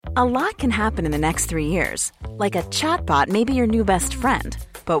A lot can happen in the next 3 years. Like a chatbot may be your new best friend.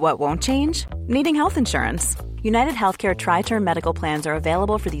 But what won't change? Needing health insurance. United Healthcare Tri-Term Medical Plans are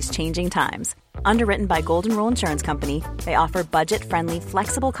available for these changing times. Underwritten by Golden Rule Insurance Company, they offer budget-friendly,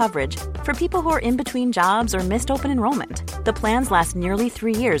 flexible coverage for people who are in between jobs or missed open enrollment. The plans last nearly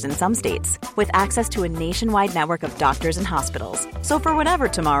 3 years in some states, with access to a nationwide network of doctors and hospitals. So for whatever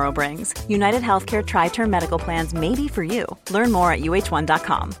tomorrow brings, United Healthcare Tri-Term Medical Plans may be for you. Learn more at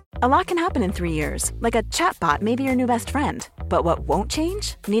uh1.com. A lot can happen in 3 years, like a chatbot may be your new best friend. But what won't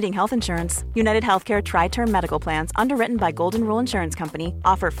change? Needing health insurance. United Healthcare Tri-Term Medical Plans, underwritten by Golden Rule Insurance Company,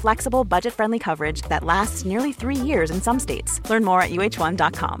 offer flexible, budget-friendly coverage that lasts nearly 3 years in some states. Learn more at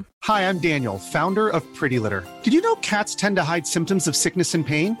uh1.com. Hi, I'm Daniel, founder of Pretty Litter. Did you know cats tend to hide symptoms of sickness and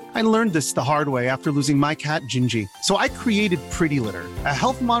pain? I learned this the hard way after losing my cat, Gingy. So I created Pretty Litter, a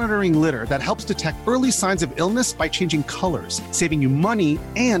health monitoring litter that helps detect early signs of illness by changing colors, saving you money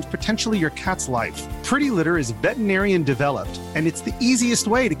and potentially your cat's life. Pretty Litter is veterinarian developed, and it's the easiest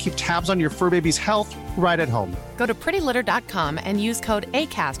way to keep tabs on your fur baby's health right at home. Go to prettylitter.com and use code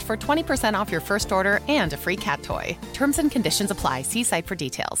ACAST for 20% off your first order and a free cat toy. Terms and conditions apply. See site for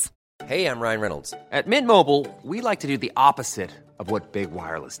details. Hey, I'm Ryan Reynolds. At Mint Mobile, we like to do the opposite of what Big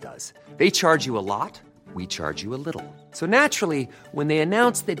Wireless does. They charge you a lot, we charge you a little. So naturally, when they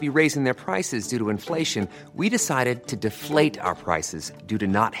announced they'd be raising their prices due to inflation, we decided to deflate our prices due to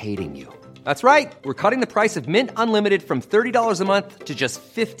not hating you. That's right. We're cutting the price of Mint Unlimited from $30 a month to just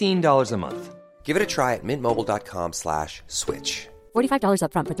 $15 a month. Give it a try at mintmobile.com/switch. $45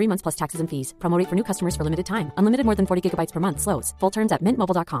 up front for 3 months plus taxes and fees. Promo rate for new customers for limited time. Unlimited more than 40 gigabytes per month. Slows full terms at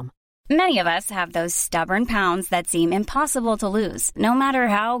mintmobile.com. Many of us have those stubborn pounds that seem impossible to lose, no matter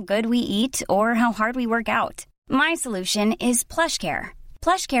how good we eat or how hard we work out. My solution is PlushCare.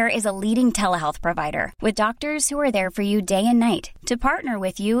 PlushCare is a leading telehealth provider with doctors who are there for you day and night to partner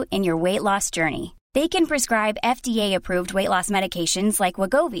with you in your weight loss journey. They can prescribe FDA-approved weight loss medications like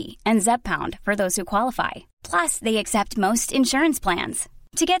Wegovy and Zepbound for those who qualify. Plus, they accept most insurance plans.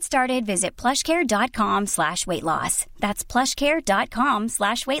 To get started, visit plushcare.com/weightloss. That's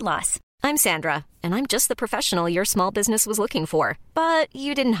plushcare.com/weightloss. I'm Sandra, and I'm just the professional your small business was looking for. But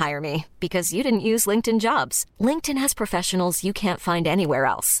you didn't hire me because you didn't use LinkedIn Jobs. LinkedIn has professionals you can't find anywhere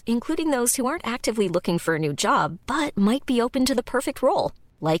else, including those who aren't actively looking for a new job, but might be open to the perfect role,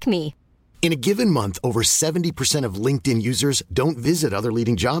 like me. In a given month, over 70% of LinkedIn users don't visit other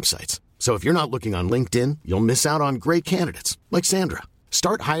leading job sites. So if you're not looking on LinkedIn, you'll miss out on great candidates like Sandra.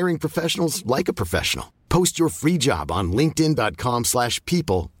 Start hiring professionals like a professional. Post your free job on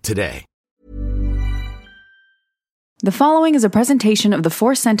linkedin.com/people today. The following is a presentation of the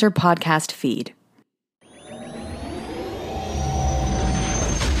Force Center podcast feed.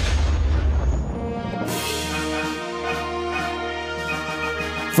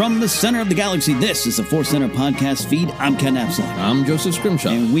 From the center of the galaxy, this is the Force Center podcast feed. I'm Ken Napzok. I'm Joseph Scrimshaw.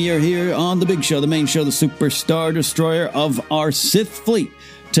 And we are here on the big show, the main show, the Superstar Destroyer of our Sith fleet,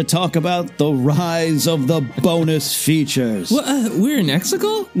 to talk about the rise of the bonus features. What? We're in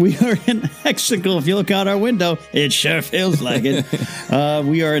Exegol? We are in Exegol. If you look out our window, it sure feels like it.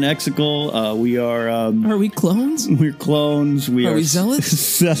 We are in Exegol. We are... are we clones? We're clones. Are we zealots?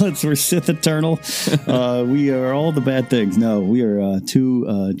 Zealots. We're Sith Eternal. We are all the bad things. No, we are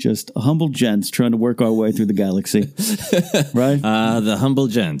two just humble gents trying to work our way through the galaxy. Right? The humble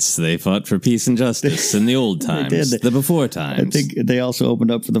gents. They fought for peace and justice in the old times. The before times. I think they also opened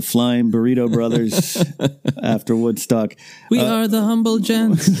up for the Flying Burrito Brothers after Woodstock. We are the humble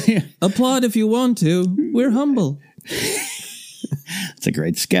gents. Applaud if you want to. We're humble. It's a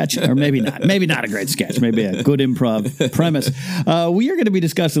great sketch, or maybe not. Maybe not a great sketch. Maybe a good improv premise. We are going to be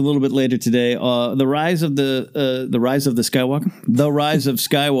discussing a little bit later today the rise of the Skywalker, the rise of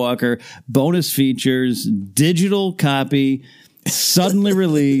Skywalker, bonus features, digital copy, suddenly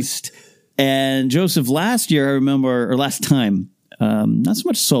released. And Joseph, last year I remember, or last time. Not so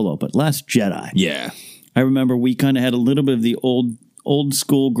much Solo, but Last Jedi. Yeah. I remember we kind of had a little bit of the old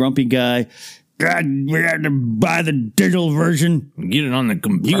school grumpy guy. God, we had to buy the digital version. Get it on the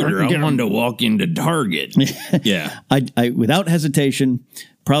computer. I wanted to walk into Target. Yeah. I without hesitation,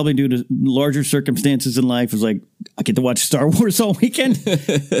 probably due to larger circumstances in life, was like, I get to watch Star Wars all weekend.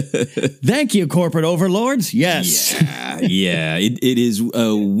 Thank you, corporate overlords. Yes. Yeah. It is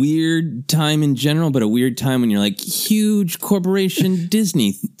a weird time in general, but a weird time when you're like, huge corporation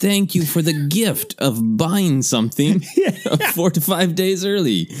Disney, thank you for the gift of buying something 4 to 5 days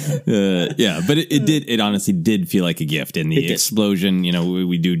early. But it honestly did feel like a gift in the explosion. You know,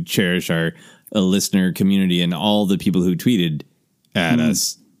 we do cherish our listener community and all the people who tweeted at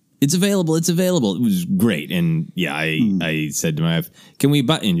us It's available. It's available. It was great. And yeah, I said to my wife, can we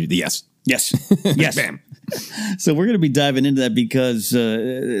buy? And yes. Yes. Yes. Bam. So we're going to be diving into that because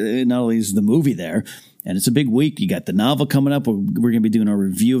not only is the movie there, and it's a big week. You got the novel coming up. We're going to be doing our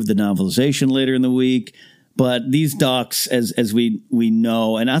review of the novelization later in the week. But these docs, as we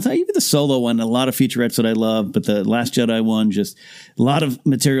know, and I thought even the Solo one, a lot of featurettes that I love, but the Last Jedi one, just a lot of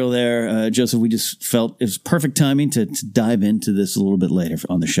material there. Joseph, we just felt it was perfect timing to dive into this a little bit later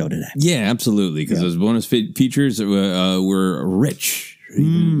on the show today. Yeah, absolutely, because those bonus features were rich.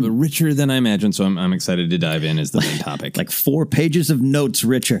 Richer than I imagined, so I'm excited to dive in as the main topic. Like 4 pages of notes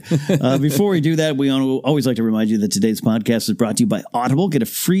richer. Before we do that, we always like to remind you that today's podcast is brought to you by Audible. Get a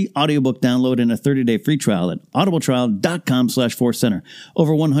free audiobook download and a 30-day free trial at audibletrial.com/4center.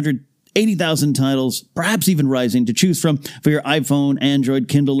 Over 180,000 titles, perhaps even rising, to choose from for your iPhone, Android,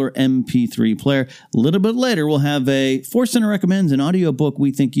 Kindle, or MP3 player. A little bit later, we'll have a 4 Center Recommends, an audiobook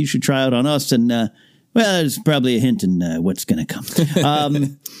we think you should try out on us, and well, there's probably a hint in what's going to come.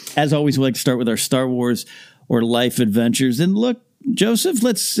 As always, we like to start with our Star Wars or life adventures. And look, Joseph,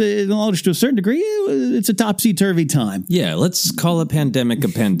 let's acknowledge to a certain degree, it's a topsy-turvy time. Yeah, let's call a pandemic a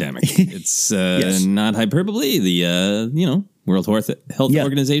pandemic. It's Yes. not hyperbole. The, World Health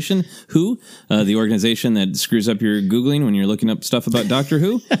Organization, WHO, the organization that screws up your Googling when you're looking up stuff about Doctor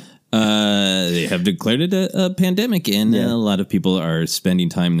Who. They have declared it a pandemic, and a lot of people are spending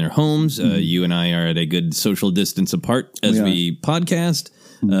time in their homes. You and I are at a good social distance apart as we podcast.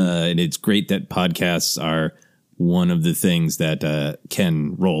 And it's great that podcasts are one of the things that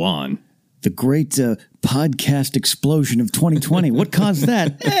can roll on. The great podcast explosion of 2020. What caused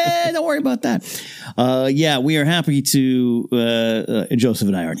that? Don't worry about that. We are happy to, Joseph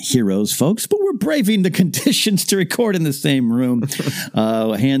and I aren't heroes, folks, but we're braving the conditions to record in the same room.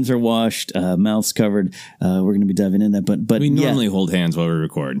 Hands are washed, mouths covered. We're going to be diving in that. But we normally hold hands while we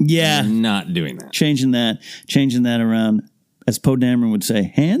record. Yeah. We're not doing that. Changing that around. As Poe Dameron would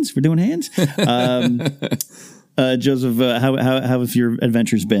say, hands? We're doing hands? Joseph, how have your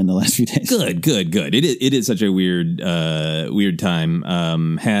adventures been the last few days? Good. It is such a weird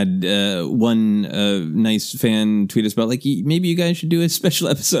time. Had one nice fan tweet us about, like, maybe you guys should do a special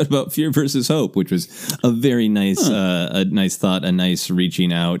episode about fear versus hope, which was a very nice, a nice thought, a nice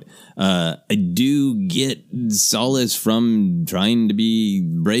reaching out. I do get solace from trying to be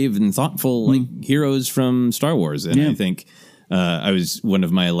brave and thoughtful, like heroes from Star Wars, and I think. One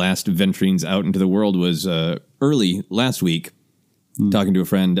of my last venturings out into the world was early last week, talking to a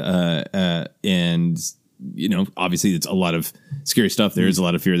friend, and obviously it's a lot of scary stuff. There's a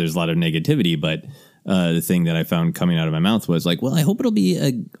lot of fear. There's a lot of negativity. But the thing that I found coming out of my mouth was like, well, I hope it'll be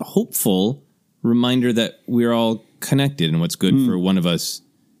a hopeful reminder that we're all connected, and what's good for one of us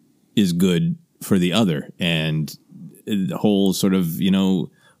is good for the other, and the whole sort of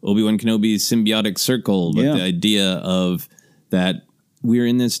Obi-Wan Kenobi's symbiotic circle, but the idea of that we're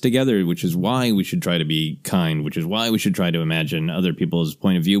in this together, which is why we should try to be kind, which is why we should try to imagine other people's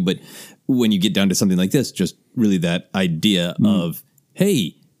point of view. But when you get down to something like this, just really that idea of,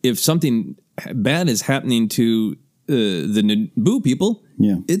 hey, if something bad is happening to the Naboo people,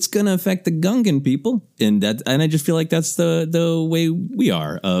 it's going to affect the Gungan people. And I just feel like that's the way we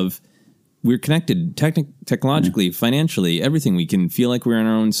are of, we're connected technologically, financially, everything. We can feel like we're in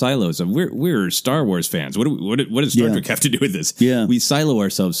our own silos. We're Star Wars fans. What does Star Trek have to do with this? Yeah. We silo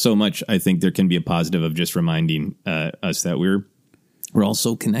ourselves so much. I think there can be a positive of just reminding us that we're all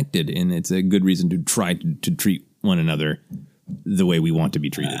so connected, and it's a good reason to try to treat one another the way we want to be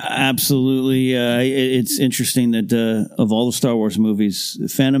treated. Absolutely. It's interesting that of all the Star Wars movies,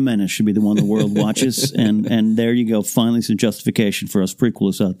 Phantom Menace should be the one the world watches. and there you go. Finally, some justification for us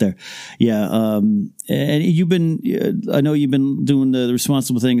prequelists out there. Yeah. And I know you've been doing the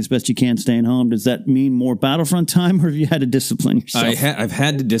responsible thing as best you can, staying home. Does that mean more Battlefront time, or have you had to discipline yourself? I've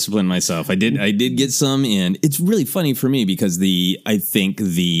had to discipline myself. I did get some, and it's really funny for me because I think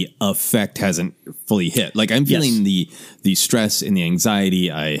the effect hasn't fully hit. Like, I'm feeling the stress and the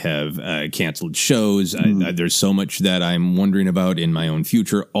anxiety. I have canceled shows. There's so much that I'm wondering about in my own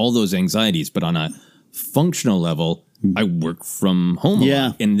future, all those anxieties. But on a functional level, I work from home a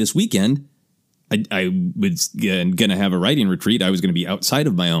lot. And this weekend, I was going to have a writing retreat. I was going to be outside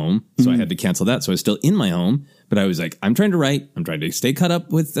of my home, so I had to cancel that. So I was still in my home, but I was like, I'm trying to write. I'm trying to stay caught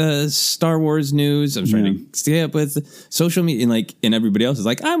up with Star Wars news. I'm trying to stay up with social media. And everybody else is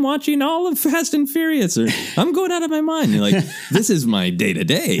like, I'm watching all of Fast and Furious, or I'm going out of my mind. And like, this is my day to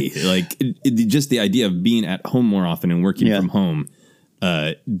day. Like, just the idea of being at home more often and working from home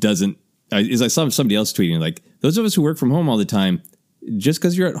doesn't. As I saw somebody else tweeting, like, those of us who work from home all the time, just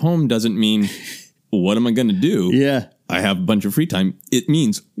because you're at home doesn't mean what am I going to do? Yeah. I have a bunch of free time. It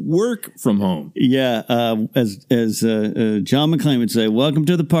means work from home. Yeah. As John McClane would say, welcome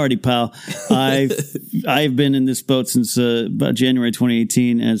to the party, pal. I've been in this boat since about January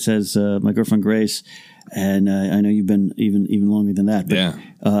 2018, as has my girlfriend Grace. And I know you've been even longer than that. But, yeah.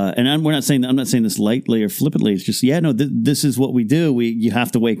 And I'm not saying this lightly or flippantly. It's just, this is what we do. You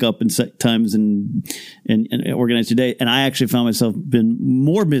have to wake up and set times and organize your day. And I actually found myself been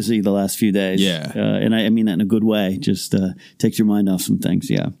more busy the last few days. Yeah. And I mean that in a good way. Just takes your mind off some things.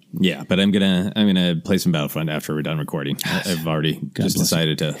 Yeah. Yeah. But I'm gonna play some Battlefront after we're done recording. I've already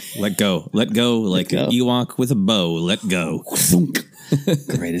decided to let go like an Ewok with a bow. Let go.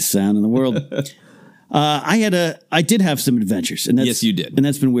 Greatest sound in the world. I did have some adventures, and yes, you did, and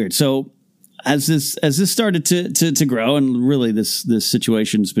that's been weird. So as this started to grow, and really this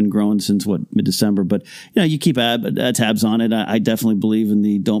situation's been growing since mid-December. But you keep tabs on it. I definitely believe in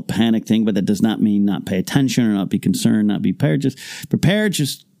the don't panic thing, but that does not mean not pay attention or not be concerned, not be prepared. Just prepare.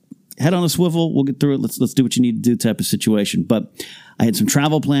 Just head on a swivel. We'll get through it. Let's do what you need to do type of situation. But I had some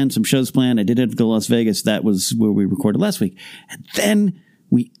travel planned, some shows planned. I did have to go to Las Vegas. That was where we recorded last week, and then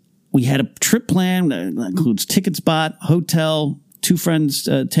we had a trip plan that includes ticket spot, hotel, 2 friends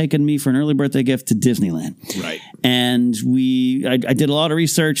taking me for an early birthday gift to Disneyland. Right. And I did a lot of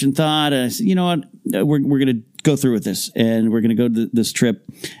research and thought, I said, you know what, we're going to go through with this, and we're going to go to this trip.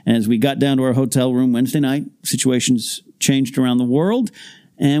 And as we got down to our hotel room Wednesday night, situations changed around the world.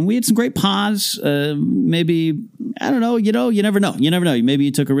 And we had some great pause. Maybe, I don't know, you never know. Maybe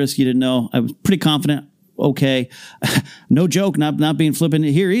you took a risk you didn't know. I was pretty confident. Okay. No joke, not being flippant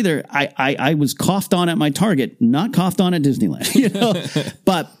here either. I was coughed on at my Target, not coughed on at Disneyland,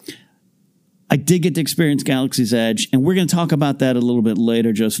 but I did get to experience Galaxy's Edge, and we're going to talk about that a little bit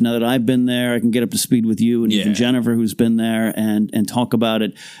later, Joseph. Now that I've been there, I can get up to speed with you and even Jennifer, who's been there, and talk about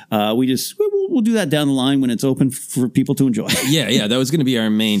it. We'll do that down the line when it's open for people to enjoy. Yeah, that was going to be our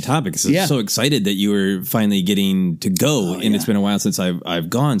main topic. So I'm so excited that you were finally getting to go, and it's been a while since I've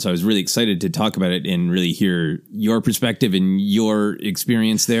gone, so I was really excited to talk about it and really hear your perspective and your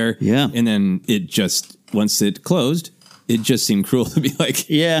experience there. Yeah. And then once it closed, it just seemed cruel to be like,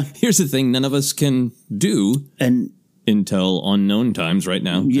 here's the thing none of us can do until unknown times right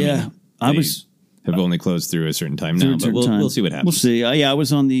now. Yeah. I have only closed through a certain time now, but we'll see what happens. We'll see. I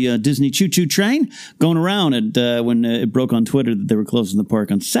was on the Disney choo-choo train going around when it broke on Twitter that they were closing the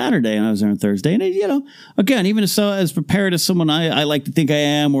park on Saturday, and I was there on Thursday. And, again, even as prepared as someone I like to think I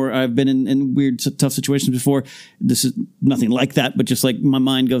am, or I've been in weird, tough situations before, this is nothing like that, but just like my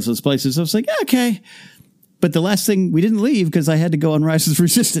mind goes to those places. I was like, okay. But the last thing, we didn't leave because I had to go on Rise of the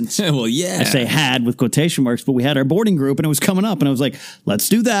Resistance. Well, yeah. I say had with quotation marks, but we had our boarding group and it was coming up. And I was like, let's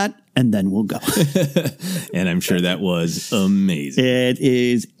do that. And then we'll go. And I'm sure that was amazing. It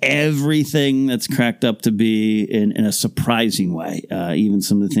is everything that's cracked up to be in a surprising way. Even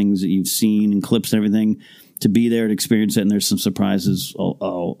some of the things that you've seen in clips and everything, to be there to experience it. And there's some surprises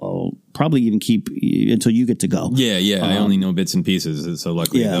I'll probably even keep until you get to go. Yeah. I only know bits and pieces. So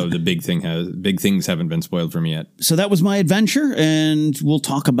luckily, though, the big things haven't been spoiled for me yet. So that was my adventure, and we'll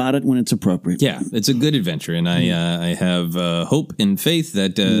talk about it when it's appropriate. Yeah, it's a good adventure, and I have hope and faith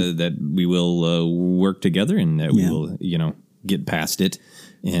that that we will work together and that we will get past it.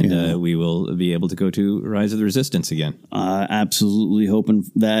 And we will be able to go to Rise of the Resistance again. Absolutely hoping for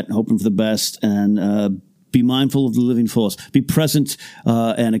the best, and be mindful of the living force. Be present,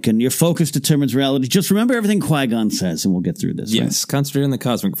 Anakin. Your focus determines reality. Just remember everything Qui-Gon says, and we'll get through this. Yes, right? Concentrate on the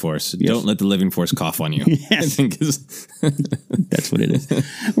cosmic force. Yes. Don't let the living force cough on you. Yes. I think that's what it is.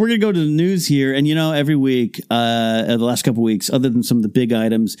 We're going to go to the news here, and every week, the last couple of weeks, other than some of the big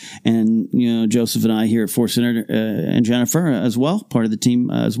items, and Joseph and I here at Force Center, and Jennifer as well, part of the team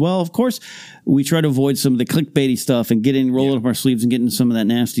as well, of course, we try to avoid some of the clickbaity stuff and rolling up our sleeves and getting some of that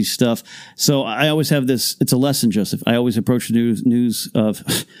nasty stuff. So I always have this. It's a lesson, Joseph. I always approach the news of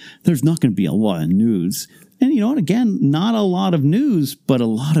there's not going to be a lot of news. And you know what? Again, not a lot of news, but a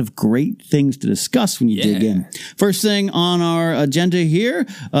lot of great things to discuss when you dig in. First thing on our agenda here,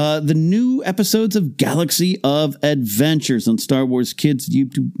 the new episodes of Galaxy of Adventures on Star Wars Kids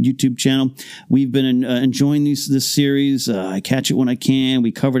YouTube channel. We've been enjoying this series. I catch it when I can.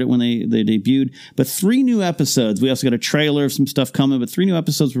 We covered it when they debuted. But 3 new episodes. We also got a trailer of some stuff coming, but 3 new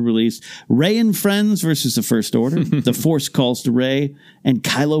episodes were released. Rey and Friends versus the First Order. The Force Calls to Rey, and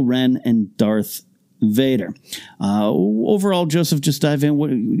Kylo Ren and Darth Vader. Overall, Joseph, just dive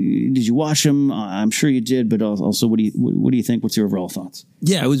in. Did you watch them? I'm sure you did, but also, what do you think? What's your overall thoughts?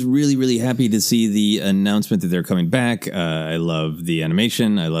 Yeah, I was really, really happy to see the announcement that they're coming back. I love the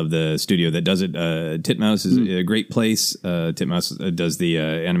animation. I love the studio that does it. Titmouse is a great place. Titmouse does the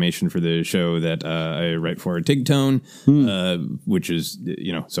animation for the show that I write for, Tigtone, which is,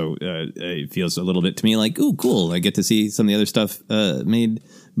 so it feels a little bit to me like, ooh, cool. I get to see some of the other stuff made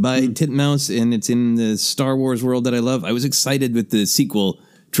by Titmouse, and it's in the Star Wars world that I love. I was excited with the sequel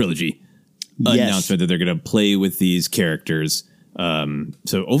trilogy announcement that they're going to play with these characters.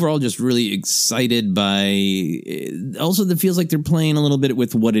 So overall, just really excited by. Also, it feels like they're playing a little bit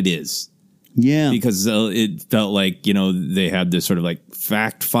with what it is. Yeah, because it felt like they had this sort of like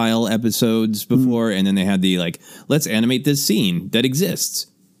fact file episodes before, and then they had the like let's animate this scene that exists.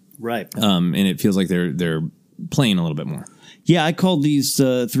 Right. And it feels like they're playing a little bit more. Yeah, I called these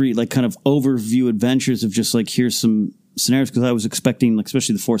 3 like kind of overview adventures of just like here's some scenarios, because I was expecting, like,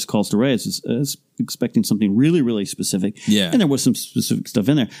 especially the Force Calls to Rey, I was expecting something really, really specific. Yeah. And there was some specific stuff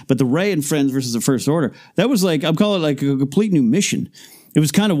in there. But the Rey and Friends versus the First Order, that was like, I'm calling it like a complete new mission. It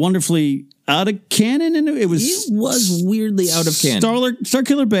was kind of wonderfully out of canon, and it was weirdly out of canon.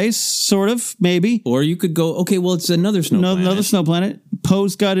 Starkiller Base, sort of, maybe. Or you could go, okay, well, it's another snow planet. Another snow planet.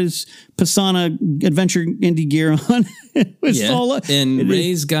 Poe's got his Pisana adventure indie gear on. And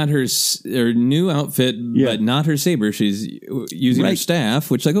Rey's got her new outfit, but not her saber. She's using her staff,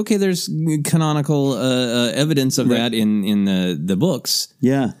 which, like, okay, there's canonical evidence of that in the books.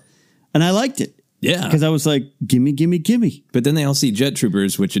 Yeah. And I liked it. Yeah. Because I was like, gimme, gimme, gimme. But then they all see jet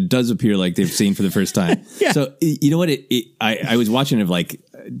troopers, which it does appear like they've seen for the first time. Yeah. So, you know what? I was watching it, like,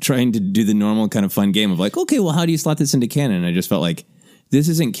 trying to do the normal kind of fun game of like, okay, well, how do you slot this into canon? And I just felt like, this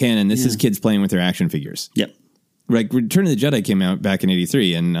isn't canon. This is kids playing with their action figures. Yep. Like, Return of the Jedi came out back in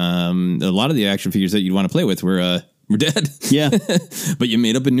 83, and a lot of the action figures that you'd want to play with were dead. Yeah. But you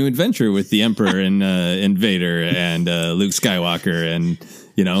made up a new adventure with the Emperor and Vader and Luke Skywalker and...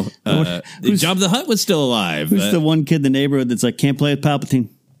 Jabba the Hutt was still alive. Who's the one kid in the neighborhood that's like, can't play with Palpatine?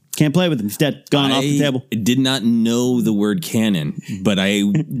 Can't play with him. He's dead. Gone off the table. I did not know the word canon, but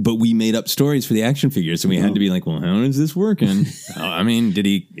we made up stories for the action figures, and we had to be like, well, how is this working? I mean, did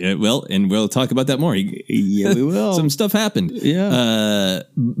he? And we'll talk about that more. Yeah, we will. Some stuff happened. Yeah.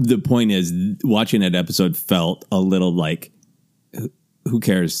 The point is, watching that episode felt a little like, who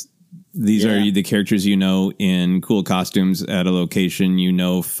cares? These are the characters in cool costumes at a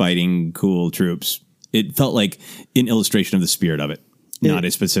location, fighting cool troops. It felt like an illustration of the spirit of it, not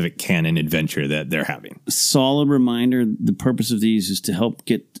a specific canon adventure that they're having. Solid reminder, the purpose of these is to help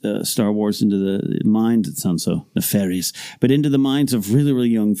get Star Wars into the minds, it sounds so nefarious, but into the minds of really, really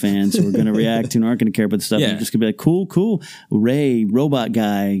young fans who are going to react to and aren't going to care about the stuff. They're just going to be like, cool, Rey, robot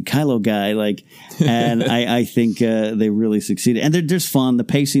guy, Kylo guy, like, and I think they really succeeded. And they're just fun. The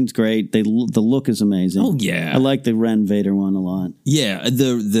pacing's great. The look is amazing. Oh, yeah. I like the Ren Vader one a lot. Yeah,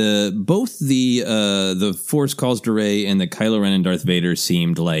 both the Force Calls to Rey and the Kylo Ren and Darth Vader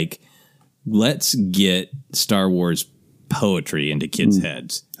seemed like, let's get Star Wars poetry into kids'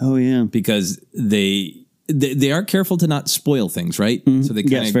 heads. Oh yeah, because they are careful to not spoil things, right? Mm-hmm. So they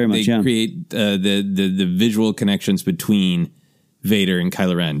create the visual connections between Vader and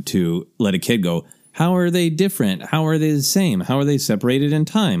Kylo Ren to let a kid go, how are they different? How are they the same? How are they separated in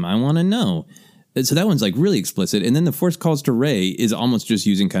time? I want to know. So that one's like really explicit. And then the Force Calls to Rey is almost just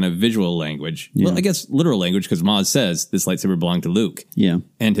using kind of visual language. Yeah. Well, I guess literal language, because Maz says this lightsaber belonged to Luke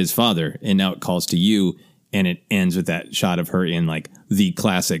and his father. And now it calls to you. And it ends with that shot of her in like the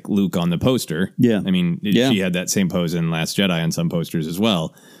classic Luke on the poster. Yeah. I mean, she had that same pose in Last Jedi on some posters as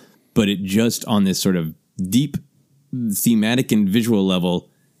well. But it just on this sort of deep thematic and visual level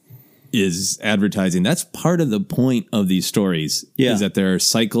is advertising. That's part of the point of these stories, is that there are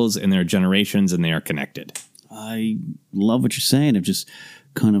cycles and there are generations and they are connected. I love what you're saying of just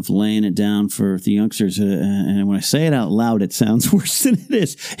kind of laying it down for the youngsters. And when I say it out loud, it sounds worse than it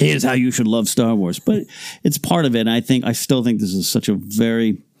is. Here's how you should love Star Wars. But it's part of it. And I still think this is such a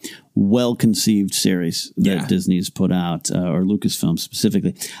very well-conceived series that Disney has put out, or Lucasfilm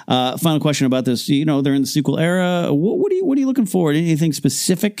specifically. Final question about this. They're in the sequel era. What are you looking for? Anything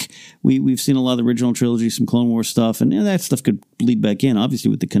specific? We've seen a lot of the original trilogy, some Clone Wars stuff, and that stuff could bleed back in,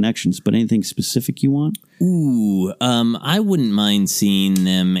 obviously, with the connections. But anything specific you want? Ooh, I wouldn't mind seeing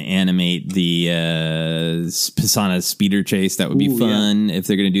them animate the Pisana speeder chase. That would be fun if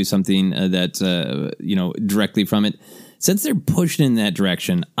they're going to do something that's directly from it. Since they're pushing in that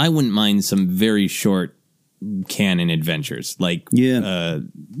direction, I wouldn't mind some very short canon adventures, like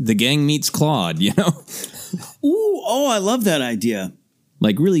the gang meets Claude, I love that idea.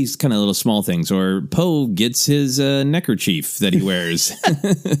 Like really kind of little small things. Or Poe gets his neckerchief that he wears.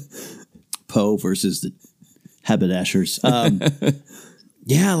 Poe versus the haberdashers.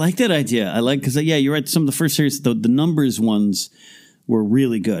 Yeah, I like that idea. Because you're right. Some of the first series, the numbers ones were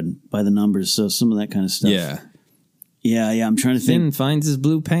really good by the numbers. So some of that kind of stuff. Yeah. I'm trying to think. Finn finds his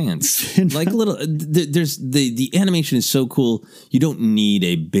blue pants. Like little. There's the animation is so cool. You don't need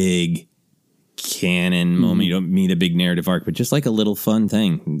a big canon moment. You don't need a big narrative arc, but just like a little fun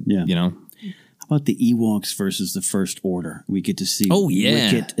thing. Yeah, you know. How about the Ewoks versus the First Order? We get to see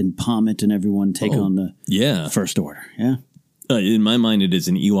Wicket and Pommet and everyone take on the First Order. Yeah. In my mind, it is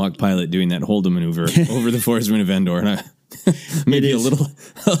an Ewok pilot doing that Holdo maneuver over the Forest Rim of Endor, and maybe a little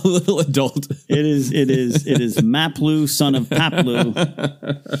adult. It is Maplu, son of Paplu.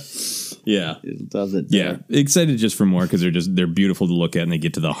 Yeah, it does it. Yeah, excited just for more because they're beautiful to look at, and they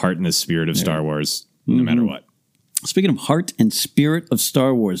get to the heart and the spirit of Star Wars, no matter what. Speaking of heart and spirit of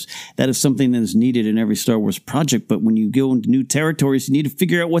Star Wars, that is something that is needed in every Star Wars project. But when you go into new territories, you need to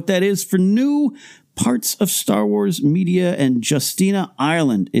figure out what that is for new parts of Star Wars media. And Justina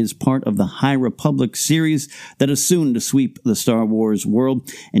Ireland is part of the High Republic series that is soon to sweep the Star Wars world.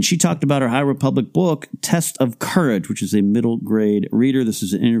 And she talked about her High Republic book, Test of Courage, which is a middle grade reader. This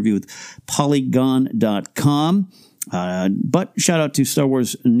is an interview with Polygon.com. But shout out to Star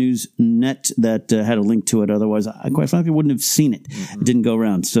Wars News Net that had a link to it. Otherwise, I quite frankly wouldn't have seen it. It didn't go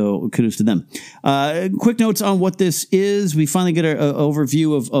around, so kudos to them. Quick notes on what this is. We finally get an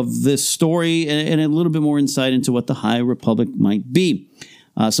overview of this story and a little bit more insight into what the High Republic might be.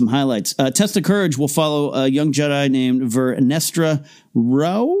 Some highlights. Test of Courage will follow a young Jedi named Vernestra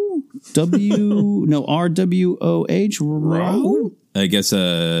Rwoh. R-W-O-H. Rwoh? I guess it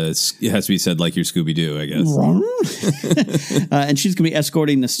has to be said like your Scooby-Doo, I guess. And she's going to be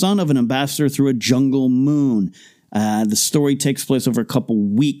escorting the son of an ambassador through a jungle moon. The story takes place over a couple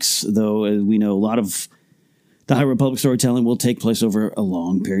weeks, though we know a lot of the High Republic storytelling will take place over a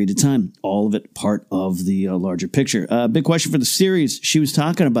long period of time. All of it part of the larger picture. Big question for the series. She was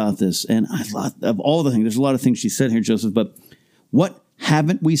talking about this, and I thought of all the things. There's a lot of things she said here, Joseph, but what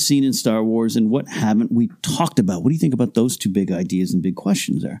haven't we seen in Star Wars and what haven't we talked about? What do you think about those two big ideas and big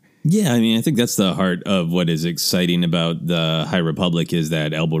questions there? Yeah, I mean, I think that's the heart of what is exciting about the High Republic is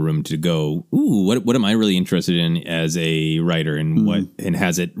that elbow room to go, what am I really interested in as a writer and and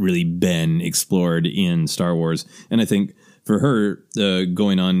has it really been explored in Star Wars? And I think for her,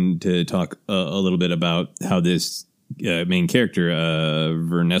 going on to talk a little bit about how this main character,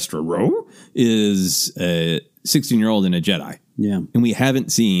 Vernestra Rwoh, is a 16-year-old and a Jedi. Yeah. And we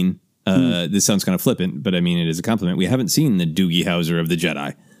haven't seen, this sounds kind of flippant, but I mean it is a compliment. We haven't seen the Doogie Howser of the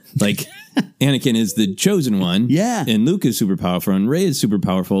Jedi. Like, Anakin is the chosen one. Yeah. And Luke is super powerful and Rey is super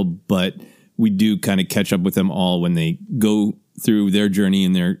powerful, but we do kind of catch up with them all when they go through their journey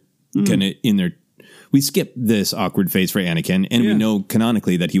and they're kind of in their... We skip this awkward phase for Anakin, and we know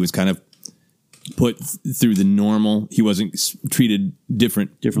canonically that he was kind of put through the normal. He wasn't treated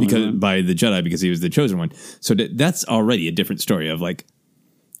differently by the Jedi because he was the chosen one. So that's already a different story of like,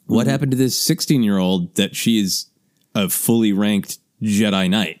 what happened to this 16-year-old that she is a fully ranked Jedi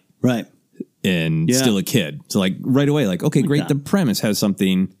Knight, right? And still a kid. So like right away, like okay, great. The premise has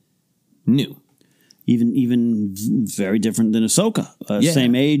something new. Even very different than Ahsoka.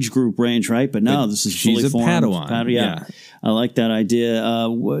 Same age group range, right? But no, this is she's fully a formed. Padawan. Yeah, I like that idea.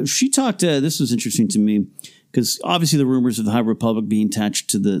 She talked. This was interesting to me because obviously the rumors of the High Republic being attached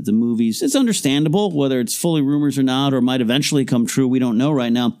to the movies. It's understandable whether it's fully rumors or not, or might eventually come true. We don't know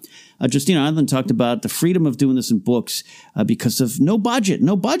right now. Justina Ireland talked about the freedom of doing this in books because of no budget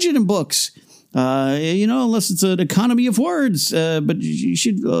in books. Unless it's an economy of words, but you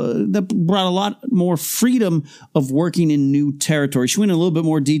should, that brought a lot more freedom of working in new territory. She went in a little bit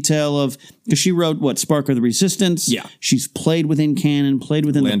more detail of, because she wrote, Spark of the Resistance. Yeah. She's played within canon, played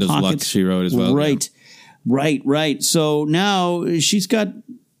within Land the of pockets. Luck she wrote as well. Right. Yeah. Right. So now she's got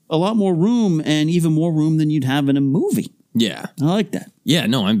a lot more room and even more room than you'd have in a movie. Yeah. I like that. Yeah,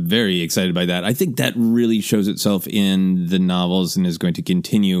 no, I'm very excited by that. I think that really shows itself in the novels and is going to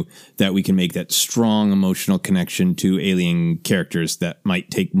continue, that we can make that strong emotional connection to alien characters that might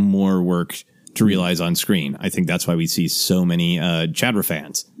take more work to realize on screen. I think that's why we see so many Chadra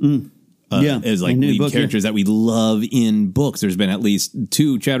fans. As like lead characters that we love in books. There's been at least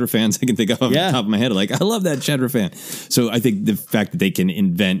 2 Chadra fans I can think of off the top of my head. Like, I love that Chadra fan. So I think the fact that they can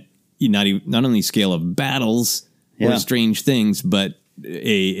invent not only scale of battles or strange things, but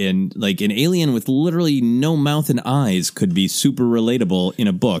an alien with literally no mouth and eyes could be super relatable in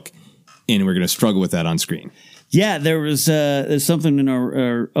a book, and we're going to struggle with that on screen. Yeah, there's something in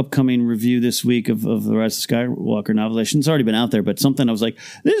our upcoming review this week of the Rise of Skywalker novelization. It's already been out there, but something I was like,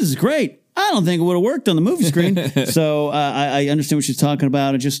 this is great. I don't think it would have worked on the movie screen. So I understand what she's talking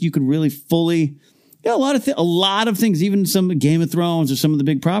about. And just you could really fully, a lot of things, even some Game of Thrones or some of the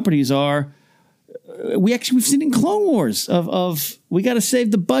big properties are. We've seen in Clone Wars of we got to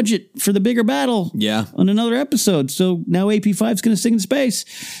save the budget for the bigger battle. Yeah. On another episode. So now AP5 is going to sing in space.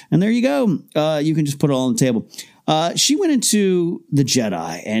 And there you go. You can just put it all on the table. She went into the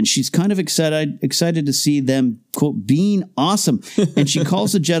Jedi and she's kind of excited to see them, quote, being awesome. And she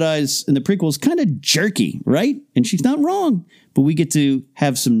calls the Jedis in the prequels kind of jerky, right? And she's not wrong. But we get to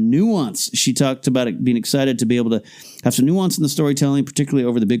have some nuance. She talked about it being excited to be able to have some nuance in the storytelling, particularly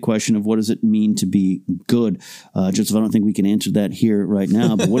over the big question of what does it mean to be good? Joseph, I don't think we can answer that here right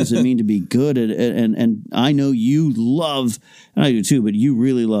now, but what does it mean to be good? And I know you love, and I do too, but you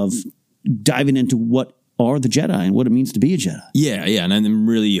really love diving into what are the Jedi and what it means to be a Jedi. Yeah. And I'm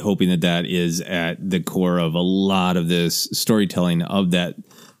really hoping that is at the core of a lot of this storytelling, of that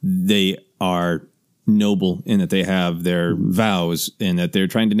they are noble in that they have their vows and that they're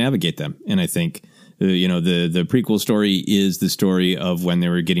trying to navigate them. And I think, the prequel story is the story of when they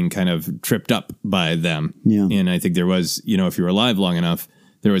were getting kind of tripped up by them. Yeah. And I think there was, if you were alive long enough,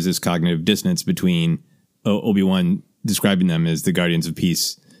 there was this cognitive dissonance between Obi-Wan describing them as the guardians of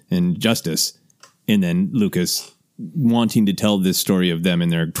peace and justice, and then Lucas wanting to tell this story of them in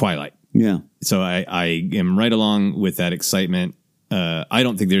their twilight. Yeah. So I am right along with that excitement. I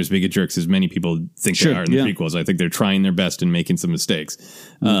don't think they're as big a jerks as many people think they are in the prequels. I think they're trying their best and making some mistakes.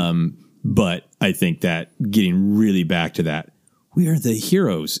 But I think that getting really back to that, we are the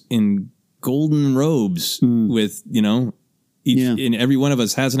heroes in golden robes with, and every one of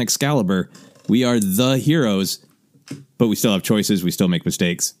us has an Excalibur. We are the heroes, but we still have choices. We still make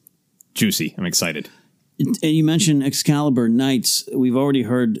mistakes. Juicy. I'm excited. And you mentioned Excalibur Knights. We've already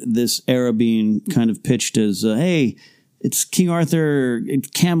heard this era being kind of pitched as, hey, it's King Arthur,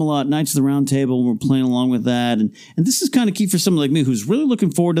 Camelot, Knights of the Round Table, and we're playing along with that. And this is kind of key for someone like me who's really looking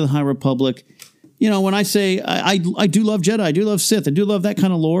forward to the High Republic. When I say I do love Jedi, I do love Sith, I do love that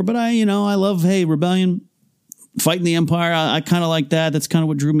kind of lore, but I love, hey, rebellion, fighting the Empire. I kind of like that. That's kind of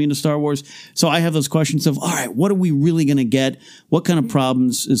what drew me into Star Wars. So I have those questions of, all right, what are we really going to get? What kind of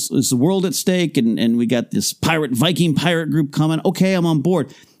problems is the world at stake? And we got this Viking pirate group coming. Okay, I'm on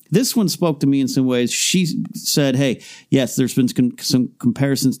board. This one spoke to me in some ways. She said, hey, yes, there's been some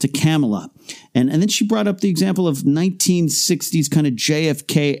comparisons to Camelot. And then she brought up the example of 1960s kind of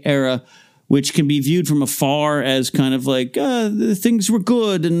JFK era, which can be viewed from afar as kind of like, things were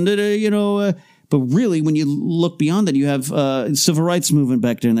good. And, but really, when you look beyond that, you have civil rights movement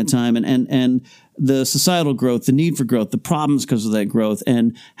back during that time and the societal growth, the need for growth, the problems because of that growth,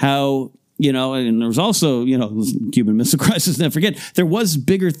 and how... and there was also, Cuban Missile Crisis, never forget, there was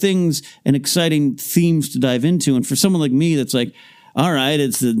bigger things and exciting themes to dive into. And for someone like me, that's like, all right,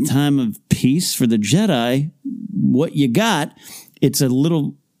 it's the time of peace for the Jedi. What you got, it's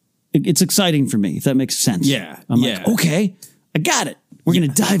exciting for me, if that makes sense. Yeah. I'm like, okay, I got it. We're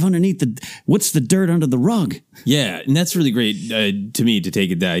going to dive underneath what's the dirt under the rug? Yeah. And that's really great to me to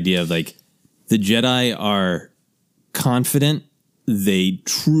take the idea of like the Jedi are confident. They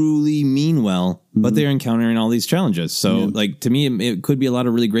truly mean well, but they're encountering all these challenges. So, to me, it could be a lot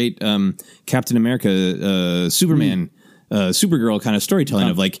of really great Captain America, Superman, Supergirl kind of storytelling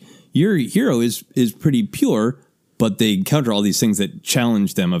of like your hero is pretty pure, but they encounter all these things that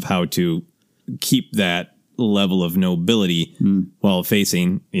challenge them of how to keep that level of nobility while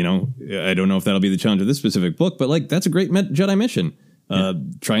facing, I don't know if that'll be the challenge of this specific book, but like that's a great Jedi mission.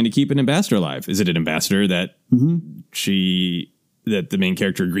 Trying to keep an ambassador alive. Is it an ambassador that that the main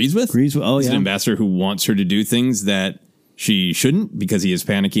character agrees with? Is it an ambassador who wants her to do things that she shouldn't because he is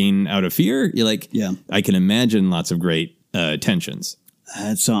panicking out of fear? You're like, I can imagine lots of great tensions.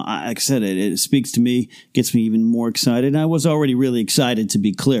 So, like I said, it speaks to me, gets me even more excited. And I was already really excited, to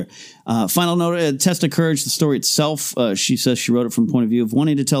be clear. Final note, Test of Courage, the story itself. She says she wrote it from the point of view of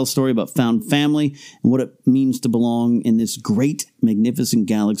wanting to tell a story about found family and what it means to belong in this great, magnificent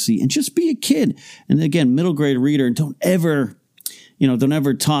galaxy and just be a kid. And again, middle grade reader, don't ever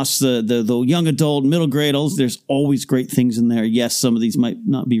toss the young adult, middle grade. There's always great things in there. Yes, some of these might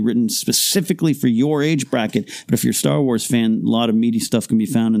not be written specifically for your age bracket, but if you're a Star Wars fan, a lot of meaty stuff can be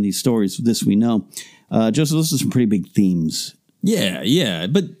found in these stories. This we know. Joseph, those are some pretty big themes. Yeah.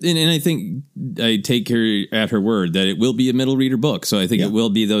 But and I think I take her at her word that it will be a middle reader book. So I think it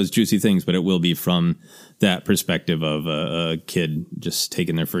will be those juicy things, but it will be from that perspective of a kid just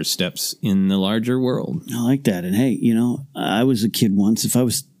taking their first steps in the larger world. I like that. And hey, I was a kid once. If I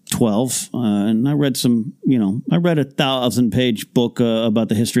was 12, and I read I read a 1,000-page book about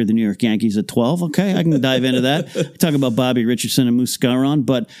the history of the New York Yankees at 12. Okay, I can dive into that. Talk about Bobby Richardson and Moose Skowron,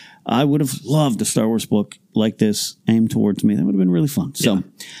 but I would have loved a Star Wars book like this aimed towards me. That would have been really fun. So,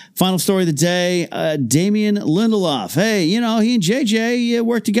 final story of the day, Damien Lindelof. Hey, he and JJ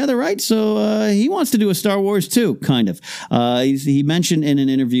work together, right? So he wants to do a Star Wars too, kind of. He mentioned in an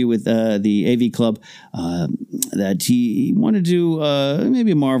interview with the AV Club that he wanted to do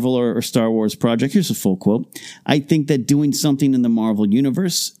maybe a Marvel or Star Wars project. Here's a full quote. I think that doing something in the Marvel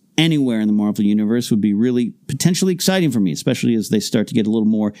Universe, anywhere in the Marvel Universe, would be really potentially exciting for me, especially as they start to get a little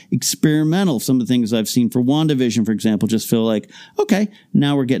more experimental. Some of the things I've seen for WandaVision, for example, just feel like, okay,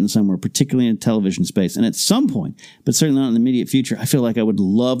 now we're getting somewhere, particularly in television space. And at some point, but certainly not in the immediate future, I feel like I would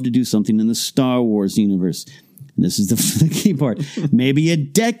love to do something in the Star Wars universe. And this is the key part. Maybe a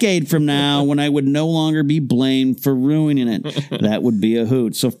decade from now, when I would no longer be blamed for ruining it. That would be a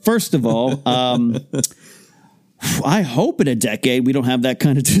hoot. So first of all, I hope in a decade we don't have that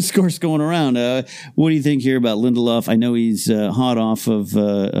kind of discourse going around. What do you think here about Lindelof? I know he's hot off of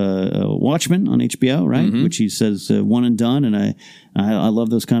Watchmen on HBO, right? Mm-hmm. Which he says one and done, and I love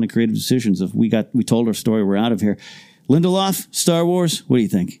those kind of creative decisions. If we told our story, we're out of here. Lindelof, Star Wars. What do you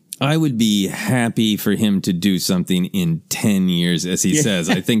think? I would be happy for him to do something in 10 years, as he says.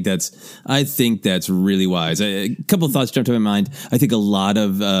 I think that's really wise. A couple of thoughts jumped to my mind. I think a lot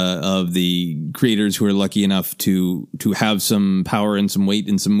of the creators who are lucky enough to have some power and some weight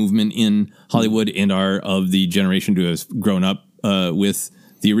and some movement in Hollywood and are of the generation to have grown up with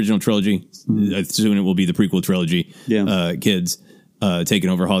the original trilogy. Soon it will be the prequel trilogy. Kids taking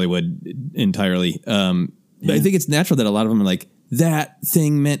over Hollywood entirely. But I think it's natural that a lot of them are like, that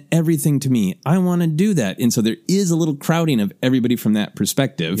thing meant everything to me. I want to do that. And so there is a little crowding of everybody from that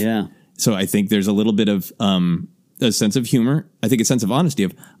perspective. Yeah. So I think there's a little bit of a sense of humor. I think a sense of honesty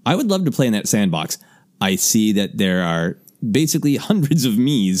of, I would love to play in that sandbox. I see that there are basically hundreds of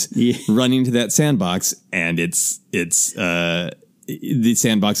me's running to that sandbox, and it's the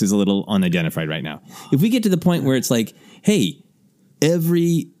sandbox is a little unidentified right now. If we get to the point where it's like, hey,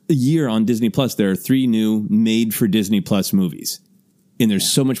 every year on Disney Plus, there are 3 new made for Disney Plus movies. And there's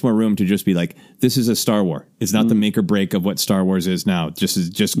so much more room to just be like, this is a Star Wars. It's not the make or break of what Star Wars is now.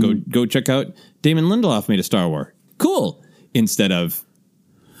 Just go check out Damon Lindelof made a Star Wars. Cool. Instead of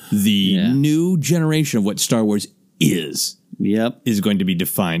the new generation of what Star Wars is going to be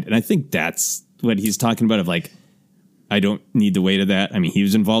defined. And I think that's what he's talking about, of like, I don't need the weight of that. I mean, he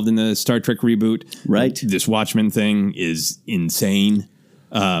was involved in the Star Trek reboot. Right. This Watchmen thing is insane.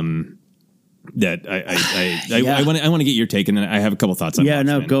 That I want to get your take, and then I have a couple thoughts on Watchmen.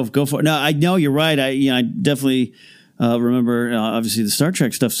 No, go for it. No, I know you're right. I definitely remember obviously the Star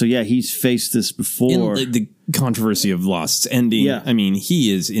Trek stuff. So yeah, he's faced this before. In the controversy of Lost's ending. Yeah. I mean,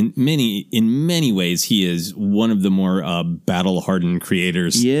 he is in many ways, he is one of the more battle hardened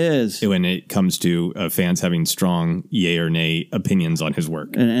creators. He is, when it comes to fans having strong yay or nay opinions on his work.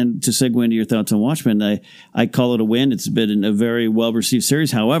 And to segue into your thoughts on Watchmen, I call it a win. It's been a very well received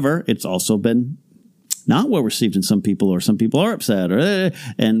series. However, it's also been not well received in some people, or some people are upset.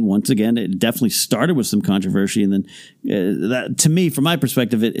 And once again, it definitely started with some controversy. And then that, to me, from my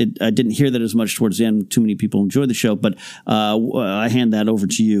perspective, I didn't hear that as much towards the end. Too many people enjoyed the show, but I hand that over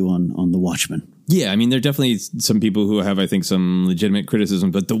to you on The Watchmen. Yeah, I mean, there are definitely some people who have, I think, some legitimate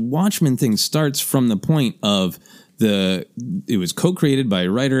criticism, but the Watchmen thing starts from the point of it was co-created by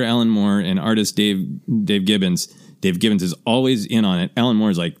writer Alan Moore and artist Dave Gibbons. Dave Gibbons is always in on it. Alan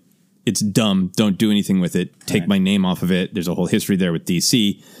Moore is like, it's dumb. Don't do anything with it. Take my name off of it. There's a whole history there with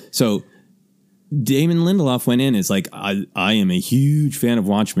DC. So Damon Lindelof went in. It's like, I am a huge fan of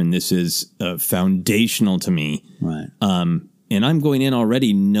Watchmen. This is foundational to me. Right. And I'm going in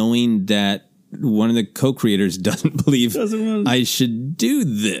already knowing that one of the co-creators doesn't believe I should do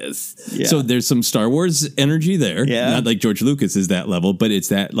this. Yeah. So there's some Star Wars energy there. Yeah. Not like George Lucas is that level, but it's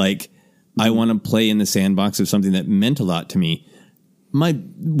that like, I want to play in the sandbox of something that meant a lot to me.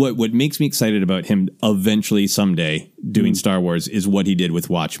 What makes me excited about him eventually someday doing Star Wars is what he did with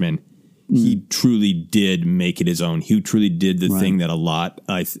Watchmen. He truly did make it his own. He truly did the thing that a lot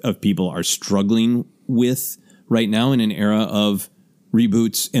of people are struggling with right now in an era of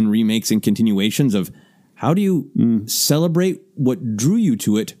reboots and remakes and continuations of how do you celebrate what drew you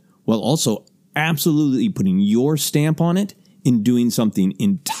to it while also absolutely putting your stamp on it and doing something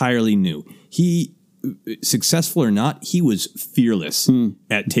entirely new. He, successful or not, he was fearless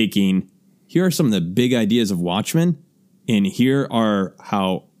at taking, here are some of the big ideas of Watchmen, and here are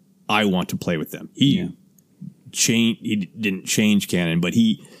how I want to play with them. He didn't change canon, but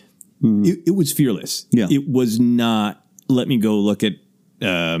it was fearless. Yeah. It was not, let me go look at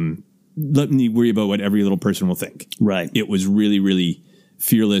let me worry about what every little person will think. Right. It was really, really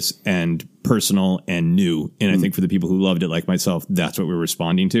fearless and personal and new. And I think for the people who loved it, like myself, that's what we're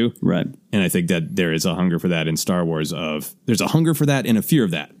responding to. Right. And I think that there is a hunger for that in Star Wars there's a hunger for that and a fear of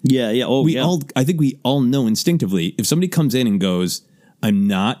that. Yeah. Yeah. I think we all know instinctively, if somebody comes in and goes, I'm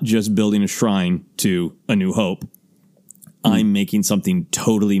not just building a shrine to A New Hope, I'm making something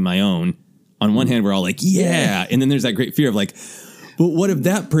totally my own. On one hand, we're all like, yeah. And then there's that great fear of like, but what if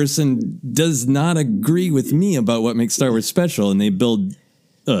that person does not agree with me about what makes Star Wars special and they build,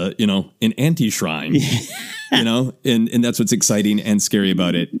 an anti-shrine, and that's what's exciting and scary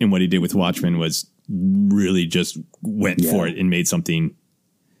about it. And what he did with Watchmen was really just went for it and made something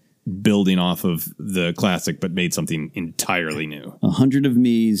building off of the classic, but made something entirely new. 100 of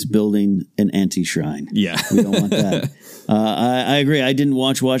me's building an anti-shrine. Yeah. We don't want that. I agree. I didn't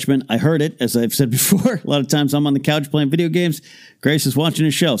watch Watchmen. I heard it, as I've said before. A lot of times I'm on the couch playing video games. Grace is watching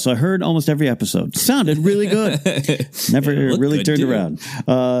a show, so I heard almost every episode. Sounded really good. Never really turned around.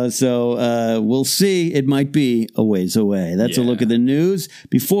 So we'll see. It might be a ways away. That's a look at the news.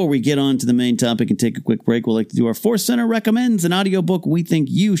 Before we get on to the main topic and take a quick break, we'll like to do our Force Center Recommends, an audiobook we think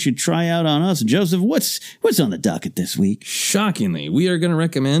you should try out on us. Joseph, what's on the docket this week? Shockingly, we are going to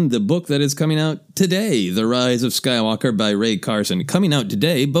recommend the book that is coming out today, The Rise of Skywalker by Ray Carson. Coming out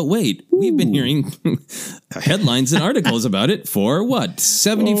today, but wait, we've been hearing headlines and articles about it for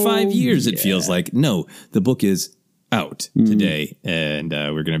 75 years, it feels like. No, the book is out today, and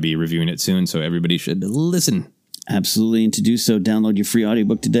we're going to be reviewing it soon, so everybody should listen. Absolutely. And to do so, download your free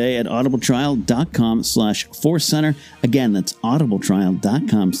audiobook today at audibletrial.com/ForceCenter. Again, that's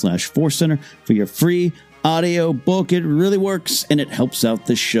audibletrial.com/ForceCenter for your free audiobook. It really works, and it helps out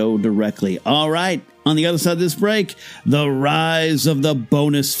the show directly. All right. On the other side of this break, the rise of the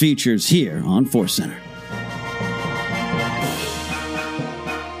bonus features here on Force Center.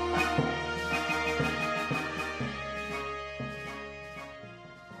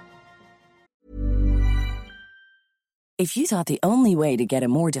 If you thought the only way to get a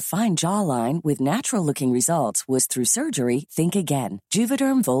more defined jawline with natural-looking results was through surgery, think again.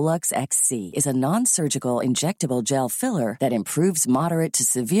 Juvederm Volux XC is a non-surgical injectable gel filler that improves moderate to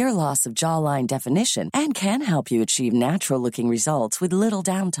severe loss of jawline definition and can help you achieve natural-looking results with little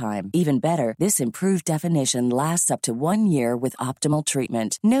downtime. Even better, this improved definition lasts up to 1 year with optimal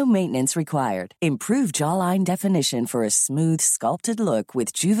treatment. No maintenance required. Improve jawline definition for a smooth, sculpted look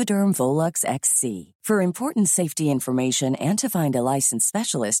with Juvederm Volux XC. For important safety information and to find a licensed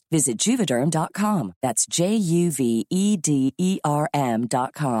specialist, visit Juvederm.com. That's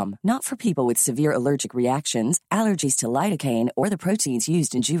JUVEDERM.com. Not for people with severe allergic reactions, allergies to lidocaine, or the proteins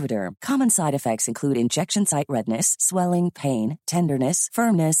used in Juvederm. Common side effects include injection site redness, swelling, pain, tenderness,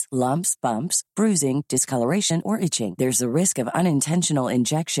 firmness, lumps, bumps, bruising, discoloration, or itching. There's a risk of unintentional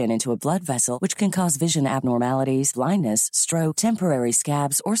injection into a blood vessel, which can cause vision abnormalities, blindness, stroke, temporary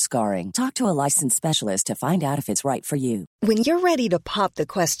scabs, or scarring. Talk to a licensed specialist to find out if it's right for you. When you're ready to pop the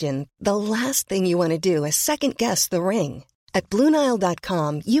question, the last thing you want to do is second-guess the ring. At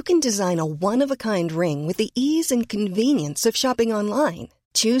BlueNile.com, you can design a one-of-a-kind ring with the ease and convenience of shopping online.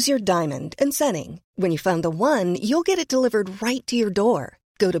 Choose your diamond and setting. When you find the one, you'll get it delivered right to your door.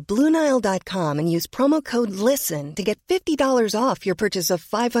 Go to BlueNile.com and use promo code LISTEN to get $50 off your purchase of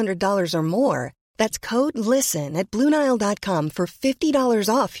 $500 or more. That's code LISTEN at BlueNile.com for $50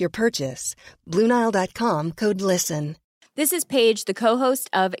 off your purchase. BlueNile.com, code LISTEN. This is Paige, the co-host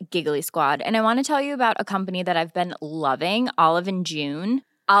of Giggly Squad, and I want to tell you about a company that I've been loving, Olive & June.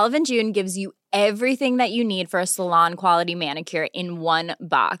 Olive & June gives you everything that you need for a salon-quality manicure in one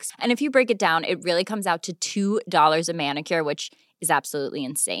box. And if you break it down, it really comes out to $2 a manicure, which is absolutely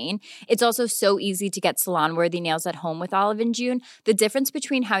insane. It's also so easy to get salon-worthy nails at home with Olive & June. The difference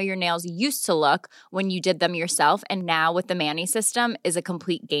between how your nails used to look when you did them yourself and now with the Mani system is a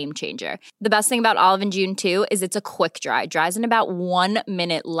complete game changer. The best thing about Olive & June, too, is it's a quick dry. Dries in about 1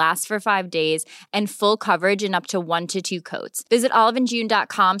 minute, lasts for 5 days, and full coverage in up to 1 to 2 coats. Visit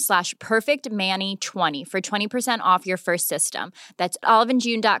oliveandjune.com/perfectmani20 for 20% off your first system. That's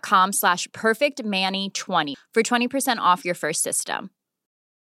oliveandjune.com/perfectmani20 for 20% off your first system.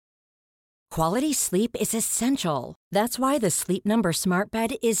 Quality sleep is essential. That's why the Sleep Number Smart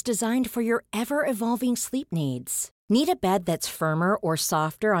Bed is designed for your ever-evolving sleep needs. Need a bed that's firmer or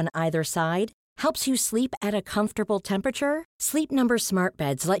softer on either side? Helps you sleep at a comfortable temperature? Sleep Number Smart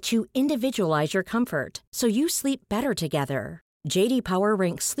Beds let you individualize your comfort, so you sleep better together. JD Power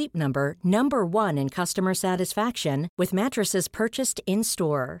ranks Sleep Number number 1 in customer satisfaction with mattresses purchased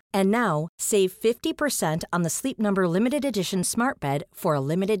in-store. And now, save 50% on the Sleep Number Limited Edition Smart Bed for a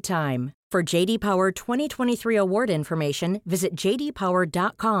limited time. For JD Power 2023 award information, visit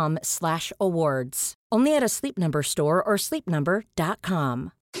jdpower.com/awards. Only at a Sleep Number store or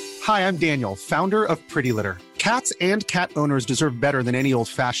sleepnumber.com. Hi, I'm Daniel, founder of Pretty Litter. Cats and cat owners deserve better than any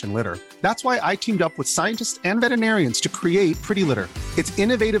old-fashioned litter. That's why I teamed up with scientists and veterinarians to create Pretty Litter. Its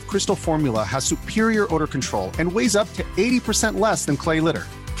innovative crystal formula has superior odor control and weighs up to 80% less than clay litter.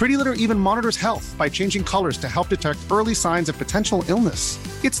 Pretty Litter even monitors health by changing colors to help detect early signs of potential illness.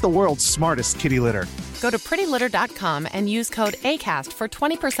 It's the world's smartest kitty litter. Go to prettylitter.com and use code ACAST for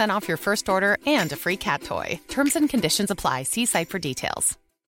 20% off your first order and a free cat toy. Terms and conditions apply. See site for details.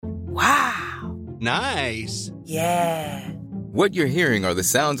 Wow. Nice. Yeah. What you're hearing are the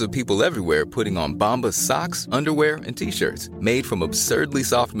sounds of people everywhere putting on Bombas socks, underwear, and T-shirts made from absurdly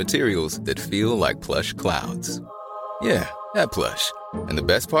soft materials that feel like plush clouds. Yeah, that plush. And the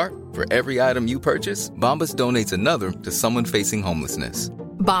best part? For every item you purchase, Bombas donates another to someone facing homelessness.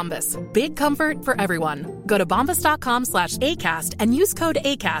 Bombas. Big comfort for everyone. Go to bombas.com/ACAST and use code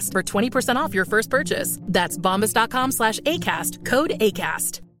ACAST for 20% off your first purchase. That's bombas.com/ACAST. Code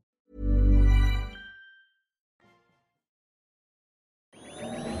ACAST.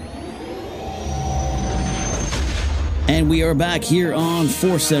 And we are back here on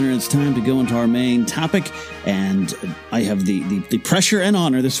Force Center. It's time to go into our main topic. And I have the pressure and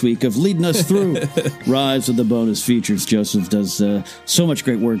honor this week of leading us through Rise of the Bonus Features. Joseph does so much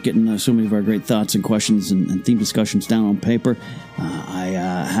great work getting so many of our great thoughts and questions and theme discussions down on paper. I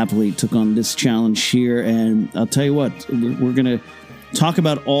happily took on this challenge here. And I'll tell you what, we're going to talk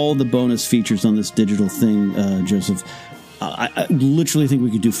about all the bonus features on this digital thing, Joseph. I literally think we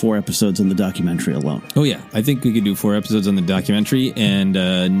could do 4 episodes on the documentary alone. Oh, yeah. I think we could do 4 episodes on the documentary and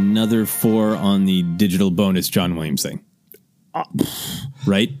another 4 on the digital bonus John Williams thing.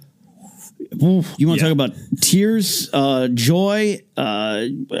 Right? You want to talk about tears, joy,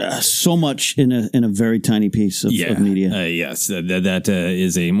 so much in a very tiny piece of media. Yes, that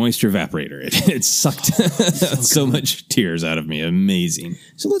is a moisture evaporator. It sucked so much tears out of me. Amazing.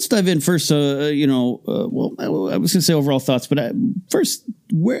 So let's dive in first. I was going to say overall thoughts, but first,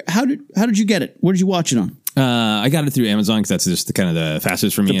 how did you get it? Where did you watch it on? I got it through Amazon because that's just the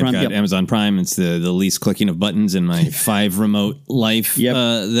fastest for me. Prime, I've got Amazon Prime. It's the least clicking of buttons in my 5 remote life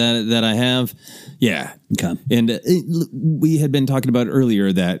that I have. Yeah. Okay. And we had been talking about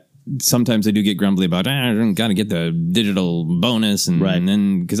earlier that sometimes I do get grumbly about, I don't got to get the digital bonus. And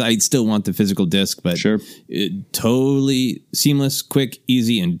then because I still want the physical disc, but it totally seamless, quick,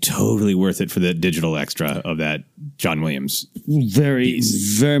 easy, and totally worth it for the digital extra of that John Williams. Very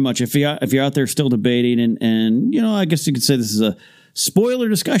much. If you're out there still debating and I guess you could say this is a spoiler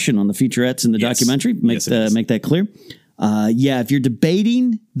discussion on the featurettes in the documentary. Make that clear. If you're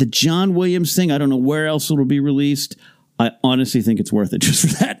debating the John Williams thing, I don't know where else it'll be released. I honestly think it's worth it just for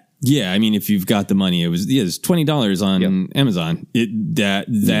that. Yeah, I mean, if you've got the money, it's $20 on Amazon.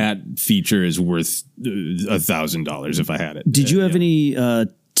 That feature is worth $1,000 if I had it. Did you have any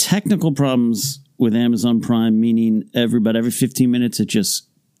technical problems with Amazon Prime? Meaning, about every 15 minutes,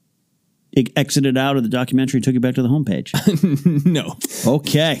 it exited out of the documentary, took you back to the homepage. No.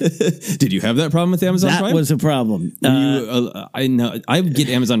 Okay. Did you have that problem with Amazon Prime? That was a problem. I know. I get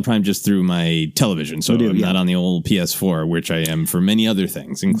Amazon Prime just through my television, so I'm not on the old PS4, which I am for many other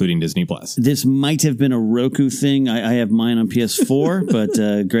things, including Disney Plus. This might have been a Roku thing. I have mine on PS4,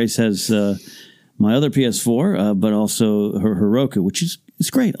 but Grace has my other PS4, but also her Roku, which is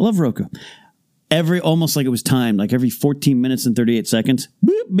great. I love Roku. Almost like it was timed, like every 14 minutes and 38 seconds,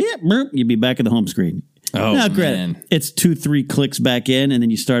 boop, beep, burp, you'd be back at the home screen. Oh, now, granted, it's 2-3 clicks back in, and then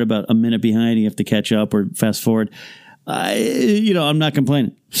you start about a minute behind, and you have to catch up or fast forward. I'm not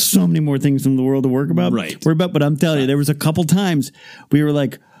complaining. So many more things in the world to worry about. But I'm telling you, there was a couple times we were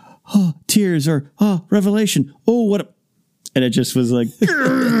like, oh, tears, or oh, revelation. Oh, what and it just was like,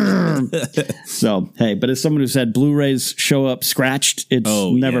 so, hey, but as someone who's had Blu-rays show up scratched, it's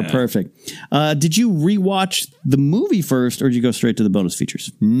never perfect. Did you rewatch the movie first, or did you go straight to the bonus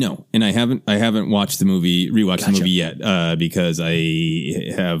features? No, and I haven't rewatched the movie yet, because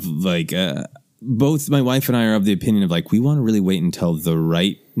I have both my wife and I are of the opinion of we want to really wait until the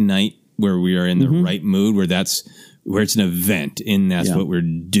right night where we are in the right mood, where it's an event and that's what we're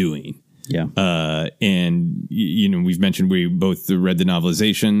doing. Yeah. And, we've mentioned we both read the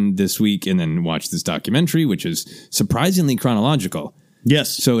novelization this week and then watched this documentary, which is surprisingly chronological.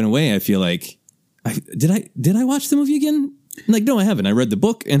 Yes. So in a way, I feel like, did I watch the movie again? No, I haven't. I read the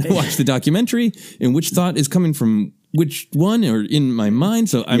book and I watched the documentary, and which thought is coming from which one or in my mind.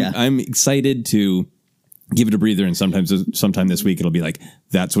 So I'm excited to give it a breather. And sometime this week, it'll be like,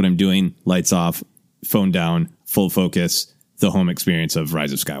 that's what I'm doing. Lights off, phone down, full focus. The home experience of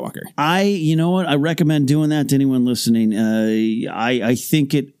Rise of Skywalker. You know what? I recommend doing that to anyone listening. I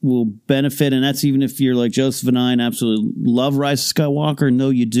think it will benefit, and that's even if you're like Joseph and I and absolutely love Rise of Skywalker.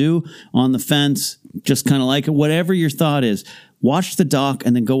 No, you do. On the fence, just kind of like it. Whatever your thought is, watch the doc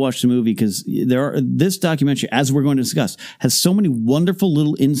and then go watch the movie, because this documentary, as we're going to discuss, has so many wonderful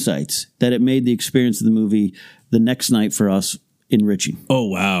little insights that it made the experience of the movie the next night for us enriching. Oh,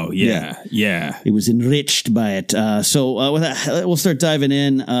 wow. Yeah. It was enriched by it. So with that, we'll start diving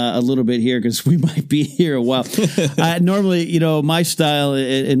in a little bit here, because we might be here a while. Normally, my style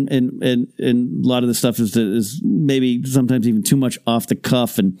and a lot of the stuff is maybe sometimes even too much off the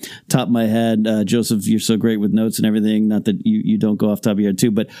cuff and top of my head. Joseph, you're so great with notes and everything. Not that you don't go off the top of your head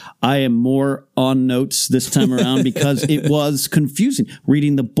too, but I am more on notes this time around because it was confusing.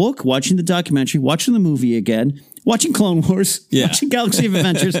 Reading the book, watching the documentary, watching the movie again, watching Clone Wars, watching Galaxy of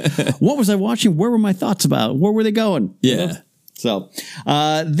Adventures. What was I watching? Where were my thoughts about? Where were they going? Yeah. So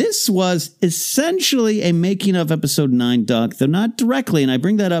this was essentially a making of episode 9 doc, though not directly. And I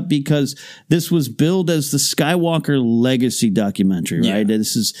bring that up because this was billed as the Skywalker Legacy documentary, right?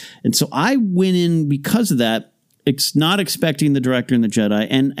 And so I went in because of that, not expecting the director and the Jedi.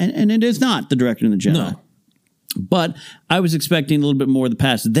 And it is not the director and the Jedi. No. But I was expecting a little bit more of the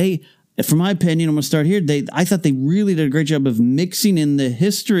past. From my opinion, I'm going to start here. I thought they really did a great job of mixing in the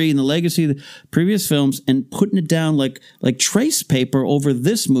history and the legacy of the previous films and putting it down like trace paper over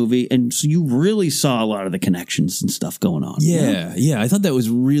this movie. And so you really saw a lot of the connections and stuff going on. Yeah. I thought that was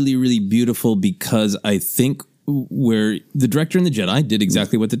really, really beautiful, because I think where the director and the Jedi did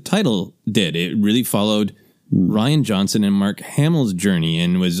exactly what the title did. It really followed Rian Johnson and Mark Hamill's journey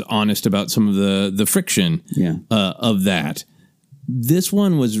and was honest about some of the friction of that. This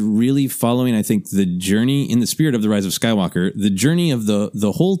one was really following, I think, the journey in the spirit of the Rise of Skywalker. The journey of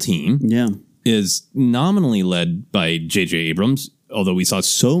the whole team is nominally led by J.J. Abrams, although we saw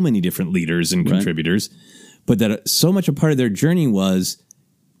so many different leaders and contributors. But that so much a part of their journey was,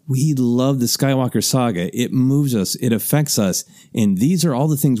 we love the Skywalker saga. It moves us. It affects us. And these are all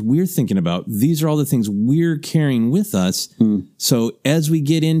the things we're thinking about. These are all the things we're carrying with us. So as we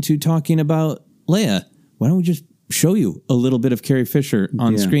get into talking about Leia, why don't we just show you a little bit of Carrie Fisher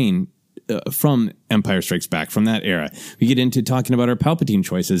on screen from Empire Strikes Back, from that era. We get into talking about our Palpatine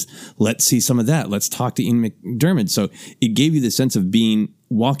choices. Let's see some of that. Let's talk to Ian McDiarmid. So it gave you the sense of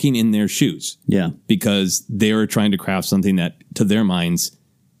walking in their shoes. Yeah. Because they were trying to craft something that, to their minds,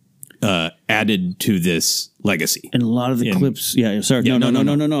 added to this legacy. And a lot of the clips. Yeah. Sorry. Yeah,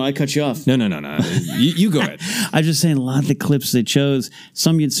 no. I cut you off. No. You go ahead. I'm just saying, a lot of the clips they chose,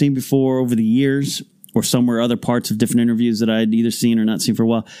 some you'd seen before over the years, or some were other parts of different interviews that I had either seen or not seen for a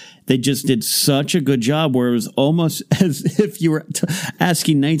while. They just did such a good job where it was almost as if you were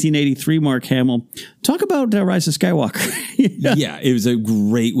asking 1983 Mark Hamill, talk about Rise of Skywalker. Yeah, it was a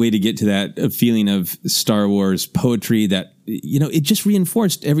great way to get to that feeling of Star Wars poetry that, it just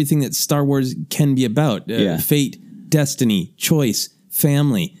reinforced everything that Star Wars can be about. Fate, destiny, choice,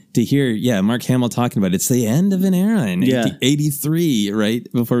 family. To hear, Mark Hamill talking about it's the end of an era in 83, right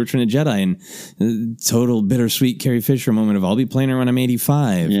before Return of the Jedi, and total bittersweet Carrie Fisher moment of I'll be playing her when I'm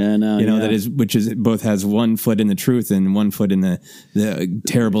 85. That both has one foot in the truth and one foot in the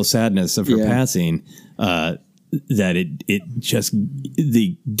terrible sadness of her passing. That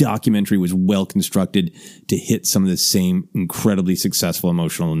the documentary was well constructed to hit some of the same incredibly successful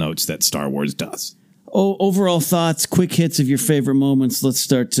emotional notes that Star Wars does. Overall thoughts, quick hits of your favorite moments. Let's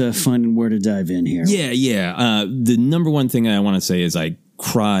start finding where to dive in here. Yeah. The number one thing I want to say is I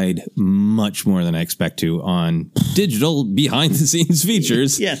cried much more than I expect to on digital behind the scenes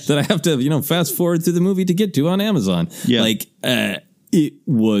features that I have to, fast forward through the movie to get to on Amazon. Yeah. It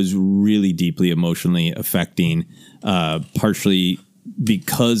was really deeply emotionally affecting, partially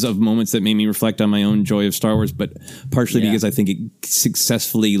because of moments that made me reflect on my own joy of Star Wars, but partially because I think it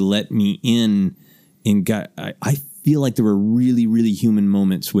successfully let me in. I feel like there were really, really human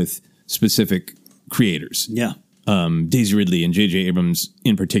moments with specific creators. Yeah. Daisy Ridley and J.J. Abrams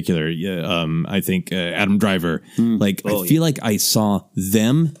in particular. I think Adam Driver. I feel like I saw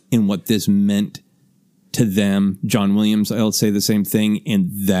them and what this meant to them. John Williams, I'll say the same thing. And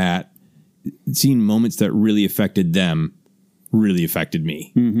that seeing moments that really affected them really affected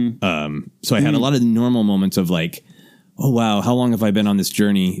me. So I had a lot of normal moments of like, oh, wow, how long have I been on this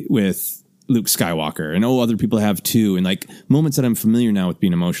journey with Luke Skywalker, and other people have too, and like moments that I'm familiar now with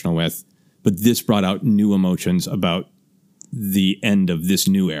being emotional with, but this brought out new emotions about the end of this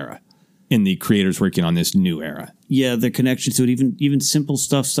new era. in the creators working on this new era. Yeah, the connection to it, even simple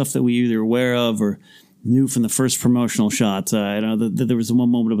stuff that we either aware of or knew from the first promotional shots. I know that there was one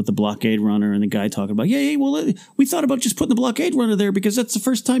moment about the blockade runner and the guy talking about, we thought about just putting the blockade runner there because that's the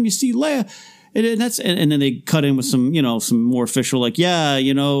first time you see Leia. And then they cut in with some more official, like,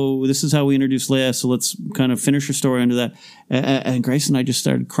 this is how we introduce Leia, so let's kind of finish her story under that. And Grace and I just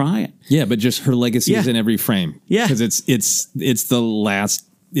started crying. Yeah, but just her legacy is in every frame. Yeah, because it's the last.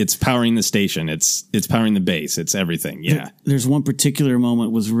 It's powering the station. It's powering the base. It's everything. Yeah. There's one particular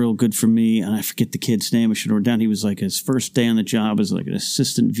moment was real good for me, and I forget the kid's name. I should have wrote down. He was like his first day on the job as like an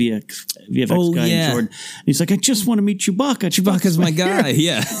assistant VFX guy in Jordan. And he's like, I just want to meet Chewbacca. Chewbacca's my guy.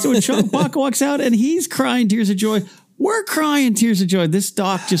 Yeah. So when Chewbacca walks out and he's crying tears of joy, we're crying tears of joy. This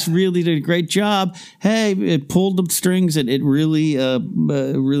doc just really did a great job. Hey, it pulled the strings, and it really,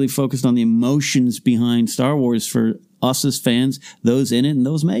 really focused on the emotions behind Star Wars for us as fans, those in it and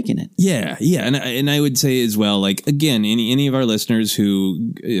those making it. Yeah. And I would say as well, like, again, any of our listeners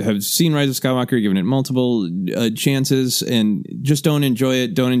who have seen Rise of Skywalker, given it multiple chances and just don't enjoy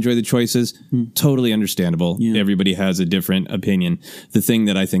it, don't enjoy the choices, totally understandable. Yeah. Everybody has a different opinion. The thing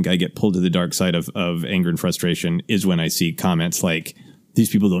that I think I get pulled to the dark side of anger and frustration is when I see comments like, these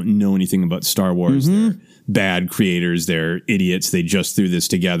people don't know anything about Star Wars. They're bad creators. They're idiots. They just threw this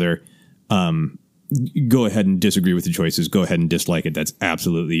together. Go ahead and disagree with the choices. Go ahead and dislike it. That's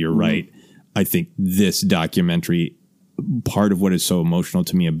absolutely, you're right. I think this documentary, part of what is so emotional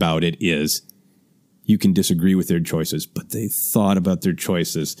to me about it is you can disagree with their choices, but they thought about their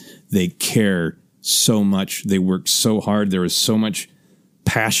choices. They care so much. They worked so hard. There was so much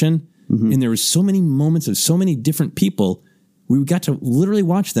passion, and there were so many moments of so many different people. We got to literally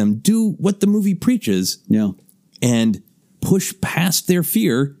watch them do what the movie preaches and push past their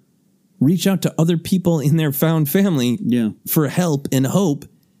fear, reach out to other people in their found family for help and hope,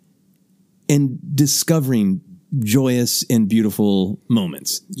 and discovering joyous and beautiful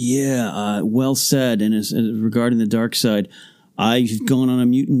moments. Yeah, well said. And as regarding the dark side, I've gone on a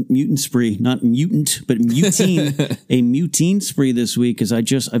mutant spree, not mutant, but mutine, a mutine spree this week. Because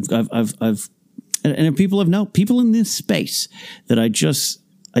and people people in this space that I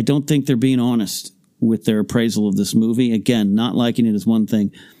don't think they're being honest with their appraisal of this movie. Again, not liking it is one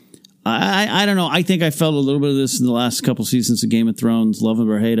thing. I don't know. I think I felt a little bit of this in the last couple seasons of Game of Thrones, love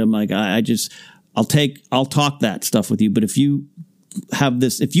them or hate them. Like I'll talk that stuff with you. But if you have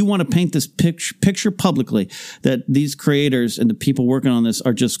this, if you want to paint this picture publicly that these creators and the people working on this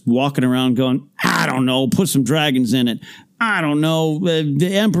are just walking around going, I don't know, put some dragons in it. I don't know,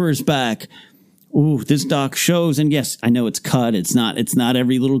 the Emperor's back. Ooh, this doc shows, and yes, I know it's cut. It's not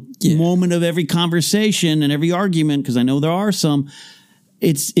every little moment of every conversation and every argument, because I know there are some.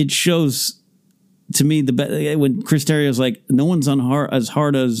 It shows to me when Chris Terrio's like, no one's as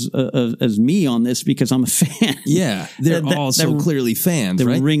hard as me on this because I'm a fan. Yeah, they're all so clearly fans.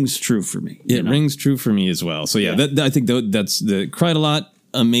 That rings true for me. It rings true for me as well. So I think that's the cried a lot.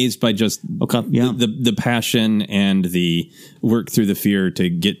 Amazed by just the passion and the work through the fear to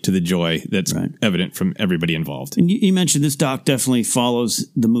get to the joy that's evident from everybody involved. And you mentioned this doc definitely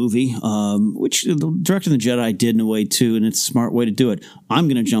follows the movie, which the Director of the Jedi did in a way too, and it's a smart way to do it. I'm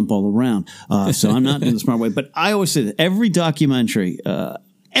going to jump all around, so I'm not doing the smart way. But I always say that every documentary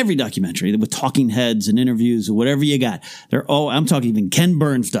with talking heads and interviews or whatever you got, I'm talking even Ken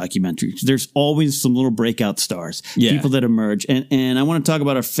Burns documentaries. There's always some little breakout stars, people that emerge. And I want to talk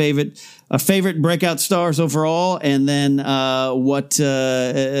about our favorite breakout stars overall, and then a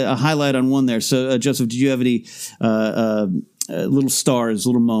highlight on one there. So, Joseph, did you have any little stars,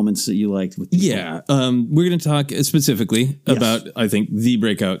 little moments that you liked? We're going to talk specifically about, I think, the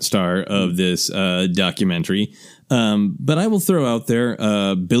breakout star of this documentary. But I will throw out there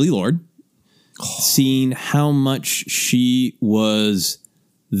Billie Lourd, seeing how much she was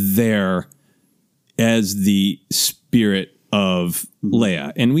there as the spirit of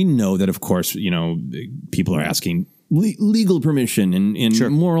Leia. And we know that, of course, people are asking legal permission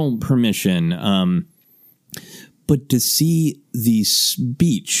and moral permission. But to see the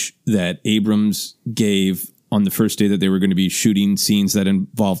speech that Abrams gave on the first day that they were going to be shooting scenes that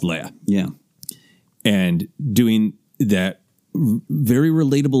involved Leia. Yeah. And doing that very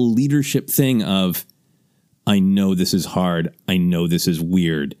relatable leadership thing of, I know this is hard. I know this is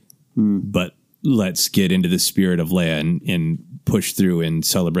weird, but let's get into the spirit of Leia and push through and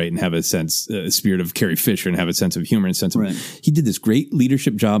celebrate and have a spirit of Carrie Fisher and have a sense of humor and sense of, he did this great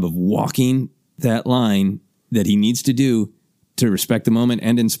leadership job of walking that line that he needs to do to respect the moment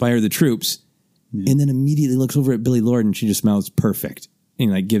and inspire the troops. And then immediately looks over at Billie Lourd and she just mouths perfect.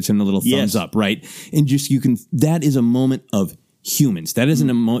 And gives him the little thumbs up, right? And just that is a moment of humans. That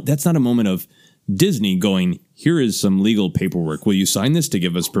isn't that's not a moment of Disney going, here is some legal paperwork. Will you sign this to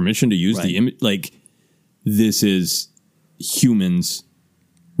give us permission to use the image? Like, this is humans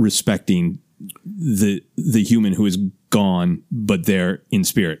respecting the human who is gone, but they're in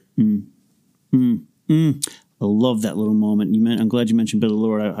spirit. I love that little moment. I'm glad you mentioned Billy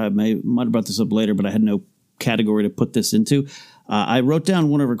Lord. I might have brought this up later, but I had no category to put this into. I wrote down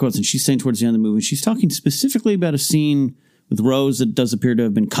one of her quotes, and she's saying towards the end of the movie, she's talking specifically about a scene with Rose that does appear to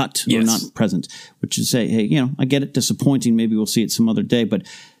have been cut or not present, which is say, hey, I get it, disappointing. Maybe we'll see it some other day. But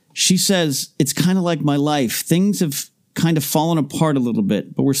she says, it's kind of like my life. Things have kind of fallen apart a little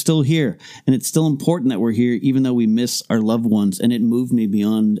bit, but we're still here. And it's still important that we're here, even though we miss our loved ones. And it moved me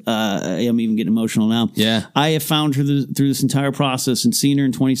beyond, I'm even getting emotional now. Yeah. I have found her through this entire process and seen her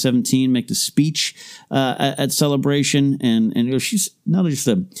in 2017 make the speech at Celebration. And she's not just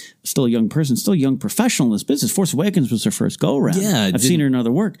still a young person, still a young professional in this business. Force Awakens was her first go-around. Yeah. I've seen her in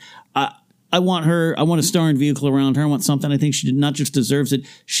other work. I want a starring vehicle around her. I want something. I think she not just deserves it.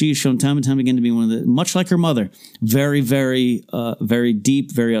 She has shown time and time again to be one of the, much like her mother, very, very, very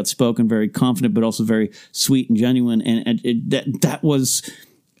deep, very outspoken, very confident, but also very sweet and genuine. And I was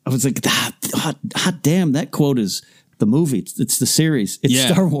like, hot damn, that quote is the movie. It's the series. It's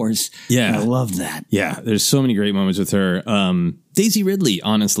Star Wars. Yeah. And I love that. Yeah. There's so many great moments with her. Daisy Ridley,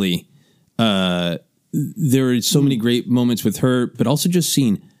 honestly, there are so many great moments with her, but also just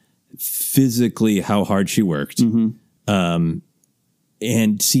seeing physically how hard she worked, and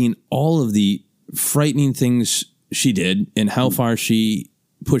seeing all of the frightening things she did and how far she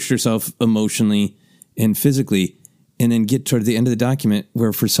pushed herself emotionally and physically, and then get toward the end of the document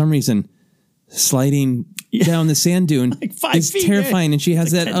where for some reason sliding down the sand dune like 5 is feet, terrifying. And she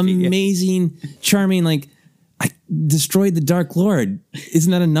has like that amazing, charming, like, I destroyed the Dark Lord.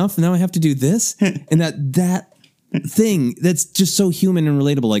 Isn't that enough? Now I have to do this? And that thing that's just so human and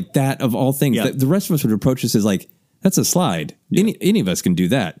relatable, like that of all things. The rest of us would approach this as like, that's a slide. Any of us can do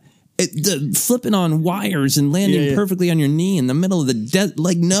that. Flipping on wires and landing perfectly on your knee in the middle of the desert,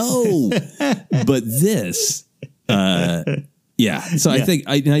 like, no. But this, So I think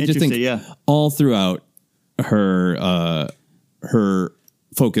I just think all throughout her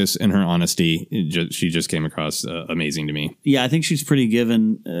focus and her honesty, she just came across amazing to me. Yeah, I think she's pretty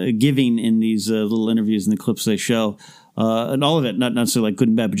giving in these little interviews and the clips they show. And all of it, not necessarily like good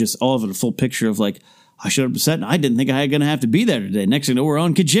and bad, but just all of it, a full picture of like, I showed up set and I didn't think I was going to have to be there today. Next thing you know, we're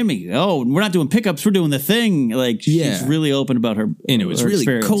on Kijimi. Oh, we're not doing pickups, we're doing the thing. Like, she's really open about her. And it was really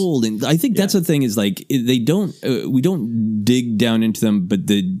experience. Cold. And I think that's the thing is like, we don't dig down into them, but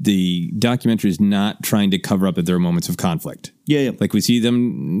the documentary is not trying to cover up that there are moments of conflict. Yeah. Like we see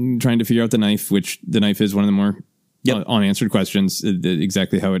them trying to figure out the knife, which the knife is one of the more unanswered questions,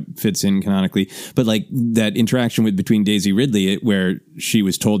 exactly how it fits in canonically. But like that interaction between Daisy Ridley, where she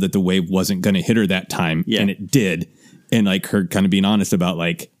was told that the wave wasn't going to hit her that time, and it did. And like her kind of being honest about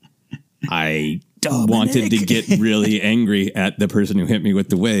like, I wanted to get really angry at the person who hit me with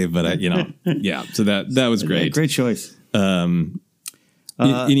the wave, but so that was great. Yeah, great choice.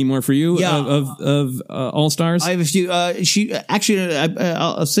 Any more for you of All Stars? I have a few. She actually,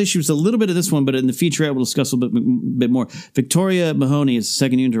 I'll say she was a little bit of this one, but in the featurette we'll discuss a bit more. Victoria Mahoney as the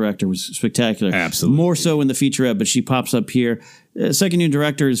second unit director was spectacular. Absolutely, more so in the featurette, but she pops up here. Second unit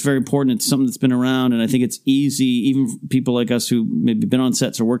director is very important. It's something that's been around, and I think it's easy, even for people like us who maybe been on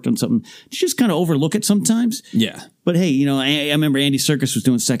sets or worked on something, to just kind of overlook it sometimes. Yeah. But hey, I remember Andy Serkis was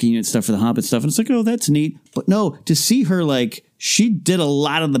doing second unit stuff for the Hobbit stuff, and it's like, oh, that's neat. But no, to see her like, she did a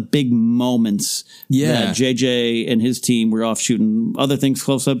lot of the big moments that JJ and his team were off shooting other things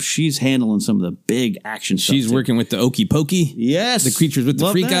close up. She's handling some of the big action stuff. She's working with the Okey Pokey. Yes. The creatures with the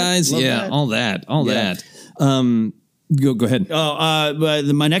freak eyes. Yeah, all that. Go ahead.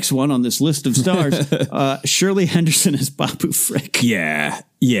 My next one on this list of stars, Shirley Henderson as Babu Frick. Yeah.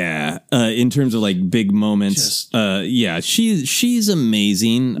 In terms of like big moments, she's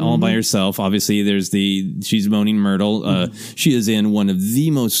amazing all by herself. Obviously, she's Moaning Myrtle. She is in one of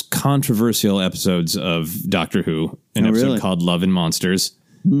the most controversial episodes of Doctor Who, an episode called Love and Monsters.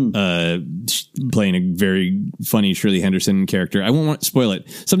 Playing a very funny Shirley Henderson character. I won't want to spoil it.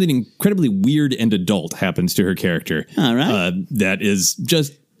 Something incredibly weird and adult happens to her character. All right. That is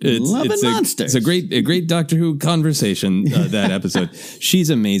just Monsters. It's a great Doctor Who conversation. That episode. She's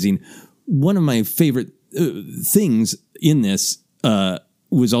amazing. One of my favorite things in this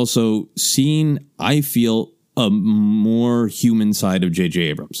was also seeing, I feel, a more human side of J.J.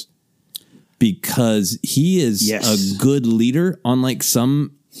 Abrams. Because he is a good leader, unlike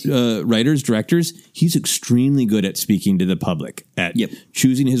some writers, directors. He's extremely good at speaking to the public, at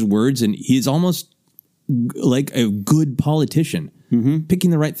choosing his words, and he's almost like a good politician,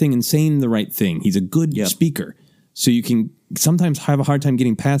 picking the right thing and saying the right thing. He's a good speaker. So you can sometimes have a hard time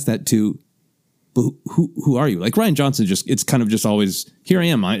getting past that to, but who are you? Like Rian Johnson, it's kind of just always, here I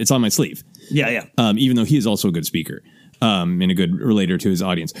am, it's on my sleeve. Yeah. Even though he is also a good speaker and a good relator to his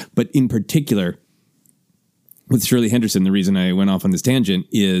audience. But in particular, with Shirley Henderson, the reason I went off on this tangent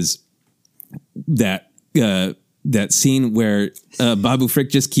is that scene where Babu Frick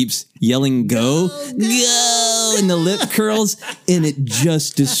just keeps yelling, go, and the lip curls, and it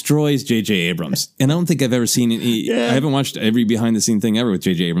just destroys J.J. Abrams. And I don't think I've ever seen it. I haven't watched every behind-the-scene thing ever with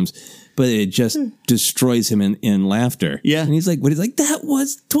J.J. Abrams, but it just destroys him in laughter. Yeah. And he's like, that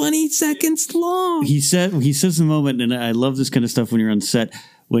was 20 seconds long. He says the moment, and I love this kind of stuff when you're on set,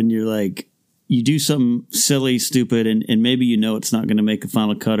 when you're like, you do something silly, stupid, and maybe it's not going to make a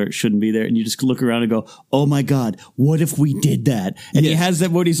final cut or it shouldn't be there. And you just look around and go, oh my God, what if we did that? And he has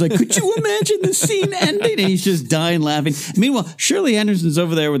that moment. He's like, could you imagine the scene ending? And he's just dying laughing. Meanwhile, Shirley Henderson's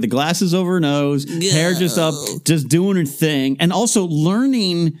over there with the glasses over her nose, hair just up, just doing her thing. And also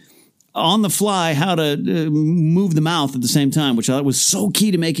learning on the fly how to move the mouth at the same time, which I thought was so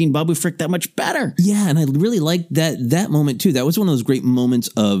key to making Babu Frick that much better. Yeah, and I really liked that moment too. That was one of those great moments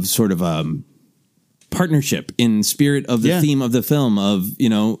of sort of partnership in spirit of the theme of the film of,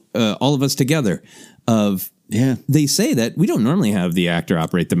 all of us together they say that we don't normally have the actor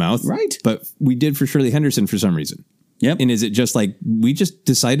operate the mouth. Right. But we did for Shirley Henderson for some reason. Yep. And is it just like, we just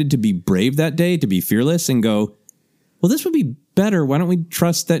decided to be brave that day, to be fearless and go, well, this would be better. Why don't we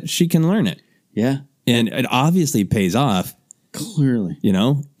trust that she can learn it? Yeah. And it obviously pays off. Clearly.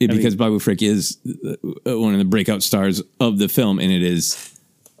 Because Babu Frick is one of the breakout stars of the film, and it is...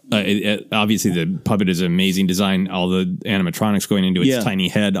 obviously, the puppet is amazing design. All the animatronics going into its tiny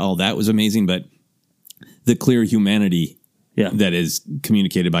head, all that was amazing. But the clear humanity that is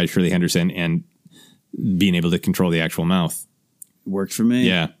communicated by Shirley Henderson and being able to control the actual mouth worked for me.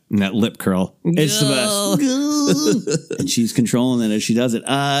 Yeah, and that lip curl, it's the best. And she's controlling it as she does it.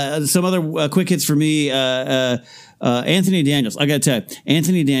 Some other quick hits for me. Anthony Daniels, I got to tell you,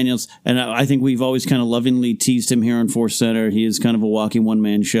 Anthony Daniels, and I think we've always kind of lovingly teased him here on Force Center. He is kind of a walking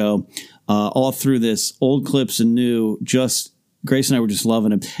one-man show. All through this, old clips and new, Grace and I were just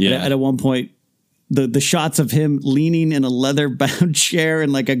loving him. Yeah. At one point, the shots of him leaning in a leather-bound chair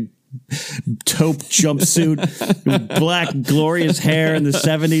and like a taupe jumpsuit, black glorious hair in the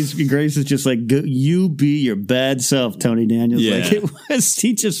 70s. Grace is just like, you be your bad self, Tony Daniels. Yeah. Like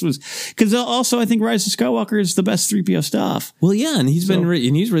he just was, because also I think Rise of Skywalker is the best 3PO stuff. Well, yeah, and he's been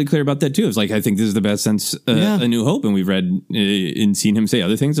and he's really clear about that too. It's like, I think this is the best since A New Hope, and we've read and seen him say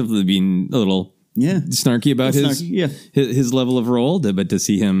other things of being a little snarky about his level of role, but to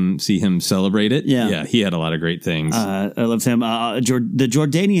see him celebrate it, he had a lot of great things. I loved him. The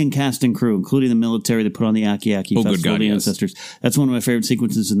Jordanian cast and crew, including the military that put on the Aki-Aki Festival of the Ancestors. That's one of my favorite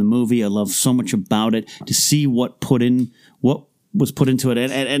sequences in the movie. I love so much about it, to see what was put into it,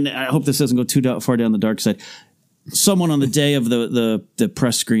 and I hope this doesn't go too far down the dark side. Someone on the day of the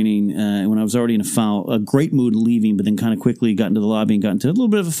press screening, when I was already in a great mood leaving, but then kind of quickly got into the lobby and got into a little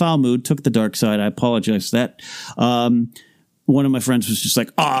bit of a foul mood, took the dark side. I apologize for that. One of my friends was just like,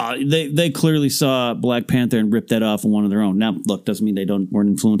 they clearly saw Black Panther and ripped that off on one of their own. Now, look, doesn't mean they weren't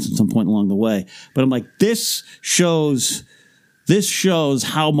influenced at some point along the way. But I'm like, this shows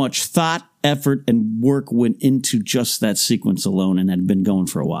how much thought, effort, and work went into just that sequence alone, and had been going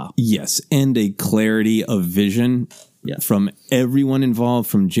for a while. Yes, and a clarity of vision from everyone involved,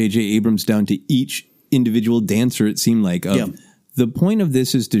 from J.J. Abrams down to each individual dancer, it seemed like. The point of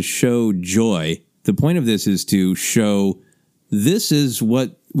this is to show joy. The point of this is to show this is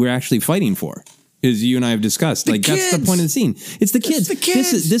what we're actually fighting for. As you and I have discussed, that's the point of the scene. It's the kids.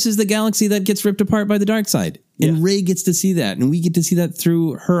 This is the galaxy that gets ripped apart by the dark side. And Rey gets to see that, and we get to see that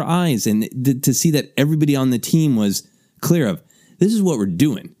through her eyes, and to see that everybody on the team was clear of, this is what we're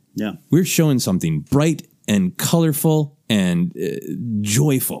doing. Yeah. We're showing something bright and colorful and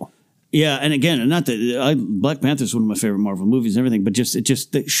joyful. Yeah, and again, not that Black Panther is one of my favorite Marvel movies and everything, but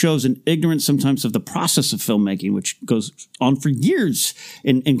it shows an ignorance sometimes of the process of filmmaking, which goes on for years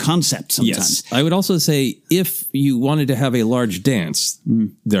in concept sometimes. Yes. I would also say, if you wanted to have a large dance,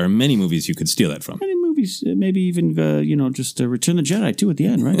 there are many movies you could steal that from. Maybe even just Return of the Jedi too at the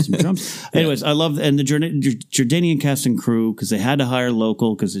end, right? Some drums. Anyways, I love the Jordanian cast and crew, because they had to hire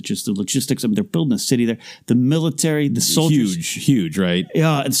local, because it's just the logistics. I mean, they're building a city there. The military, the soldiers, huge, right?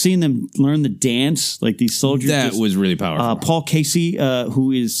 Yeah, and seeing them learn the dance, like these soldiers. That was really powerful. Paul Casey,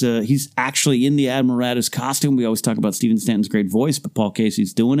 who is he's actually in the Admirata's costume. We always talk about Stephen Stanton's great voice, but Paul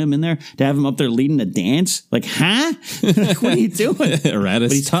Casey's doing him in there. To have him up there leading a dance, like, huh? Like, what are you doing?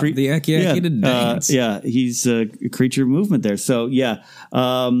 Erratus taught the Aki-Aki to dance. Yeah. he's a creature of movement there. So,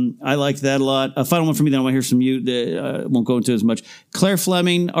 I like that a lot. A final one for me that I want to hear from you. I won't go into as much. Claire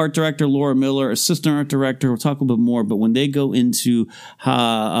Fleming, art director, Laura Miller, assistant art director. We'll talk a little bit more. But when they go into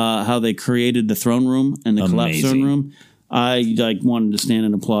how they created the throne room and the collapsed throne room, I wanted to stand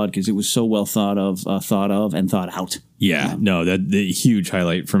and applaud because it was so well thought of and thought out. Yeah, no, that the huge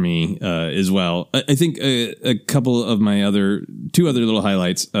highlight for me as well. I think a couple of my two other little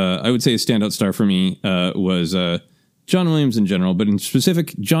highlights. I would say a standout star for me was John Williams in general, but in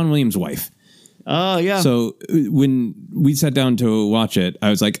specific, John Williams' wife. Oh, yeah. So when we sat down to watch it,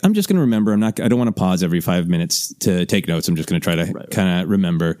 I was like, I'm just going to remember. I don't want to pause every 5 minutes to take notes. I'm just going to try to kind of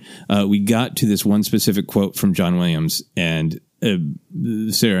remember. We got to this one specific quote from John Williams, and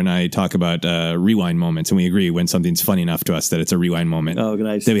Sarah and I talk about rewind moments, and we agree when something's funny enough to us that it's a rewind moment. Oh,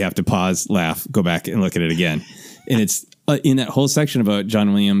 nice. That we have to pause, laugh, go back and look at it again. And it's in that whole section about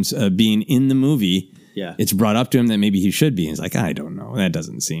John Williams being in the movie. Yeah. It's brought up to him that maybe he should be. He's like, I don't know. That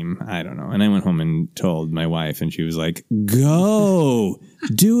doesn't seem, I don't know. And I went home and told my wife, and she was like, go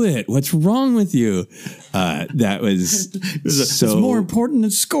do it. What's wrong with you? That was it's more important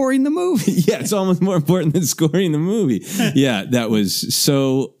than scoring the movie. Yeah, it's almost more important than scoring the movie. Yeah, that was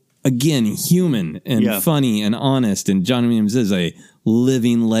so, again, human and funny and honest. And John Williams is a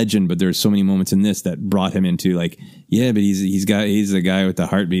living legend, but there's so many moments in this that brought him into like, yeah, but he's a guy with the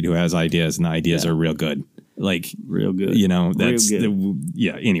heartbeat who has ideas, and the ideas are real good. Like real good. You know, that's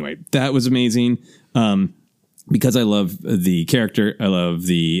anyway, that was amazing. Because I love the character, I love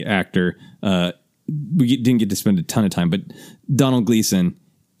the actor. We didn't get to spend a ton of time, but Donald Gleason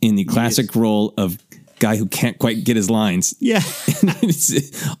in the classic role of guy who can't quite get his lines. Yeah.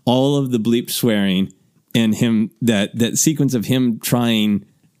 All of the bleep swearing and him, that sequence of him trying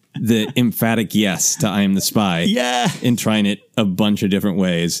the emphatic yes to I am the spy. Yeah. And trying it a bunch of different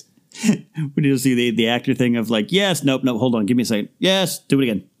ways. We need to see the actor thing of like, yes, nope, hold on, give me a second. Yes, do it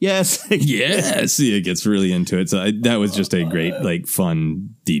again. Yes. Yes. It gets really into it. So that was just a great, like,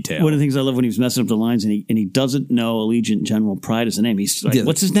 fun detail. One of the things I love when he was messing up the lines and he doesn't know Allegiant General Pride is the name. He's like,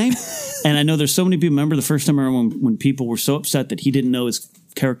 what's his name? And I know there's so many people, remember the first time when people were so upset that he didn't know his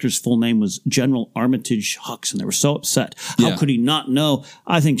character's full name was General Armitage Hux, and they were so upset. How could he not know?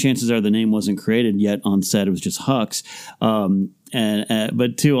 I think chances are the name wasn't created yet on set. It was just Hux.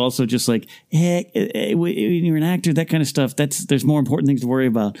 But too, also just like, hey, when you're an actor, that kind of stuff, there's more important things to worry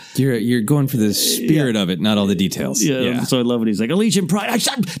about. You're going for the spirit of it, not all the details. Yeah. So I love it. He's like, Allegiant Pride.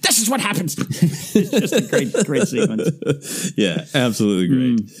 This is what happens. It's just a great sequence. Yeah, absolutely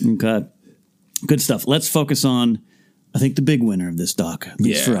great. Okay. Good stuff. Let's focus on, I think, the big winner of this doc, at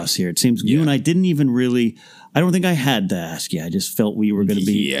least for us here. It seems you and I didn't even really, I don't think I had to ask you. I just felt we were going to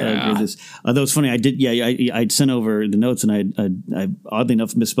be this. That was funny. I did. Yeah, I'd sent over the notes, and I oddly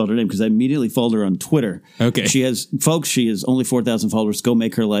enough misspelled her name because I immediately followed her on Twitter. Okay, she has only 4,000 followers. Go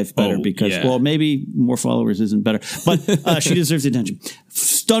make her life better because well, maybe more followers isn't better, but she deserves the attention.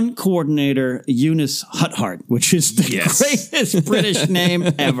 Stunt coordinator Eunice Huthart, which is the greatest British name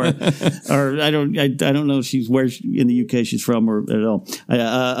ever. Or I don't know if she's where in the UK she's from or at all.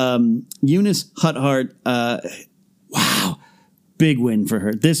 Eunice Huthart. Wow. Big win for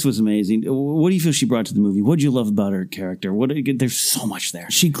her. This was amazing. What do you feel she brought to the movie? What did you love about her character? There's so much there.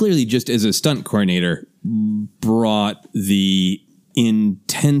 She clearly, just as a stunt coordinator, brought the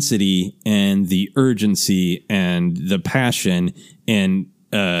intensity and the urgency and the passion and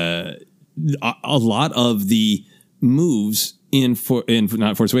a lot of the moves in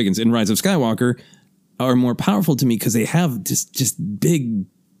not Force Awakens, in Rise of Skywalker are more powerful to me because they have just big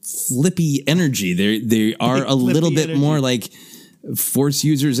flippy energy. They are a little bit more like Force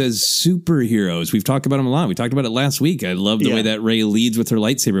users as superheroes. We've talked about them a lot. We talked about it last week. I love the way that Rey leads with her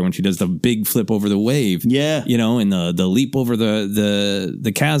lightsaber when she does the big flip over the wave. Yeah. You know, and the leap over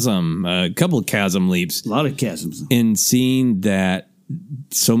the chasm, a couple of chasm leaps. A lot of chasms. And seeing that,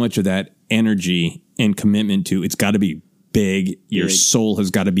 so much of that energy and commitment to, it's got to be big. Your soul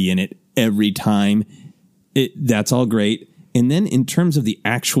has got to be in it every time. That's all great. And then in terms of the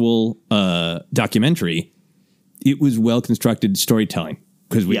actual documentary, it was well-constructed storytelling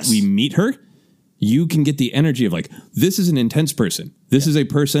because we meet her. You can get the energy of like, this is an intense person. This is a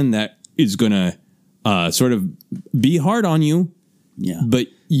person that is going to sort of be hard on you, but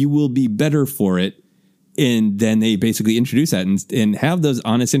you will be better for it. And then they basically introduce that and have those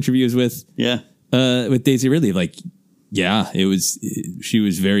honest interviews with Daisy Ridley. Like, she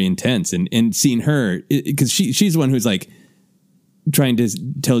was very intense. And seeing her, because she's the one who's like, trying to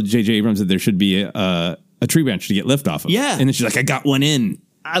tell J.J. Abrams that there should be a tree branch to get lift off of. Yeah. And then she's like, I got one in.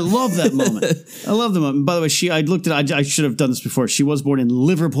 I love that moment. I love the moment. By the way, I should have done this before. She was born in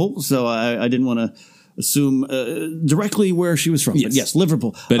Liverpool, so I didn't want to assume directly where she was from. Yes. But yes,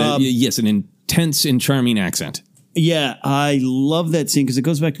 Liverpool. But yes, an intense and charming accent. Yeah, I love that scene because it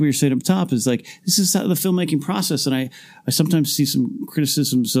goes back to what you're saying up top. Is like, this is how the filmmaking process. And I sometimes see some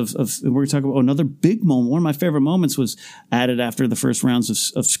criticisms of and we're going to talk about another big moment. One of my favorite moments was added after the first rounds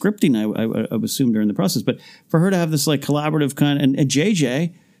of scripting, I assume during the process. But for her to have this like collaborative kind and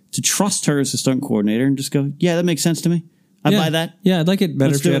JJ to trust her as a stunt coordinator and just go, yeah, that makes sense to me. I buy that. Yeah, I'd like it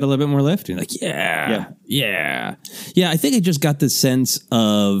better if she had a little bit more lift. You're like, Yeah. I think I just got the sense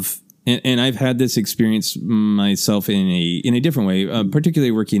of, and I've had this experience myself in a different way,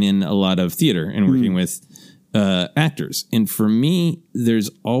 particularly working in a lot of theater and working with actors. And for me, there's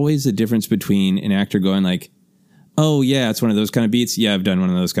always a difference between an actor going like, oh yeah, it's one of those kind of beats. Yeah, I've done one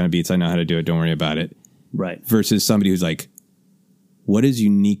of those kind of beats. I know how to do it. Don't worry about it. Right. Versus somebody who's like, what is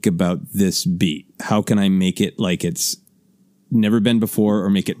unique about this beat? How can I make it like it's never been before or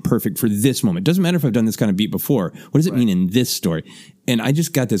make it perfect for this moment? Doesn't matter if I've done this kind of beat before. What does it mean in this story? And I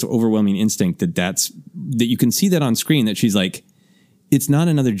just got this overwhelming instinct that you can see that on screen, that she's like, it's not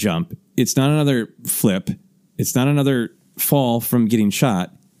another jump. It's not another flip. It's not another fall from getting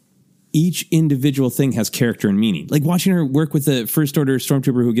shot. Each individual thing has character and meaning. Like watching her work with the First Order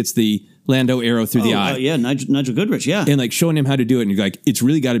Stormtrooper who gets the Lando arrow through the eye. Yeah, Nigel Goodrich, yeah. And like showing him how to do it. And you're like, it's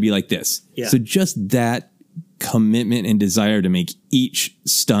really got to be like this. Yeah. So just that commitment and desire to make each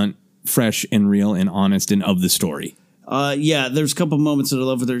stunt fresh and real and honest and of the story. There's a couple moments that I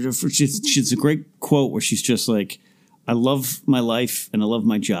love with her. She's a great quote where she's just like, I love my life and I love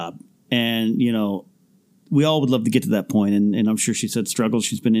my job. And, you know, we all would love to get to that point. And I'm sure she's had struggles.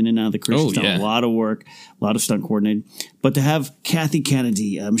 She's been in and out of the career. She's done a lot of work, a lot of stunt coordinating. But to have Kathy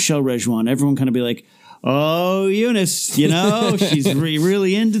Kennedy, Michelle Rejwan, everyone kind of be like, oh, Eunice, you know, she's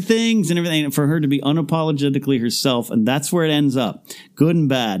really into things and everything. And for her to be unapologetically herself, and that's where it ends up. Good and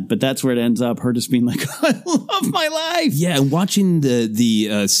bad, but that's where it ends up. Her just being like, I love my life. Yeah, and watching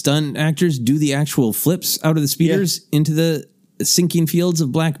the stunt actors do the actual flips out of the speeders into the sinking fields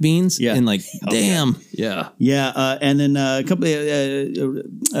of black beans. Yeah. And like, damn. Yeah. Yeah. And then a couple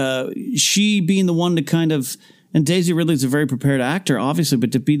she being the one to kind of, and Daisy Ridley's a very prepared actor, obviously,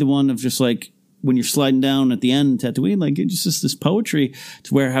 but to be the one of just like, when you're sliding down at the end, Tatooine, like it's just this poetry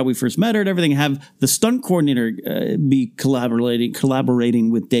to where how we first met her and everything. Have the stunt coordinator be collaborating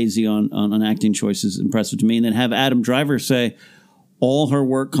with Daisy on acting choices impressive to me, and then have Adam Driver say all her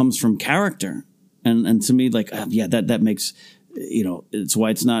work comes from character, and to me, like that makes, you know, it's why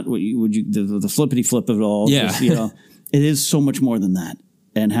it's not the flippity flip of it all. Yeah, just, you know, it is so much more than that,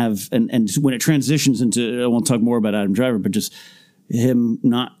 and when it transitions into, I won't talk more about Adam Driver, but just.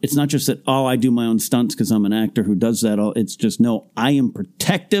 It's not just that, I do my own stunts because I'm an actor who does that. It's just, no, I am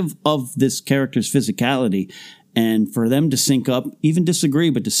protective of this character's physicality. And for them to sync up, even disagree,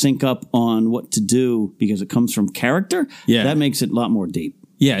 but to sync up on what to do because it comes from character, that makes it a lot more deep.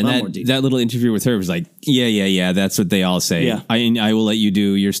 Yeah, and that little interview with her was like, yeah, that's what they all say. Yeah. I will let you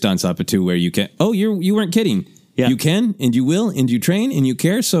do your stunts up to where you can. Oh, you weren't kidding. Yeah. You can, and you will, and you train, and you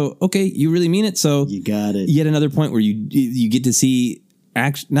care. So, okay, you really mean it. So you got it. Yet another point where you get to see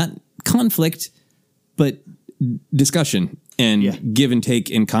not conflict, but discussion and give and take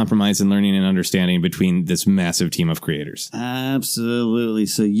and compromise and learning and understanding between this massive team of creators. Absolutely.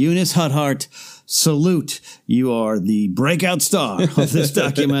 So Eunice Huthart, salute. You are the breakout star of this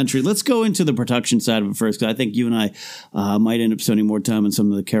documentary. Let's go into the production side of it first, because I think you and I might end up spending more time on some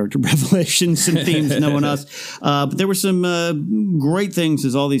of the character revelations and themes knowing us. But there were some great things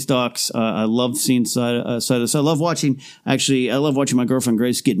as all these docs. I love seeing side of this. I love watching my girlfriend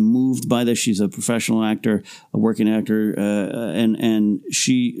Grace get moved by this. She's a professional actor, a working actor, and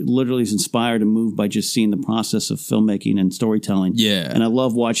she literally is inspired and moved by just seeing the process of filmmaking and storytelling. Yeah. And I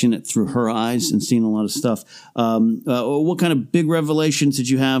love watching it through her eyes and seeing a lot of stuff. What kind of big revelations did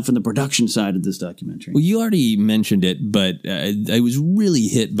you have from the production side of this documentary? Well, you already mentioned it, but I was really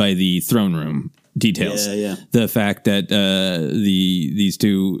hit by the throne room details. Yeah. The fact that these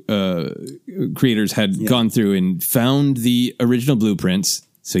two creators had gone through and found the original blueprints.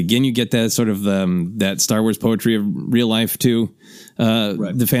 So again, you get that sort of that Star Wars poetry of real life too,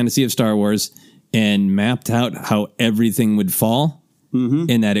 the fantasy of Star Wars, and mapped out how everything would fall. Mm-hmm.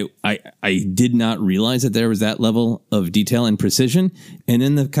 And that I did not realize that there was that level of detail and precision. And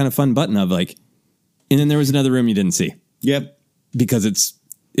then the kind of fun button of like, and then there was another room you didn't see. Yep. Because it's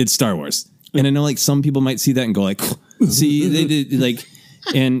Star Wars. And I know like some people might see that and go like, see, they did like,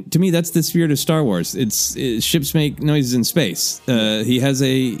 and to me, that's the spirit of Star Wars. It's ships make noises in space. He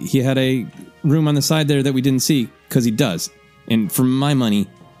had a room on the side there that we didn't see because he does. And for my money,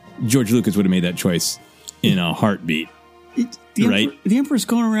 George Lucas would have made that choice in a heartbeat. The Emperor's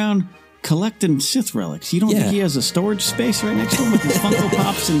going around collecting Sith relics. You don't think he has a storage space right next to him with his Funko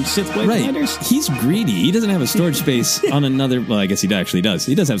Pops and Sith Wayfinders? Right. He's greedy. He doesn't have a storage space on another... Well, I guess he actually does.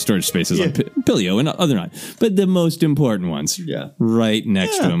 He does have storage spaces on Pilio and other not. But the most important ones right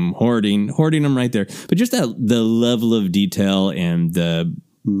next to him, hoarding them right there. But just the level of detail and the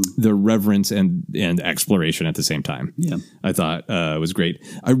reverence and exploration at the same time. Yeah. I thought was great.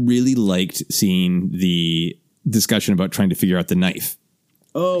 I really liked seeing the discussion about trying to figure out the knife.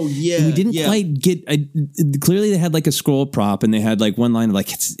 Oh, yeah. We didn't quite get... clearly, they had like a scroll prop, and they had like one line of like,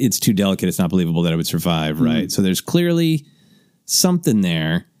 it's too delicate, it's not believable that it would survive, right? So there's clearly something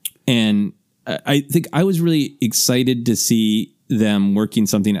there. And I think I was really excited to see them working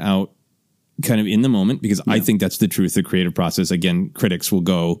something out kind of in the moment, because I think that's the truth, the creative process. Again, critics will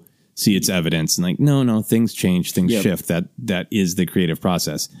go see its evidence and like, no, things change, things shift. That is the creative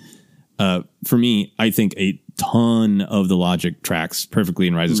process. For me, I think a ton of the logic tracks perfectly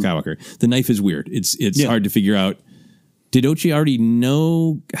in Rise of Skywalker. The knife is weird. It's hard to figure out. Did Ochi already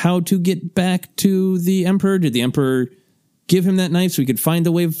know how to get back to the Emperor? Did the Emperor give him that knife so he could find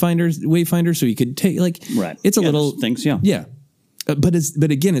the Wayfinder so he could take it's a little things.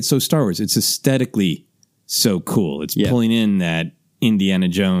 But again, it's so Star Wars. It's aesthetically so cool. It's pulling in that Indiana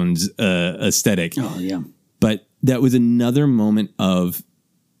Jones aesthetic. Oh yeah. But that was another moment of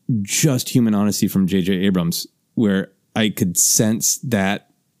just human honesty from J.J. Abrams, where I could sense that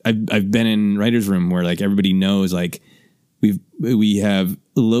I've been in writer's room where like everybody knows like we have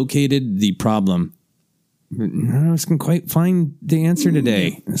located the problem. None of us can quite find the answer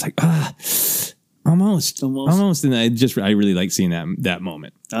today. It's like almost. And I really like seeing that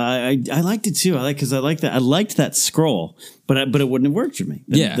moment. I liked it too. I liked that scroll, but it wouldn't have worked for me.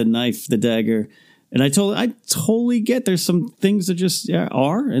 The knife, the dagger. And I totally get there's some things that just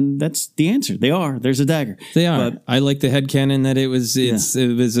are, and that's the answer. They are. There's a dagger. They are. But I like the headcanon that it was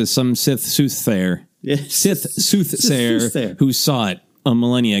some Sith soothsayer. Yeah. Sith soothsayer who saw it a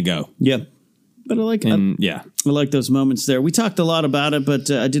millennia ago. Yeah. But I like I like those moments there. We talked a lot about it, but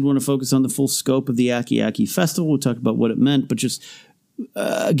I did want to focus on the full scope of the Aki Festival. We talked about what it meant, but just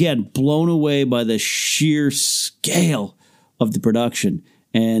again, blown away by the sheer scale of the production.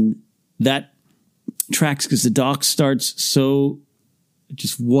 And that tracks because the doc starts so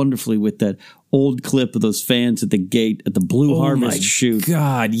just wonderfully with that old clip of those fans at the gate at the Blue Harvest shoot.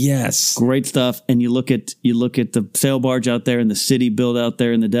 God, yes, great stuff. And you look at the sail barge out there and the city built out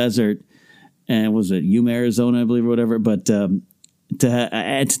there in the desert, and was it Yuma, Arizona, I believe, or whatever. But to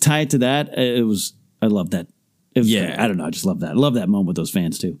tie it to that, I love that. I don't know, I just love that. I love that moment with those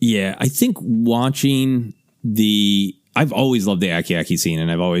fans too. Yeah, I think watching I've always loved the Aki scene,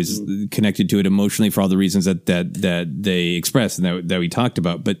 and I've always connected to it emotionally for all the reasons that they expressed and that we talked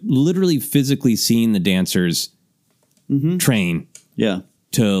about. But literally physically seeing the dancers train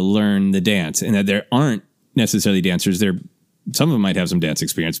to learn the dance, and that there aren't necessarily dancers. Some of them might have some dance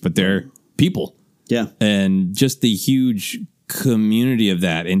experience, but they're people. Yeah. And just the huge community of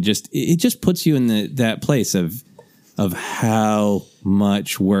that, and it just puts you in that place of how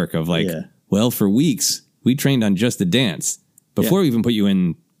much work of for weeks we trained on just the dance before we even put you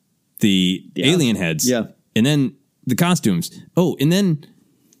in the alien heads. Yeah. And then the costumes. Oh, and then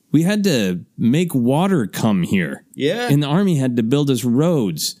we had to make water come here. Yeah. And the army had to build us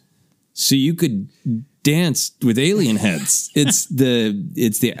roads so you could dance with alien heads. It's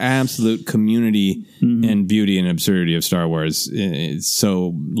the absolute community and beauty and absurdity of Star Wars. It's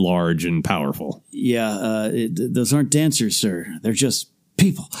so large and powerful. Yeah. Those aren't dancers, sir. They're just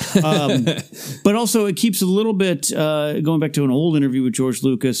people. But also it keeps a little bit going back to an old interview with George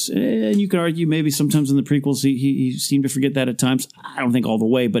Lucas, and you could argue maybe sometimes in the prequels he seemed to forget that at times. I don't think all the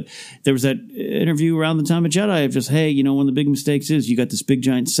way, but there was that interview around the time of Jedi of just, hey, one of the big mistakes is you got this big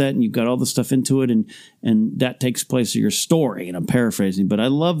giant set and you've got all the stuff into it, and that takes place of your story, and I'm paraphrasing, but I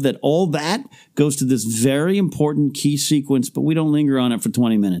love that all that goes to this very important key sequence, but we don't linger on it for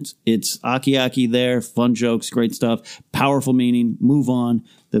 20 minutes. It's Aki there, fun jokes, great stuff, powerful meaning, move on.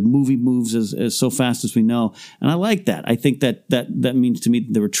 The movie moves as so fast as we know. And I like that. I think that means to me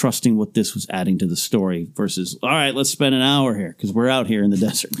that they were trusting what this was adding to the story versus, all right, let's spend an hour here because we're out here in the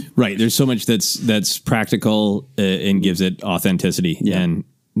desert. Right. There's so much that's practical and gives it authenticity. Yeah. And,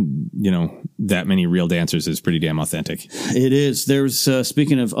 that many real dancers is pretty damn authentic. It is. There's,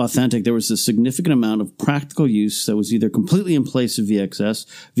 speaking of authentic, there was a significant amount of practical use that was either completely in place of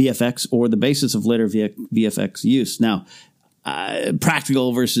VFX or the basis of later VFX use. Now,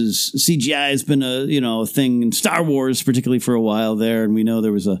 practical versus CGI has been a thing in Star Wars, particularly for a while there, and we know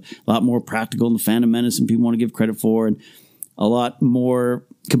there was a lot more practical in the Phantom Menace than people want to give credit for, and a lot more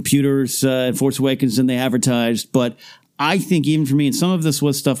computers in Force Awakens than they advertised. But I think even for me, and some of this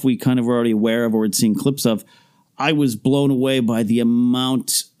was stuff we kind of were already aware of or had seen clips of, I was blown away by the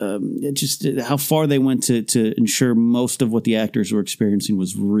amount, just how far they went to ensure most of what the actors were experiencing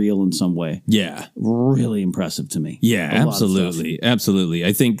was real in some way. Yeah. Really impressive to me. Yeah, absolutely. Absolutely.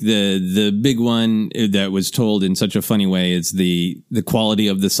 I think the big one that was told in such a funny way is the quality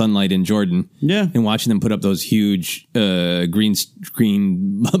of the sunlight in Jordan. Yeah. And watching them put up those huge green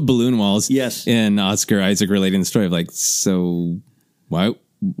screen balloon walls. Yes. And Oscar Isaac relating the story of like, so why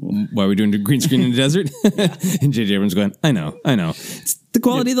are we doing a green screen in the desert? And J.J. Abrams going, I know. It's the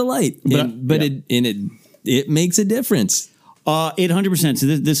quality of the light. It makes a difference. 800%. So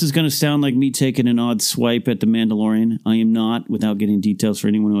this is going to sound like me taking an odd swipe at The Mandalorian. I am not, without getting details for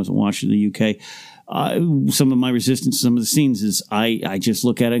anyone who hasn't watched it in the UK. Some of my resistance to some of the scenes is I just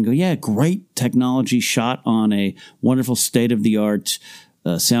look at it and go, yeah, great technology shot on a wonderful state-of-the-art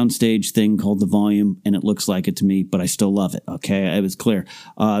soundstage thing called the Volume, and it looks like it to me, but I still love it. Okay, it was clear.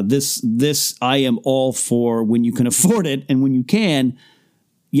 This I am all for when you can afford it and when you can.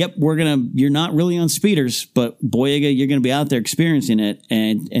 Yep, you're not really on speeders, but Boyega, you're gonna be out there experiencing it,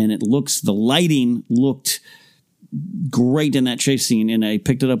 and the lighting looked great in that chase scene, and I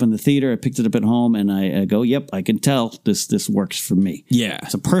picked it up in the theater, I picked it up at home, and I go, yep, I can tell this works for me. Yeah.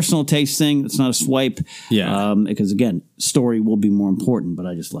 It's a personal taste thing. It's not a swipe. Yeah. Because again, story will be more important, but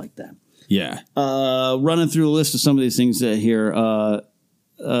I just like that. Yeah. Running through a list of some of these things here,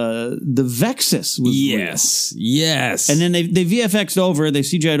 the Vexus was Yes. real. Yes. And then they VFX'd over, they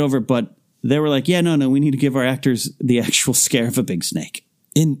CGI'd over, but they were like, yeah, no, we need to give our actors the actual scare of a big snake.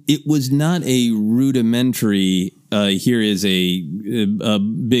 And it was not a rudimentary, here is a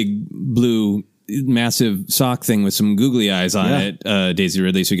big blue massive sock thing with some googly eyes on it, Daisy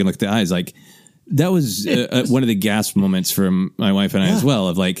Ridley, so you can look at the eyes. Like, that was one of the gasp moments from my wife and I as well,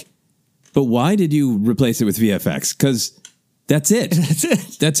 of like, but why did you replace it with VFX? Because that's it.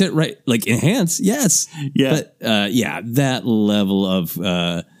 That's it, right? Like, enhance, yes. Yeah. But, that level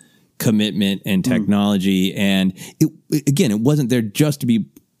of commitment and technology, and it wasn't there just to be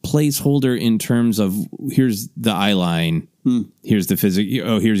placeholder in terms of here's the eye line, here's the physics,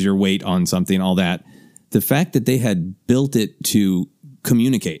 here's your weight on something, all that. The fact that they had built it to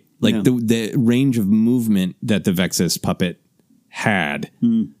communicate, like the range of movement that the Vexus puppet had,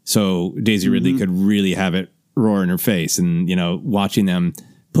 so Daisy Ridley could really have it roar in her face, and watching them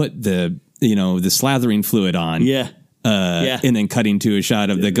put the slathering fluid on, and then cutting to a shot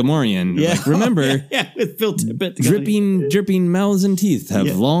of the Gamorrean. Yeah. Like, remember, with Phil Tippett. dripping mouths and teeth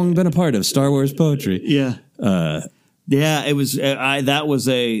have long been a part of Star Wars poetry. Yeah. It was, that was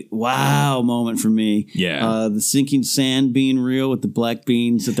a wow moment for me. Yeah. The sinking sand being real with the black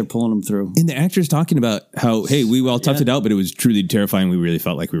beans that they're pulling them through. And the actors talking about how, hey, we all toughed it out, but it was truly terrifying. We really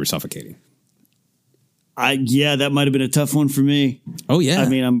felt like we were suffocating. That might have been a tough one for me. Oh yeah. I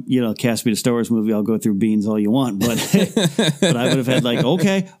mean, I'm cast me to Star Wars movie. I'll go through beans all you want, but but I would have had like,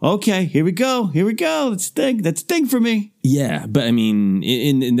 okay, here we go. That's thing for me. Yeah, but I mean,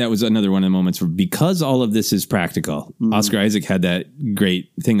 and that was another one of the moments where, because all of this is practical, Oscar Isaac had that great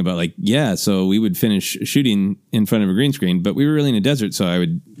thing about like, so we would finish shooting in front of a green screen, but we were really in a desert, so I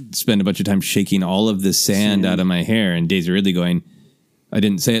would spend a bunch of time shaking all of the sand out of my hair, and Daisy Ridley going, I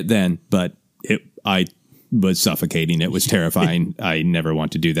didn't say it then, but I was suffocating. It was terrifying. I never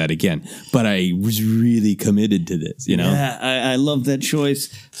want to do that again. But I was really committed to this, Yeah, I love that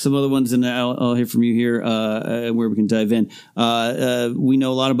choice. Some other ones, and I'll hear from you here where we can dive in. We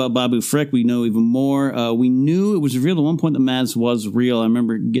know a lot about Babu Frick. We know even more. We knew it was revealed at one point that Maz was real. I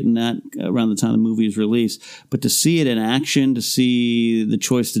remember getting that around the time the movie was released. But to see it in action, to see the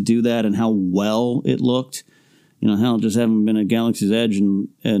choice to do that and how well it looked, just having been at Galaxy's Edge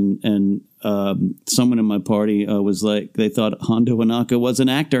and someone in my party was like, they thought Hondo Ohnaka was an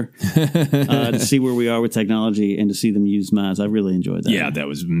actor. To see where we are with technology and to see them use Maz, I really enjoyed that. Yeah, that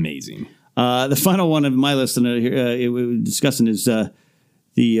was amazing. The final one of my list we're discussing is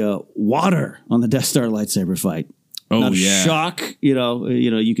the water on the Death Star lightsaber fight. Oh, Not shock, you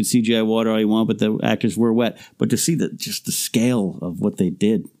could CGI water all you want, but the actors were wet. But to see just the scale of what they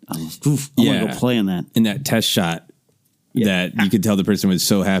did, I want to go play in that. In that test shot, that you could tell the person was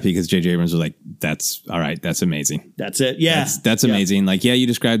so happy because J.J. Abrams was like, that's all right. That's amazing. That's it. Yeah. That's amazing. Like, you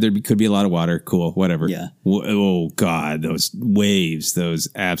described there could be a lot of water. Cool. Whatever. Yeah. Oh God. Those waves, those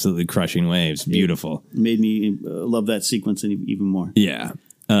absolutely crushing waves. Beautiful. It made me love that sequence even more. Yeah.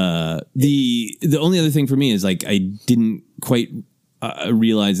 The only other thing for me is like, I didn't quite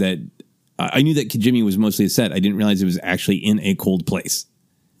realize that I knew that Kijimi was mostly a set. I didn't realize it was actually in a cold place.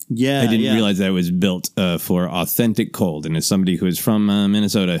 Yeah, I didn't realize that it was built for authentic cold. And as somebody who is from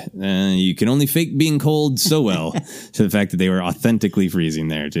Minnesota, you can only fake being cold so well. So the fact that they were authentically freezing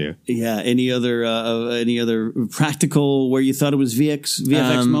there too. Yeah. Any other practical where you thought it was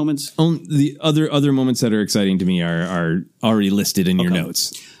VFX moments? The other moments that are exciting to me are already listed in your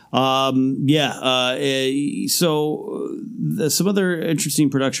notes. So some other interesting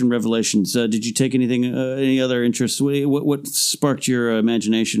production revelations. Did you take any other interest? What sparked your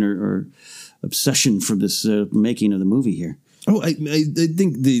imagination or obsession for this making of the movie here? Oh, I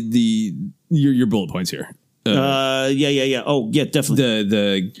think your bullet points here. Yeah. Oh, yeah, definitely.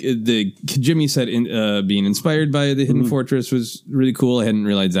 The Kijimi set being inspired by the Hidden Fortress was really cool. I hadn't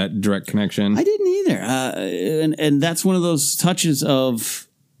realized that direct connection. I didn't either. And that's one of those touches of,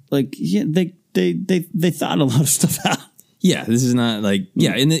 like, yeah, they thought a lot of stuff out. Yeah, this is not like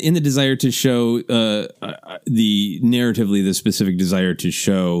in the desire to show the specific desire to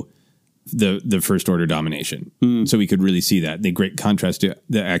show the First Order domination, so we could really see that the great contrast to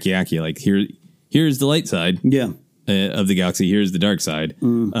the Aki-Aki. Like here's the light side, of the galaxy. Here's the dark side.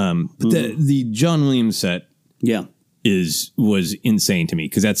 But the John Williams set, was insane to me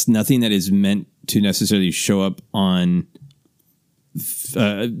because that's nothing that is meant to necessarily show up on.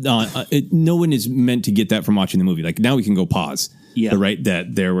 No one is meant to get that from watching the movie. Like now we can go pause. Yeah, right.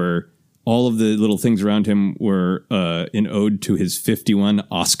 That there were all of the little things around him were an ode to his 51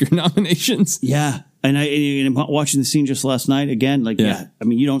 Oscar nominations. Yeah, and I'm watching the scene just last night again. Like, I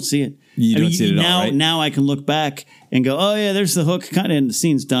mean, you don't see it. You don't see it at all, right? Now I can look back and go, oh yeah, there's the hook. Kind of, and the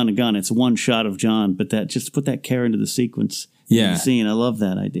scene's done and gone. It's one shot of John, but that just put that care into the sequence. Yeah, scene. I love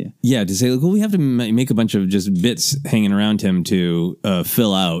that idea. Yeah, to say, like, well, we have to make a bunch of just bits hanging around him to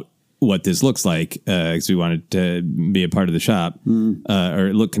fill out what this looks like, because we wanted to be a part of the shop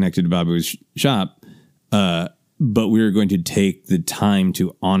or look connected to Babu's shop. But we were going to take the time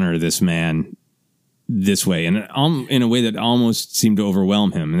to honor this man this way, and in a way that almost seemed to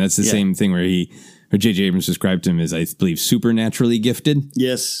overwhelm him. And that's the same thing where J.J. Abrams described him as, I believe, supernaturally gifted.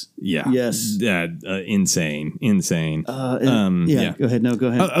 Yes. Yeah. Yes. Insane. Go ahead. No, go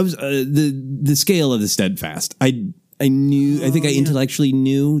ahead. I was the scale of the Steadfast. I knew. I think I intellectually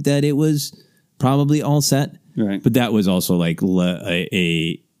knew that it was probably all set. Right. But that was also like from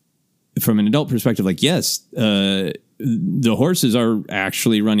an adult perspective. Like, yes, the horses are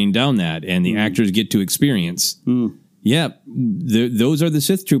actually running down that, and the actors get to experience. Yeah, those are the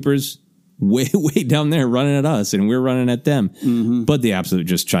Sith troopers. Way down there running at us, and we're running at them. But the absolute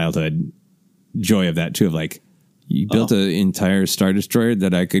just childhood joy of that too, of like, you built an entire Star Destroyer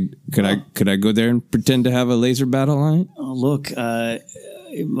that I could I go there and pretend to have a laser battle on it? Oh, look,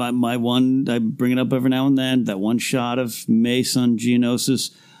 my one, I bring it up every now and then, that one shot of Mace on Geonosis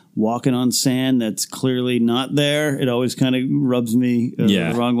walking on sand that's clearly not there. It always kind of rubs me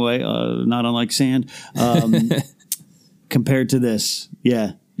the wrong way, not unlike sand. Compared to this,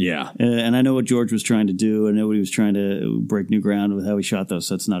 yeah. And I know what George was trying to do. I know what he was trying to break new ground with how he shot those.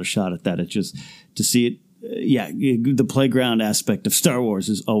 So it's not a shot at that. It's just to see it. The playground aspect of Star Wars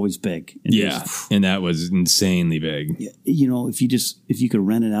is always big. And that was insanely big. You know, if you could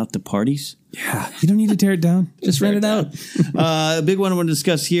rent it out to parties. Yeah, you don't need to tear it down. Just rent it out. A big one I want to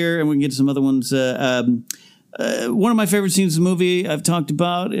discuss here, and we can get to some other ones. One of my favorite scenes in the movie I've talked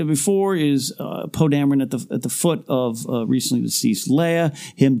about before is Poe Dameron at the foot of recently deceased Leia,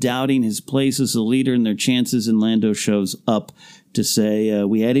 him doubting his place as a leader and their chances, and Lando shows up to say,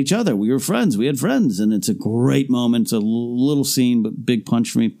 we had each other, we were friends, we had friends, and it's a great moment. It's a little scene, but big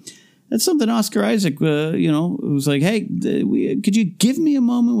punch for me. That's something Oscar Isaac, was like, hey, could you give me a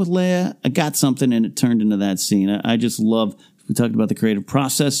moment with Leia? I got something, and it turned into that scene. I just love, we talked about the creative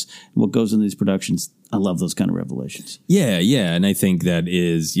process and what goes into these productions. I love those kind of revelations. Yeah. And I think that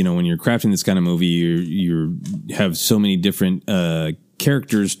is, when you're crafting this kind of movie, you have so many different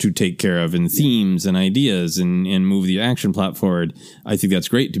characters to take care of and themes and ideas and move the action plot forward. I think that's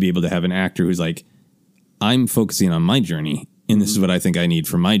great to be able to have an actor who's like, I'm focusing on my journey, and this is what I think I need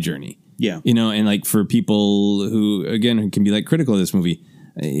for my journey. Yeah. And like for people who can be like critical of this movie,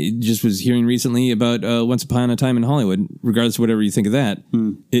 I just was hearing recently about Once Upon a Time in Hollywood. Regardless of whatever you think of that,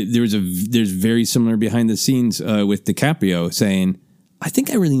 there's very similar behind the scenes with DiCaprio saying, "I think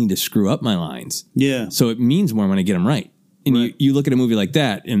I really need to screw up my lines." Yeah. So it means more when I get them right. And you look at a movie like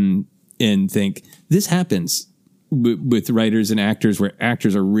that and think this happens with writers and actors, where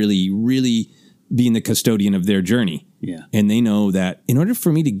actors are really, really being the custodian of their journey. Yeah. And they know that in order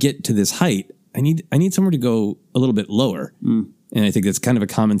for me to get to this height, I need somewhere to go a little bit lower. And I think that's kind of a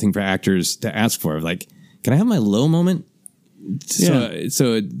common thing for actors to ask for. Like, can I have my low moment? So it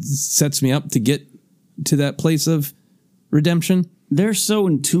sets me up to get to that place of redemption. they're so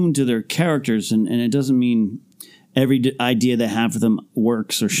in tune to their characters, and it doesn't mean every idea they have for them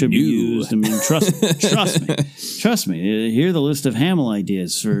works or should be used. I mean, trust me. Hear the list of Hamill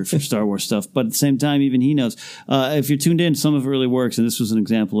ideas for Star Wars stuff. But at the same time, even he knows if you're tuned in, some of it really works. And this was an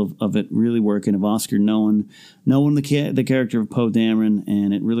example of it really working. Of Oscar knowing the character of Poe Dameron,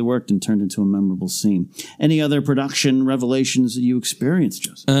 and it really worked and turned into a memorable scene. Any other production revelations that you experienced,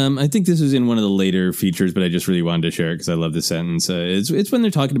 Joseph? I think this was in one of the later features, but I just really wanted to share it because I love the sentence. It's when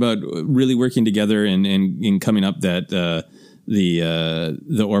they're talking about really working together and coming up that the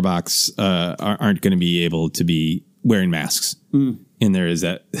Orboks aren't going to be able to be wearing masks. And there is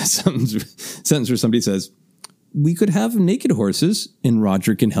that sentence where somebody says, "We could have naked horses and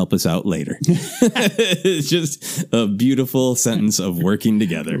Roger can help us out later." It's just a beautiful sentence of working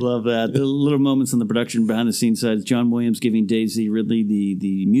together. Love that. The little moments on the production behind the scenes side. John Williams giving Daisy Ridley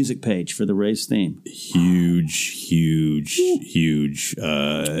the music page for the Rey's theme. Huge,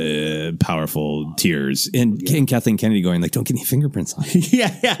 powerful tears. And Kathleen Kennedy going like, "Don't get any fingerprints on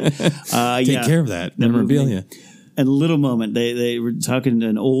it." Take care of that memorabilia. A little moment. They were talking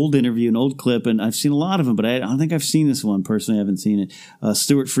an old interview, an old clip, and I've seen a lot of them, but I don't think I've seen this one personally. I haven't seen it.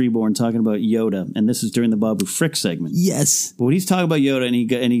 Stuart Freeborn talking about Yoda, and this is during the Babu Frick segment. Yes. But when he's talking about Yoda,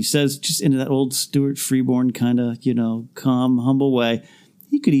 and he says, just in that old Stuart Freeborn kind of, calm, humble way,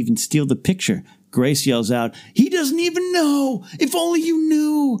 he could even steal the picture. Grace yells out, "He doesn't even know! If only you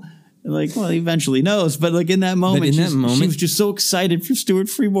knew!" Like, well, he eventually knows, but like in that moment, she was just so excited for Stuart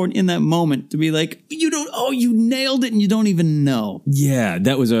Freeborn in that moment to be like, you nailed it and you don't even know. Yeah,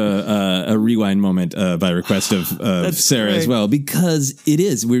 that was a rewind moment by request of Sarah as well, because it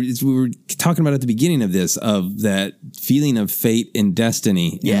is. We were talking about at the beginning of this, of that feeling of fate and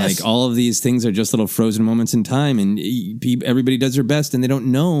destiny. Yes. And like all of these things are just little frozen moments in time, and everybody does their best and they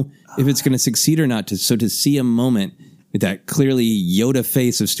don't know if it's going to succeed or not. So to see a moment with that clearly Yoda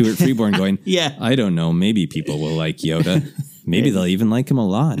face of Stuart Freeborn going, yeah, I don't know, maybe people will like Yoda. Maybe they'll even like him a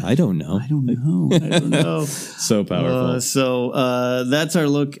lot. I don't know. So powerful. So that's our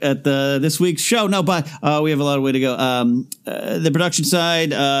look at this week's show. No, but we have a lot of way to go. The production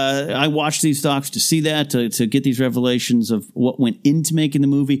side, I watched these docs to see that, to get these revelations of what went into making the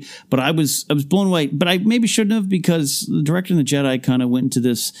movie. But I was blown away. But I maybe shouldn't have, because the director and the Jedi kind of went into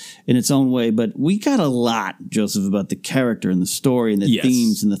this in its own way. But we got a lot, Joseph, about the character and the story and the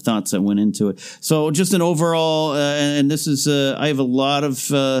themes and the thoughts that went into it. So just an overall, and this is, I have a lot of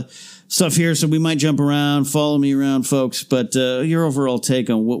stuff here, so we might jump around. Follow me around, folks. But your overall take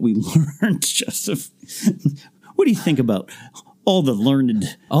on what we learned, Joseph. What do you think about all the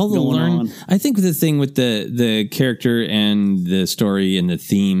learned going on? I think the thing with the character and the story and the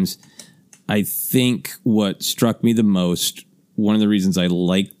themes, I think what struck me the most, one of the reasons I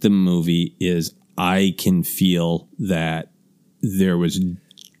liked the movie, is I can feel that there was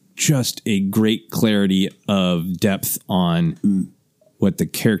just a great clarity of depth on what the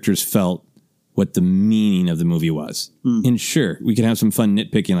characters felt, what the meaning of the movie was. And sure, we can have some fun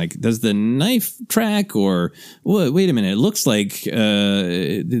nitpicking, like, does the knife track, or wait a minute, it looks like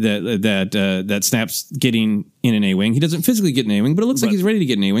that Snap's getting in an A-wing. He doesn't physically get an A-wing, but it looks like he's ready to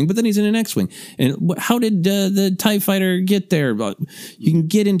get an A-wing, but then he's in an X-wing. And how did the TIE fighter get there? You can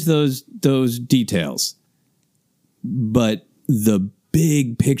get into those details, but the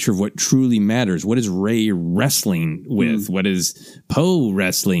big picture of what truly matters. What is Rey wrestling with? What is Poe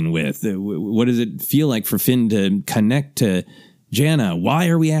wrestling with? What does it feel like for Finn to connect to Jannah? Why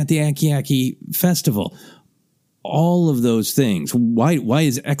are we at the Aki-Aki festival? All of those things. Why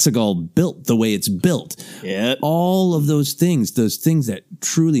is Exegol built the way it's built? Yeah. All of those things that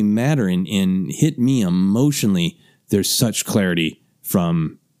truly matter and hit me emotionally. There's such clarity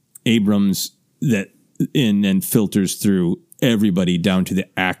from Abrams that and then filters through everybody down to the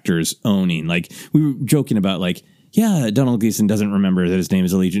actors owning. Like, we were joking about, like, yeah, Donald Gleason doesn't remember that his name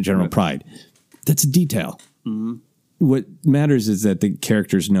is Allegiant General Pride. That's a detail. Mm-hmm. What matters is that the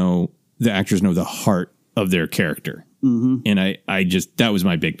actors know the heart of their character. Mm-hmm. And I just, that was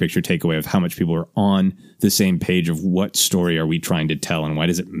my big picture takeaway of how much people are on the same page of what story are we trying to tell and why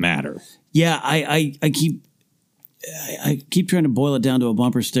does it matter? Yeah, I keep trying to boil it down to a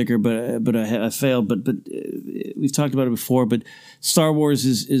bumper sticker, but I failed. But we've talked about it before. But Star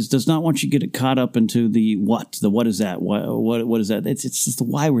Wars does not want you to get caught up into the what is that? What is that? It's just the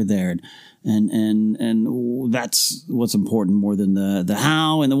why we're there, and that's what's important more than the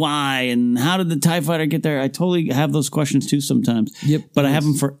how and the why and how did the TIE fighter get there. I totally have those questions too sometimes. Yep, but I have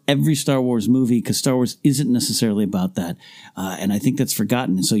them for every Star Wars movie because Star Wars isn't necessarily about that, and I think that's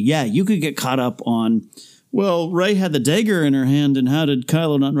forgotten. And so yeah, you could get caught up on, well, Rey had the dagger in her hand, and how did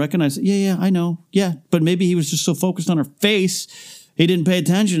Kylo not recognize it? Yeah, I know. Yeah, but maybe he was just so focused on her face he didn't pay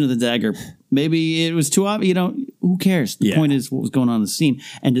attention to the dagger. Maybe it was too obvious. Who cares? The point is what was going on in the scene.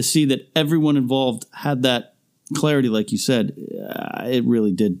 And to see that everyone involved had that clarity, like you said, it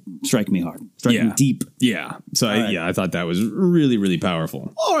really did strike me hard. Strike me deep. Yeah. So, I thought that was really, really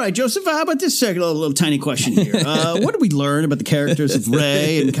powerful. All right, Joseph, how about this second little tiny question here? What did we learn about the characters of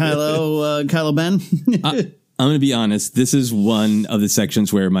Rey and Kylo Ben? I'm going to be honest. This is one of the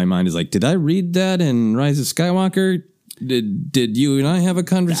sections where my mind is like, did I read that in Rise of Skywalker? Did you and I have a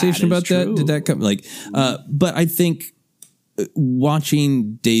conversation about that? Did that come but I think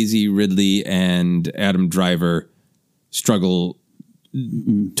watching Daisy Ridley and Adam Driver struggle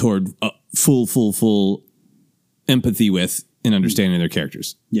toward full empathy with and understanding their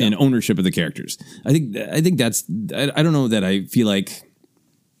characters and ownership of the characters. I think that's, I don't know that I feel like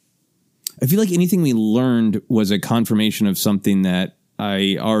anything we learned was a confirmation of something that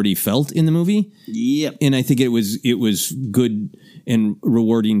I already felt in the movie. Yep. And I think it was good and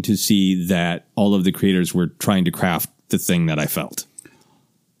rewarding to see that all of the creators were trying to craft the thing that I felt.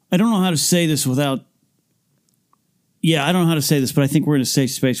 I don't know how to say this without... Yeah, I don't know how to say this, but I think we're in a safe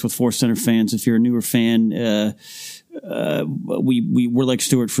space with Force Center fans. If you're a newer fan, we're like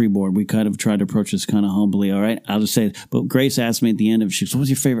Stuart Freeborn. We kind of tried to approach this kind of humbly, all right? I'll just say it. But Grace asked me at the end of it, she goes, what was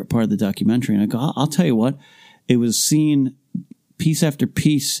your favorite part of the documentary? And I go, I'll tell you what. It was seeing piece after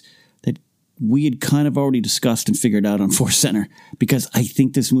piece that we had kind of already discussed and figured out on Force Center, because I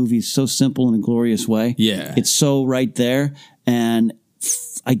think this movie is so simple in a glorious way. Yeah. It's so right there. And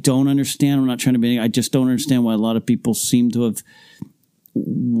I don't understand. I'm not trying to be, I just don't understand why a lot of people seem to have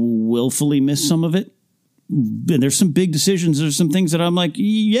willfully missed some of it. And there's some big decisions. There's some things that I'm like,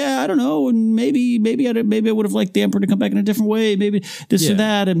 yeah, I don't know. And maybe I would have liked the Emperor to come back in a different way. Maybe this or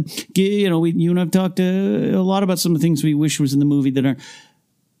that. And, you and I've talked a lot about some of the things we wish was in the movie that are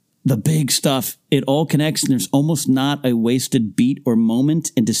the big stuff. It all connects, and there's almost not a wasted beat or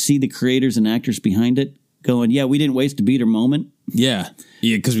moment. And to see the creators and actors behind it going, yeah, we didn't waste a beat or moment. Yeah.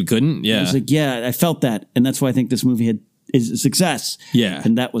 Yeah, because we couldn't. Yeah. I was like, yeah, I felt that. And that's why I think this movie is a success. Yeah.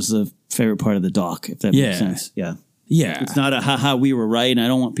 And that was the favorite part of the doc, if that makes sense. Yeah. Yeah. It's not a haha, we were right. And I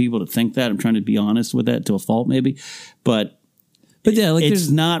don't want people to think that. I'm trying to be honest with that to a fault, maybe. But yeah, like it's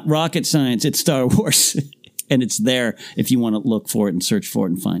not rocket science. It's Star Wars. And it's there if you want to look for it and search for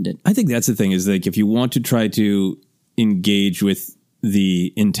it and find it. I think that's the thing, is like, if you want to try to engage with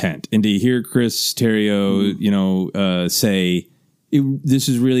the intent and to hear Chris Terrio, say, this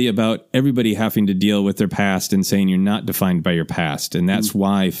is really about everybody having to deal with their past and saying you're not defined by your past. And that's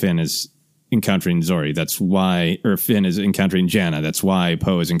why Finn is encountering Zori. That's why, or Finn is encountering Janna. That's why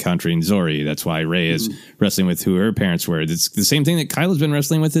Poe is encountering Zori. That's why Rey is wrestling with who her parents were. It's the same thing that Kylo's been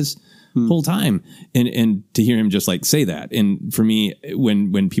wrestling with this whole time. And to hear him just like say that. And for me,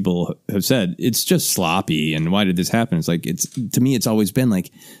 when people have said it's just sloppy and why did this happen? It's like, to me, it's always been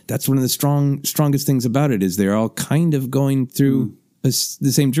like, that's one of the strongest things about it, is they're all kind of going through the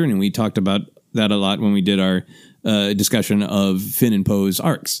same journey. We talked about that a lot when we did our discussion of Finn and Poe's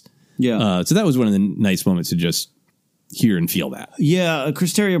arcs. Yeah. So that was one of the nice moments to just hear and feel that. Yeah.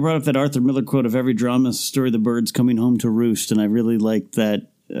 Chris Terrio brought up that Arthur Miller quote of every drama is a story of the birds coming home to roost. And I really liked that.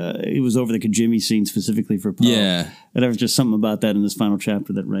 It was over the Kajimi scene specifically for Poe. Yeah. And there was just something about that in this final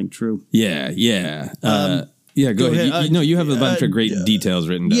chapter that rang true. Yeah. Yeah. Go ahead. You have a bunch of great details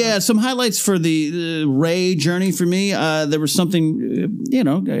written down. Yeah, some highlights for the Rey journey for me. There was something,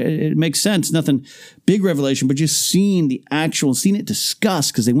 it makes sense. Nothing big revelation, but just seeing it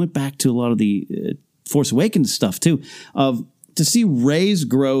discussed, because they went back to a lot of the Force Awakens stuff too, to see Rey's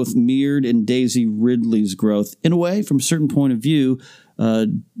growth mirrored in Daisy Ridley's growth in a way from a certain point of view.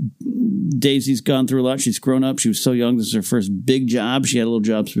 Daisy's gone through a lot. She's grown up. She was so young. This is her first big job. She had little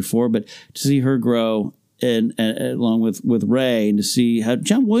jobs before, but to see her grow and along with Rey, and to see how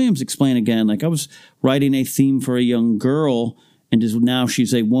John Williams explained again, like I was writing a theme for a young girl, and just now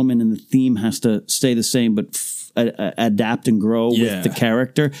she's a woman, and the theme has to stay the same, but adapt and grow with the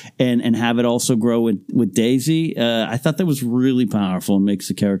character, and have it also grow with Daisy. I thought that was really powerful and makes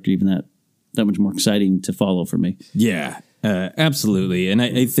the character even that much more exciting to follow for me. Yeah, absolutely. And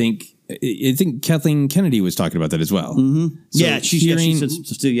I think Kathleen Kennedy was talking about that as well. Mm-hmm. So she said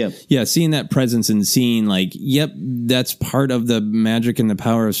stuff too. Yeah, seeing that presence and seeing like, yep, that's part of the magic and the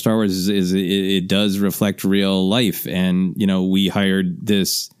power of Star Wars is it does reflect real life. And, we hired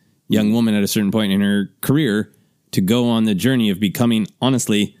this young woman at a certain point in her career to go on the journey of becoming,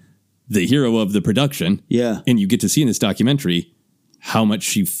 honestly, the hero of the production. Yeah. And you get to see in this documentary how much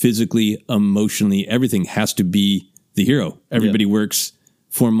she physically, emotionally, everything has to be the hero. Everybody works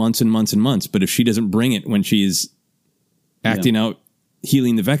for months and months and months. But if she doesn't bring it when she's acting out,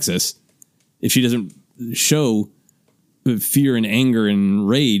 healing the Vexus, if she doesn't show fear and anger and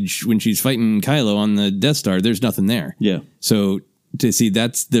rage when she's fighting Kylo on the Death Star. There's nothing there. Yeah. So to see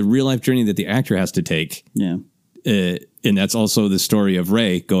that's the real life journey that the actor has to take. Yeah. And that's also the story of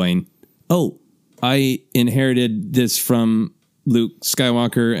Rey going, oh, I inherited this from Luke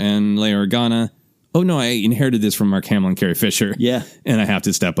Skywalker and Leia Organa. Oh, no, I inherited this from Mark Hamill and Carrie Fisher. Yeah. And I have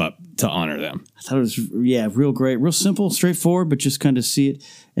to step up to honor them. I thought it was, real great. Real simple, straightforward, but just kind of see it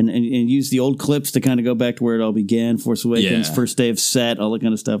and use the old clips to kind of go back to where it all began. Force Awakens, first day of set, all that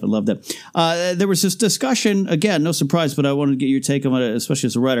kind of stuff. I love that. There was this discussion, again, no surprise, but I wanted to get your take on it, especially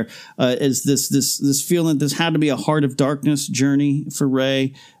as a writer, is this feeling this had to be a Heart of Darkness journey for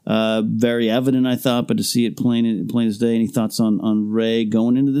Rey. Very evident, I thought, but to see it plain as day. Any thoughts on Rey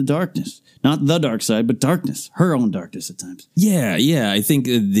going into the darkness? Not the dark side, but darkness, her own darkness at times. Yeah. I think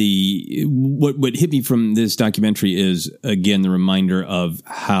what hit me from this documentary is, again, the reminder of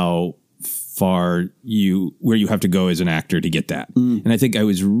how far where you have to go as an actor to get that. And I think I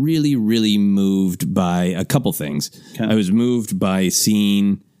was really, really moved by a couple things. Okay. I was moved by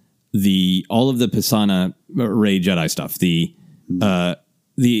seeing all of the Pisana Rey Jedi stuff,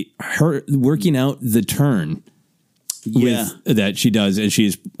 her working out the turn that she does as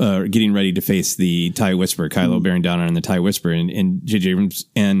she's getting ready to face the TIE Whisperer, Kylo bearing down on the TIE Whisperer, and J.J. Abrams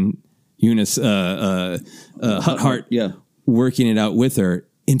and Eunice Hut working it out with her.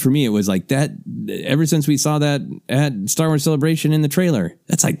 And for me, it was like that. Ever since we saw that at Star Wars Celebration in the trailer,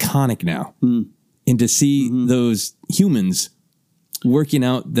 that's iconic now. And to see those humans working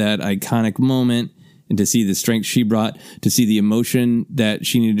out that iconic moment, and to see the strength she brought, to see the emotion that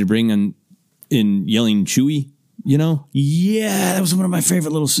she needed to bring in yelling Chewie, you know? Yeah, that was one of my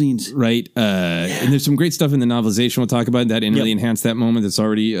favorite little scenes. Right. And there's some great stuff in the novelization we'll talk about that didn't really enhance that moment. That's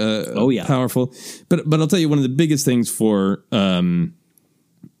already powerful. But I'll tell you, one of the biggest things for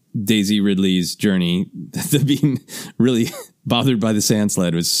Daisy Ridley's journey, being really bothered by the sand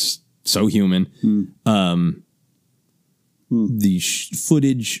sled, was so human. The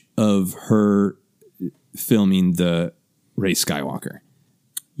footage of her filming the Rey Skywalker,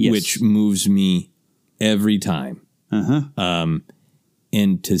 which moves me every time.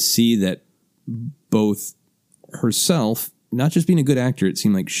 And to see that both herself, not just being a good actor, it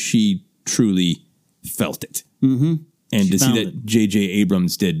seemed like she truly felt it. And to see that J.J.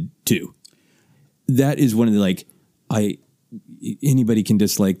 Abrams did too. That is one of the, anybody can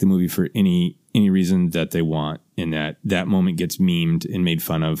dislike the movie for any reason that they want, and that moment gets memed and made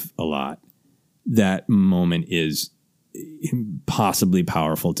fun of a lot. That moment is impossibly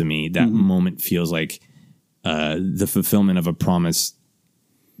powerful to me. That moment feels like the fulfillment of a promise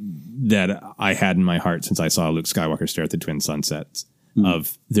that I had in my heart since I saw Luke Skywalker stare at the twin sunsets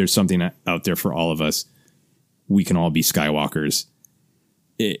of there's something out there for all of us. We can all be Skywalkers.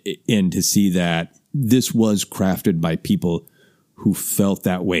 And to see that this was crafted by people who felt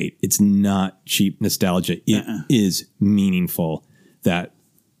that weight. It's not cheap nostalgia. It is meaningful that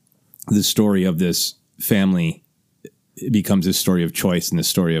the story of this family becomes a story of choice and a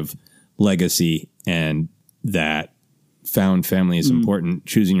story of legacy, and that found family is important.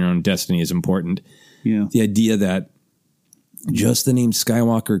 Choosing your own destiny is important. Yeah. The idea that just the name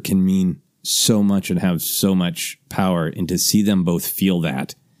Skywalker can mean so much and have so much power, and to see them both feel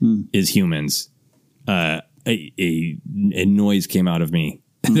that as humans, a noise came out of me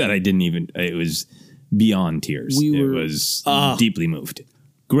that I didn't even, it was beyond tears. It was deeply moved.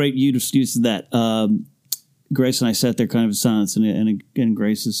 Great use of that. Grace and I sat there kind of in silence, and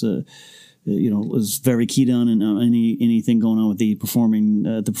Grace is, was very keyed on anything going on with the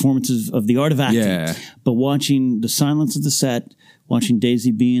performances of the art of acting. Yeah. But watching the silence of the set, watching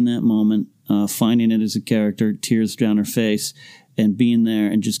Daisy be in that moment, finding it as a character, tears down her face, and being there,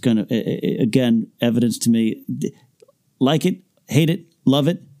 and just kind of, again, evidence to me, like it, hate it, love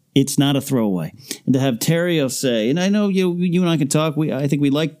it, it's not a throwaway. And to have Terrio say, and I know you and I can talk. I think we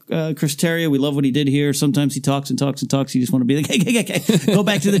like Chris Terrio. We love what he did here. Sometimes he talks and talks and talks. You just want to be like, hey, go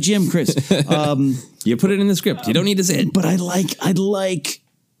back to the gym, Chris. You put it in the script. You don't need to say it. But I like.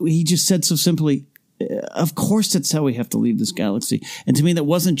 He just said so simply. Of course, that's how we have to leave this galaxy. And to me, that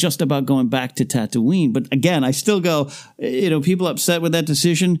wasn't just about going back to Tatooine. But again, I still go. People upset with that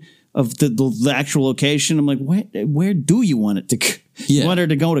decision of the actual location. I'm like, where do you want it to? You want her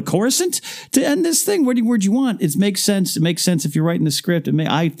to go to Coruscant to end this thing? Where'd you want? It makes sense. It makes sense if you're writing the script.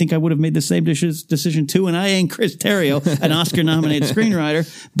 I think I would have made the same decision too. And I ain't Chris Terrio, an Oscar-nominated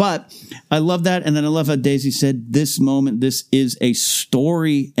screenwriter. But I love that. And then I love how Daisy said, this moment, this is a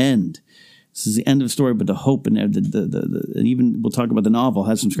story end. This is the end of the story, but the hope and the even we'll talk about the novel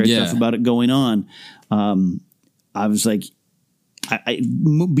has some great stuff about it going on. I was like,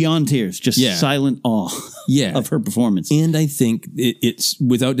 beyond tears, just silent awe of her performance. And I think it's,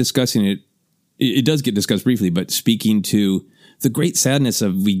 without discussing it, it does get discussed briefly, but speaking to the great sadness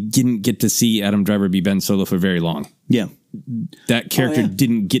of we didn't get to see Adam Driver be Ben Solo for very long. Yeah. That character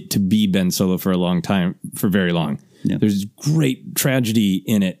didn't get to be Ben Solo for very long. Yeah. There's great tragedy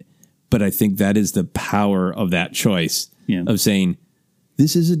in it, but I think that is the power of that choice of saying,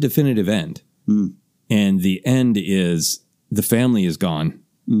 this is a definitive end. And the end is the family is gone.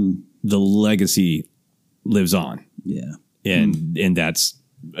 The legacy lives on. Yeah. And that's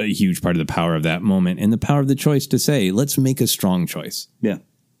a huge part of the power of that moment and the power of the choice to say, let's make a strong choice. Yeah.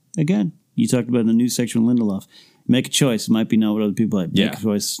 Again, you talked about in the news section with Lindelof. Make a choice. It might be not what other people like. Make a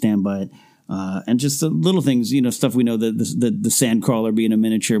choice. Stand by it. And just the little things, stuff we know, the Sandcrawler being a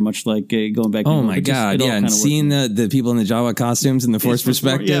miniature, much like going back. Oh my God. Yeah. And seeing the people in the Jawa costumes and the Force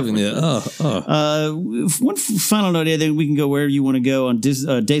perspective. One final note, I think we can go where you want to go on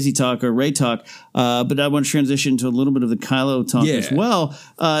Daisy talk or Rey talk. But I want to transition to a little bit of the Kylo talk as well.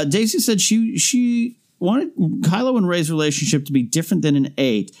 Daisy said she wanted Kylo and Rey's relationship to be different than in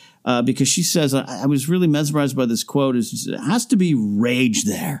 8. Because she says, I was really mesmerized by this quote, it has to be rage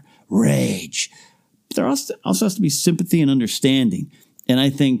there. Rage. But there also has to be sympathy and understanding. And I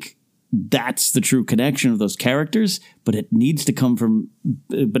think that's the true connection of those characters, but it needs to come from,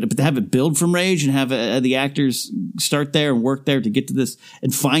 but to have it build from rage and have the actors start there and work there to get to this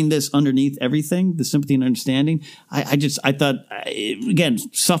and find this underneath everything, the sympathy and understanding. I thought, again,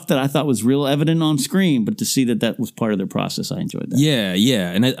 stuff that I thought was real evident on screen, but to see that was part of their process, I enjoyed that. Yeah.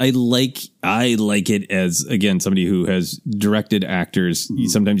 Yeah. And I like it as, again, somebody who has directed actors.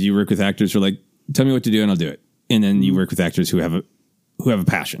 Sometimes you work with actors who are like, tell me what to do and I'll do it. And then you work with actors who have a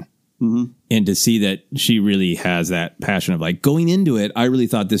passion. And to see that she really has that passion of like going into it, I really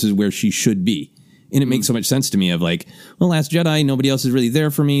thought this is where she should be. And it makes so much sense to me of like, well, Last Jedi, nobody else is really there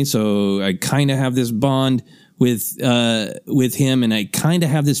for me. So I kind of have this bond with him and I kind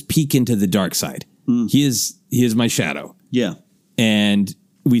of have this peek into the dark side. He is my shadow. Yeah. And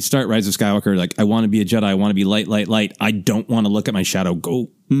we start Rise of Skywalker like, I want to be a Jedi. I want to be light, light, light. I don't want to look at my shadow.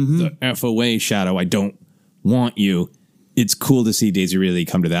 Go the F away, shadow. I don't want you. It's cool to see Daisy really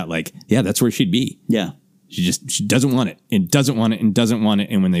come to that. Like, yeah, that's where she'd be. Yeah. She doesn't want it and doesn't want it and doesn't want it.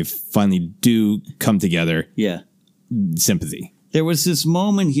 And when they finally do come together, sympathy. There was this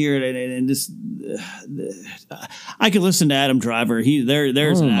moment here, and this, I could listen to Adam Driver.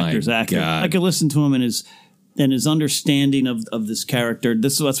 There's an actor's actor. God. I could listen to him and his understanding of this character.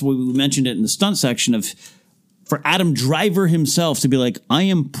 That's what we mentioned it in the stunt section for Adam Driver himself to be like, I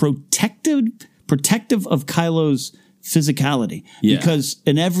am protective of Kylo's physicality, because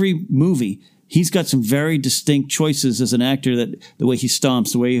in every movie he's got some very distinct choices as an actor, that the way he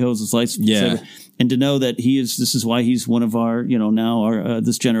stomps, the way he holds his lightsaber, and to know that this is why he's one of our, now our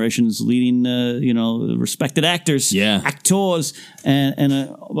this generation's leading, respected actors, actors,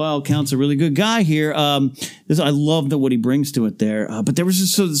 and well, counts a really good guy here. I love what he brings to it there. But there was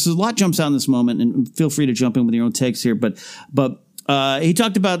just a lot jumps out in this moment, and feel free to jump in with your own takes here. But he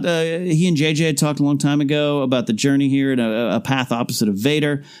talked about, he and JJ had talked a long time ago about the journey here and a path opposite of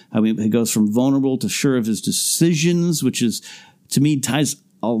Vader. How he goes from vulnerable to sure of his decisions, which is, to me, ties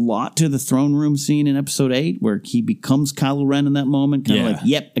a lot to the throne room scene in episode 8, where he becomes Kylo Ren in that moment. Kind of like,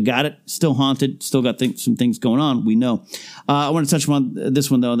 yep, I got it. Still haunted. Still got some things going on. We know. I want to touch on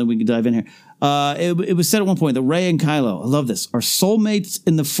this one, though, and then we can dive in here. It was said at one point that Rey and Kylo, I love this, are soulmates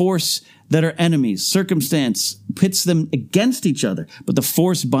in the Force that are enemies. Circumstance pits them against each other, but the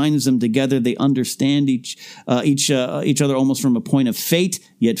Force binds them together. They understand each other almost from a point of fate,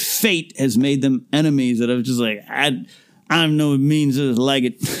 yet fate has made them enemies. That I was just like, I don't know what it means. I like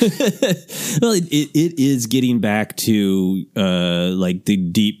it. Well, it is getting back to like the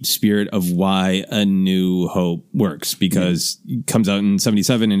deep spirit of why A New Hope works, because it comes out in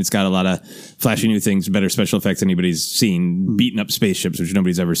 1977 and it's got a lot of flashy new things, better special effects than anybody's seen, beaten up spaceships, which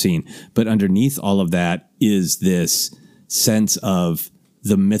nobody's ever seen. But underneath all of that is this sense of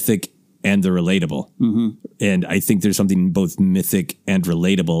the mythic and the relatable. And I think there's something both mythic and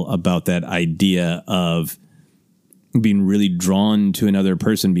relatable about that idea of being really drawn to another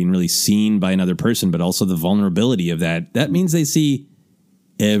person, being really seen by another person, but also the vulnerability of that. That means they see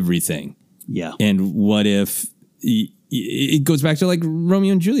everything. Yeah. And what if it goes back to like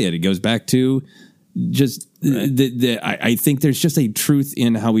Romeo and Juliet? It goes back to just I think there's just a truth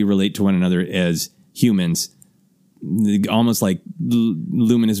in how we relate to one another as humans, almost like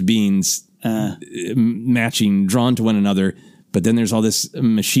luminous beings matching, drawn to one another. But then there's all this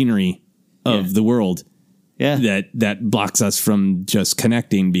machinery of the world that blocks us from just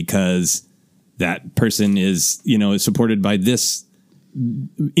connecting, because that person is supported by this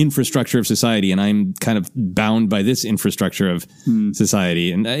infrastructure of society, and I'm kind of bound by this infrastructure of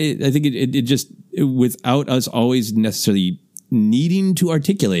society. And I think it just, without us always necessarily needing to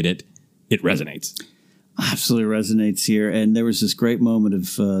articulate it, it resonates. Absolutely resonates here. And there was this great moment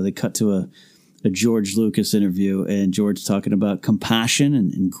of they cut to a George Lucas interview, and George talking about compassion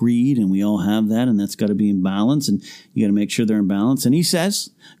and greed, and we all have that, and that's got to be in balance, and you got to make sure they're in balance. And he says,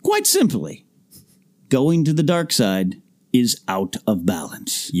 quite simply, going to the dark side is out of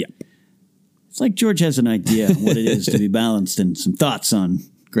balance. Yep. It's like George has an idea of what it is to be balanced, and some thoughts on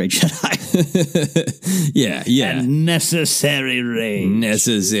Great Jedi. Yeah. And necessary rage.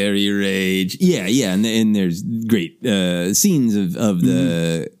 Necessary rage. Yeah. And there's great scenes of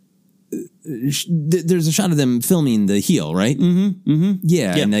the... There's a shot of them filming the heel, right?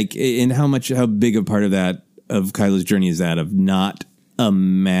 Yeah, and and how big a part of that, of Kylo's journey, is that of not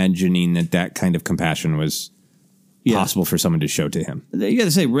imagining that kind of compassion was possible for someone to show to him. You got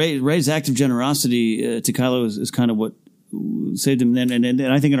to say, Rey's act of generosity to Kylo is kind of what saved him. And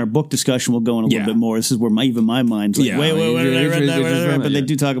I think in our book discussion we'll go in a little bit more. This is where even my mind's like, wait, I read that, but they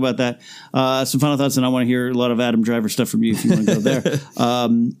do talk about that. Some final thoughts, and I want to hear a lot of Adam Driver stuff from you if you want to go there.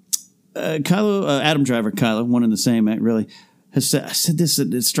 Adam Driver, Kylo, one and the same, really, has said, I said this,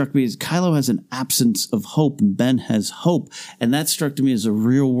 it struck me as Kylo has an absence of hope and Ben has hope. And that struck to me as a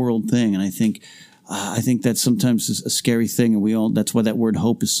real world thing. And I think that sometimes is a scary thing. And that's why that word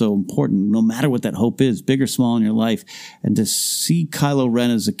hope is so important. No matter what that hope is, big or small in your life. And to see Kylo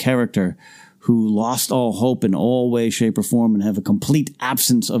Ren as a character who lost all hope in all way, shape, or form and have a complete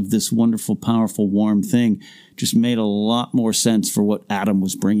absence of this wonderful, powerful, warm thing just made a lot more sense for what Adam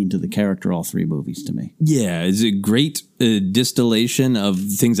was bringing to the character all three movies to me. Yeah, it's a great distillation of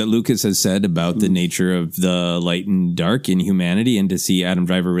things that Lucas has said about the nature of the light and dark in humanity, and to see Adam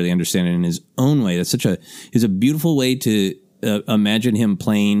Driver really understand it in his own way. That's is a beautiful way to imagine him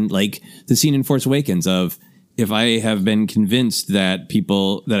playing, like the scene in Force Awakens of, if I have been convinced that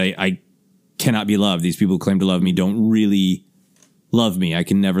people that I cannot be loved, these people who claim to love me don't really love me, I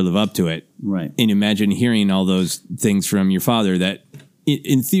can never live up to it. Right. And imagine hearing all those things from your father that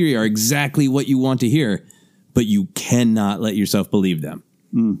in theory are exactly what you want to hear, but you cannot let yourself believe them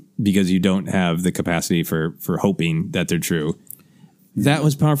because you don't have the capacity for hoping that they're true. That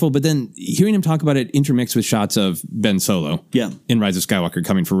was powerful. But then hearing him talk about it intermixed with shots of Ben Solo in Rise of Skywalker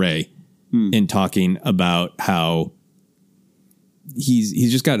coming for Rey and talking about how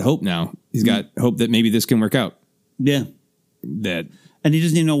he's just got hope now. He's got hope that maybe this can work out. Yeah. And he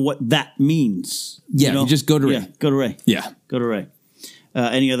doesn't even know what that means. Yeah, you know? Just go to Rey. Yeah, go to Rey. Yeah. Go to Rey.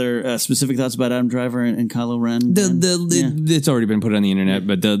 Any other specific thoughts about Adam Driver and Kylo Ren? It's already been put on the internet,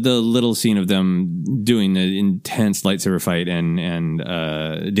 but the little scene of them doing the intense lightsaber fight and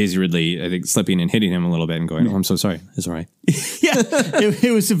Daisy Ridley, I think, slipping and hitting him a little bit and going, "Oh, I'm so sorry. It's all right."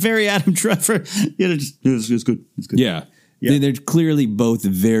 it was a very Adam Driver. It's good. It's good. Yeah. They're clearly both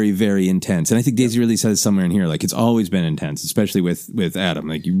very, very intense. And I think Daisy Ridley says somewhere in here, like, it's always been intense, especially with Adam.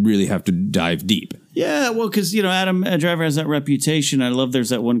 Like, you really have to dive deep. Yeah, well, because, Adam Driver has that reputation. I love there's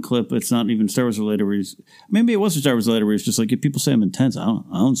that one clip, it's not even Star Wars related, where maybe it was Star Wars related, where he's just like, if people say I'm intense, I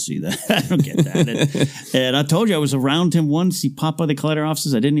don't see that. I don't get that. And I told you, I was around him once. He popped by the Collider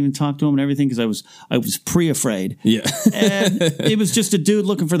offices. I didn't even talk to him and everything because I was pre-afraid. Yeah. And it was just a dude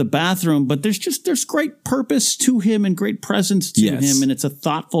looking for the bathroom, but there's great purpose to him and great presence to him, and it's a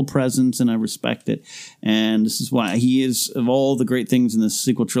thoughtful presence, and I respect it. And this is why he is, of all the great things in this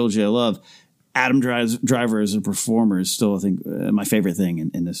sequel trilogy I love, Adam Driver as a performer is still, I think, my favorite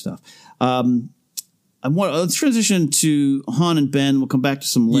thing in this stuff. Let's transition to Han and Ben. We'll come back to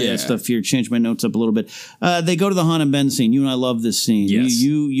some Leia stuff here. Change my notes up a little bit. They go to the Han and Ben scene. You and I love this scene. Yes.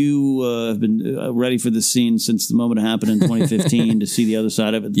 You have been ready for this scene since the moment it happened in 2015 to see the other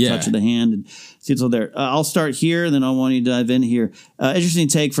side of it, the touch of the hand, and see it's all there. I'll start here, and then I want you to dive in here. Interesting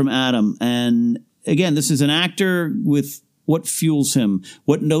take from Adam. And again, this is an actor with what fuels him.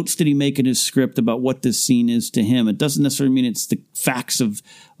 What notes did he make in his script about what this scene is to him? It doesn't necessarily mean it's the facts of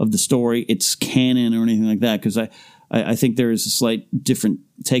the story, it's canon or anything like that, because I think there is a slight different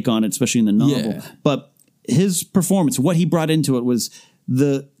take on it, especially in the novel. Yeah. But his performance, what he brought into it, was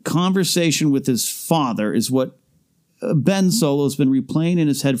the conversation with his father is what Ben Solo has been replaying in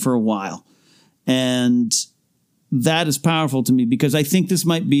his head for a while. And that is powerful to me, because I think this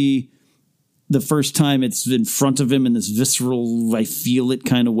might be the first time it's in front of him in this visceral, I feel it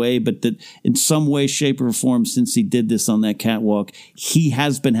kind of way, but that in some way, shape, or form, since he did this on that catwalk, he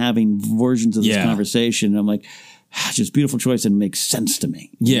has been having versions of this conversation. And I'm like, just beautiful choice, and makes sense to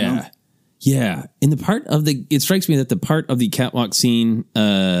me. Yeah. You know? Yeah. In the part of it strikes me that the part of the catwalk scene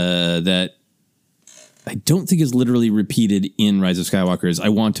that I don't think is literally repeated in Rise of Skywalker is, I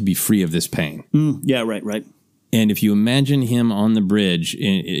want to be free of this pain. Yeah, right. And if you imagine him on the bridge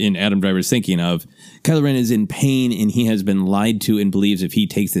in Adam Driver's thinking of, Kylo Ren is in pain and he has been lied to and believes if he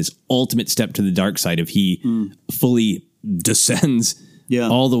takes this ultimate step to the dark side, if he fully descends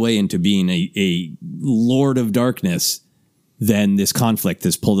all the way into being a Lord of Darkness, then this conflict,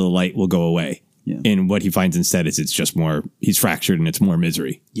 this pull to the light will go away. Yeah. And what he finds instead is it's just more, he's fractured and it's more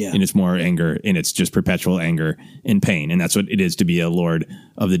misery. Yeah. And it's more anger and it's just perpetual anger and pain. And that's what it is to be a Lord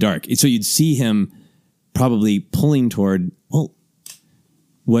of the Dark. So you'd see him probably pulling toward, well,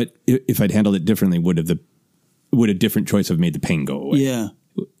 what if I'd handled it differently? Would a different choice have made the pain go away? Yeah.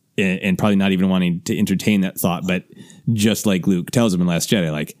 And probably not even wanting to entertain that thought, but just like Luke tells him in Last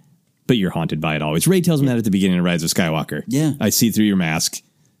Jedi, like, but you're haunted by it always. Rey tells him that at the beginning of Rise of Skywalker. Yeah. I see through your mask.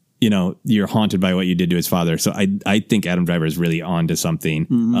 You know, you're haunted by what you did to his father. So I think Adam Driver is really on to something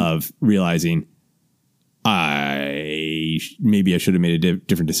of realizing maybe I should have made a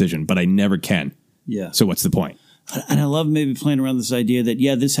different decision, but I never can. Yeah. So what's the point? And I love maybe playing around this idea that,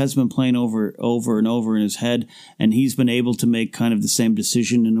 this has been playing over and over in his head, and he's been able to make kind of the same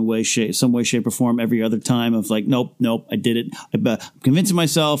decision in a way, some way, shape, or form every other time of like, nope, I did it. I'm convincing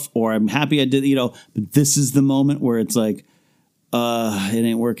myself, or I'm happy I did, but this is the moment where it's like, it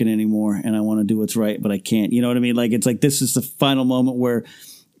ain't working anymore, and I want to do what's right, but I can't. You know what I mean? Like, it's like this is the final moment where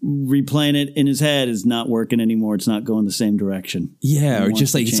replaying it in his head is not working anymore. It's not going the same direction. Yeah, or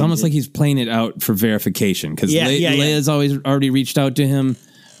just like it's almost like he's playing it out for verification because Leia's already reached out to him.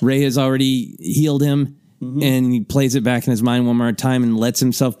 Rey has already healed him, and he plays it back in his mind one more time and lets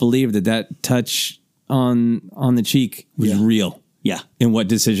himself believe that touch on the cheek was real. Yeah. And what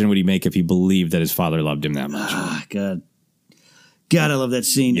decision would he make if he believed that his father loved him that much? God, I love that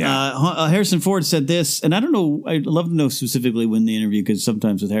scene. Yeah. Harrison Ford said this, and I don't know, I'd love to know specifically when the interview, because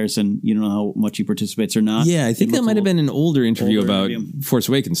sometimes with Harrison, you don't know how much he participates or not. Yeah, I think that might have been an older interview about Force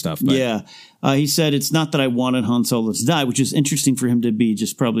Awakens stuff. But. Yeah. He said, it's not that I wanted Han Solo to die, which is interesting for him to be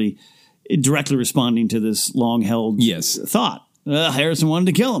just probably directly responding to this long-held thought. Harrison wanted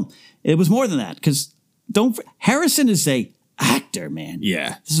to kill him. It was more than that, because Harrison is a actor, man.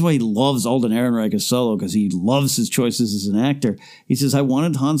 Yeah. This is why he loves Alden Ehrenreich as Solo, because he loves his choices as an actor. He says, I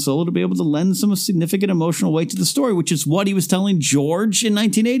wanted Han Solo to be able to lend some significant emotional weight to the story, which is what he was telling George in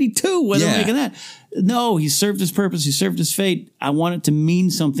 1982 when they were making that. No, he served his purpose. He served his fate. I want it to mean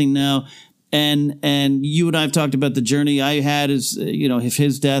something now. And you and I have talked about the journey I had as, if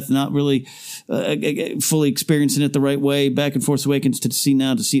his death, not really fully experiencing it the right way back in Force Awakens to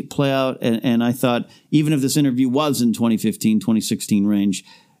see it play out. And I thought, even if this interview was in 2015, 2016 range,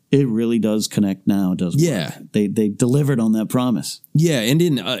 it really does connect now, doesn't it? Yeah. They delivered on that promise. Yeah. And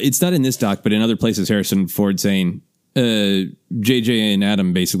it's not in this doc, but in other places, Harrison Ford saying, JJ and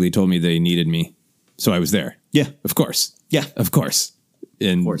Adam basically told me they needed me. So I was there. Yeah. Of course. Yeah. Of course.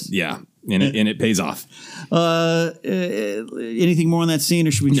 And of course. Yeah. And it pays off. Anything more on that scene,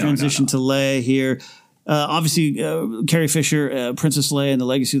 or should we transition to Leia here? Obviously, Carrie Fisher, Princess Leia, and the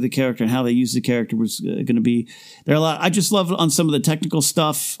legacy of the character and how they used the character was going to be there. A lot. I just love on some of the technical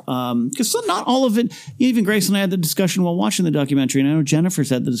stuff because not all of it. Even Grace and I had the discussion while watching the documentary, and I know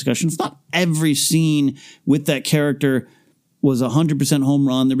Jennifer's had the discussion. It's not every scene with that character was 100% home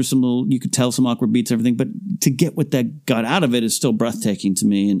run. There was some you could tell some awkward beats, everything, but to get what that got out of it is still breathtaking to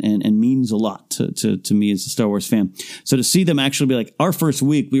me and means a lot to me as a Star Wars fan. So to see them actually be like, our first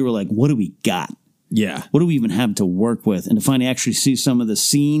week, we were like, what do we got? Yeah. What do we even have to work with? And to finally actually see some of the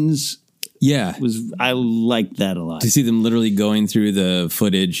scenes. Yeah. I liked that a lot. To see them literally going through the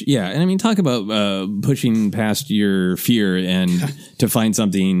footage. Yeah. And I mean, talk about pushing past your fear and to find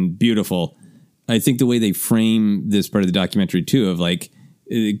something beautiful. I think the way they frame this part of the documentary too, of like,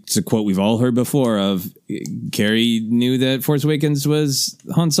 it's a quote we've all heard before of Carrie knew that Force Awakens was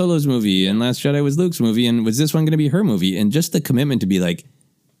Han Solo's movie and Last Jedi was Luke's movie. And was this one going to be her movie? And just the commitment to be like,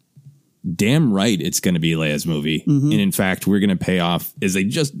 damn right, it's going to be Leia's movie. And in fact, we're going to pay off, as they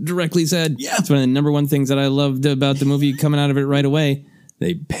just directly said. Yeah. It's one of the number one things that I loved about the movie coming out of it right away.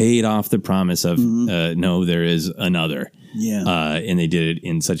 They paid off the promise of, no, there is another. Yeah. And they did it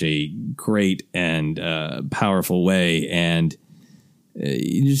in such a great and powerful way. And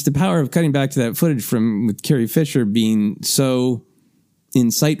just the power of cutting back to that footage with Carrie Fisher being so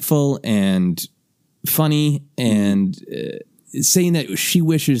insightful and funny and saying that she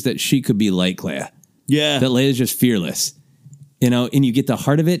wishes that she could be like Leia. Yeah. That Leia's just fearless. And you get the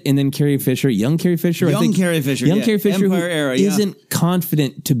heart of it, and then Carrie Fisher, young Carrie Fisher, Carrie Fisher, Empire era, isn't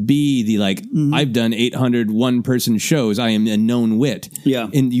confident to be the I've done 800 one-person shows, I am a known wit. Yeah.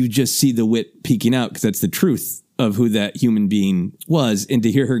 And you just see the wit peeking out, because that's the truth of who that human being was. And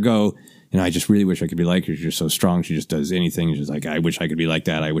to hear her go, I just really wish I could be like her. She's just so strong. She just does anything. She's like, I wish I could be like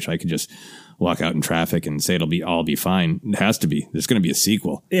that. I wish I could just walk out in traffic and say it'll all be fine. It has to be. There's going to be a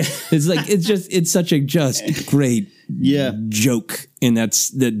sequel. Yeah. It's such a just great joke. And that's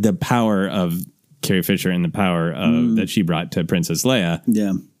the power of Carrie Fisher and the power of that she brought to Princess Leia.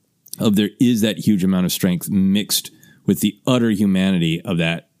 Yeah. There is that huge amount of strength mixed with the utter humanity of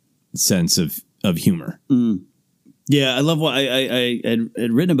that sense of humor. Yeah, I love what I had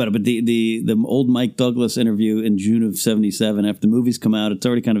written about it, but the old Mike Douglas interview in June of 1977, after the movies come out, it's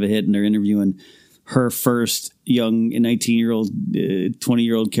already kind of a hit, and they're interviewing her first young 19-year-old,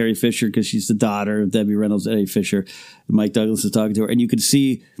 20-year-old Carrie Fisher, because she's the daughter of Debbie Reynolds, Eddie Fisher. Mike Douglas is talking to her, and you could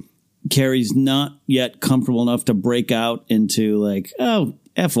see Carrie's not yet comfortable enough to break out into like, oh,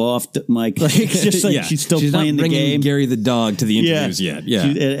 F off, Mike. Like, just like she's still playing the game. Gary the dog to the interviews yet. Yeah.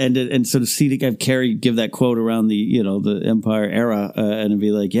 And so to see have Carrie give that quote around the Empire era and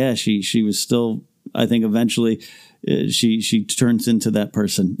be like, yeah, she was still, I think eventually she turns into that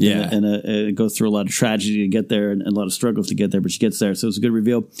person. Yeah. And it goes through a lot of tragedy to get there and a lot of struggles to get there, but she gets there. So it's a good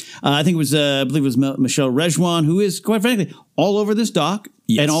reveal. I think it was, I believe it was Michelle Rejwan, who is, quite frankly, all over this doc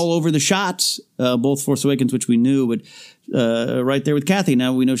and all over the shots, both Force Awakens, which we knew, but right there with Kathy.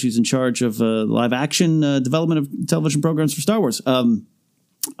 Now we know she's in charge of live action development of television programs for Star Wars.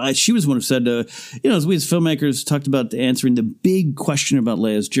 She was one who said, as we as filmmakers talked about answering the big question about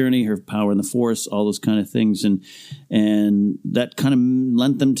Leia's journey, her power in the Force, all those kind of things. And that kind of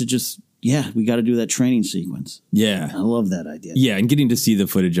lent them to just, we got to do that training sequence. Yeah. I love that idea. Yeah. And getting to see the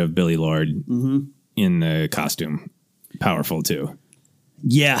footage of Billy Lord in the costume. Powerful too.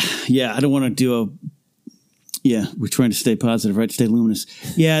 Yeah. I don't want to do we're trying to stay positive, right? Stay luminous.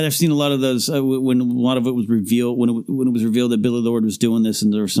 Yeah, I've seen a lot of those when a lot of it was revealed, when it was revealed that Billy Lord was doing this,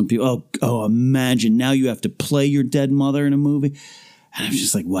 and there were some people, imagine now you have to play your dead mother in a movie. And I was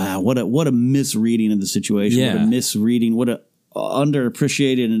just like, wow, what a misreading of the situation. Yeah. What a misreading, what a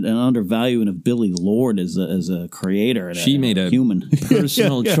underappreciated and undervaluing of Billy Lord as a creator. And she made a human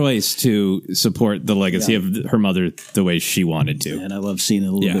personal choice to support the legacy of her mother the way she wanted to. And I love seeing it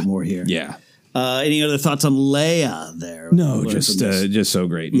a little bit more here. Yeah. Any other thoughts on Leia there? No, just so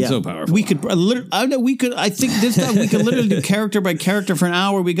great and so powerful. We could I think this time we could literally do character by character for an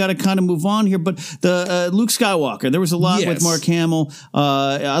hour. We got to kind of move on here. But the Luke Skywalker, there was a lot with Mark Hamill. You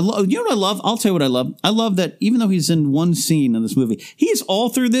know what I love? I'll tell you what I love. I love that even though he's in one scene in this movie, he's all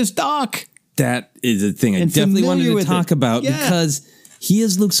through this doc. That is a thing I definitely wanted to talk about because he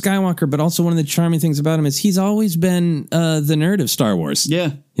is Luke Skywalker, but also one of the charming things about him is he's always been the nerd of Star Wars.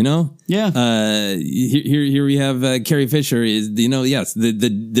 Yeah. You know? Yeah. Here we have Carrie Fisher is,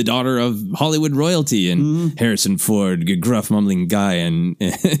 the daughter of Hollywood royalty and Harrison Ford, gruff mumbling guy, and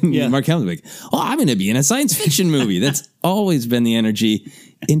Mark Hamill like, I'm going to be in a science fiction movie. That's always been the energy.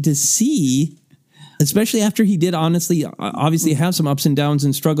 And to see, especially after he did obviously have some ups and downs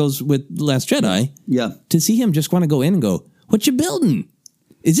and struggles with Last Jedi. Yeah. To see him just want to go in and go, what you building?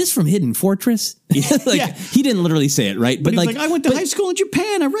 Is this from Hidden Fortress? He didn't literally say it, right? But he's like, I went to high school in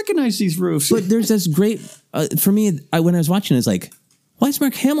Japan. I recognize these roofs. But there's this great, for me, when I was watching, it's like, why is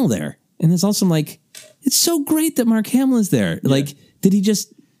Mark Hamill there? And there's also like, it's so great that Mark Hamill is there. Yeah. Like, did he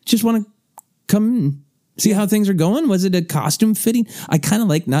just want to come and see how things are going? Was it a costume fitting? I kind of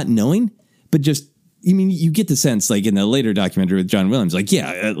like not knowing, but just, you get the sense, like in the later documentary with John Williams, like,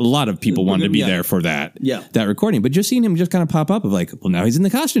 a lot of people wanted to be there for that recording. But just seeing him just kind of pop up of like, well, now he's in the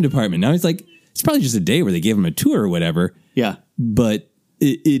costume department. Now he's like, it's probably just a day where they gave him a tour or whatever. Yeah. But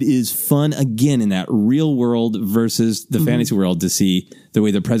it is fun, again, in that real world versus the fantasy world to see the way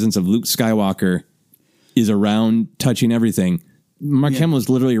the presence of Luke Skywalker is around touching everything. Mark Hamill is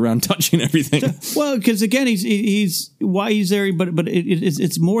literally around touching everything. Well, because again, he's why he's there, but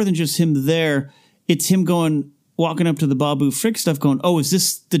it's more than just him there. It's him walking up to the Babu Frick stuff going, oh, is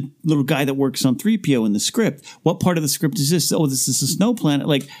this the little guy that works on 3PO in the script? What part of the script is this? Oh, this is a snow planet.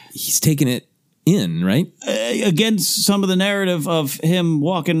 Like, he's taking it in, right? Against some of the narrative of him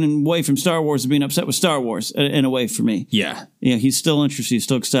walking away from Star Wars and being upset with Star Wars in a way for me. Yeah. Yeah, he's still interested. He's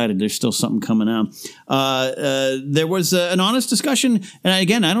still excited. There's still something coming out. There was an honest discussion. And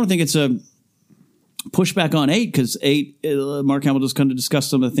again, I don't think it's a pushback on 8 because 8, Mark Hamill just kind of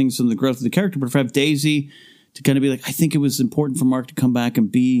discussed some of the things from the growth of the character. But if I have Daisy to kind of be like, I think it was important for Mark to come back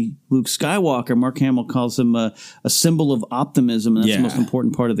and be Luke Skywalker. Mark Hamill calls him a symbol of optimism, and that's the most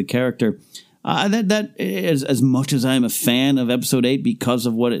important part of the character. That is, as much as I'm a fan of Episode 8 because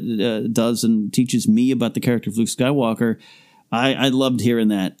of what it does and teaches me about the character of Luke Skywalker, I loved hearing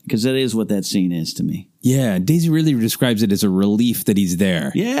that because that is what that scene is to me. Yeah, Daisy Ridley describes it as a relief that he's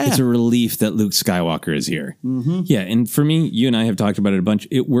there. Yeah. It's a relief that Luke Skywalker is here. Mm-hmm. Yeah, and for me, you and I have talked about it a bunch.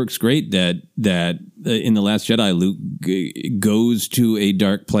 It works great that in The Last Jedi, Luke goes to a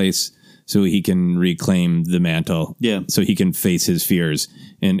dark place so he can reclaim the mantle. Yeah. So he can face his fears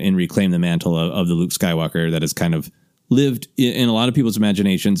and reclaim the mantle of the Luke Skywalker that has kind of lived in a lot of people's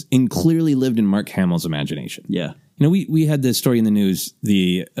imaginations and clearly lived in Mark Hamill's imagination. Yeah. You know, we had this story in the news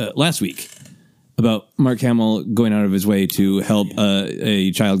last week about Mark Hamill going out of his way to help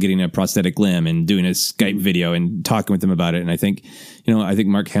a child getting a prosthetic limb and doing a Skype video and talking with them about it. And I think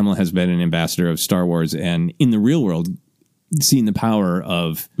Mark Hamill has been an ambassador of Star Wars and in the real world seen the power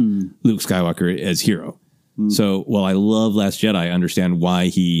of Luke Skywalker as hero. So while I love Last Jedi, I understand why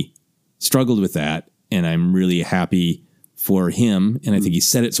he struggled with that. And I'm really happy for him. And I think he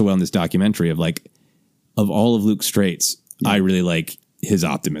said it so well in this documentary of all of Luke's traits, I really like his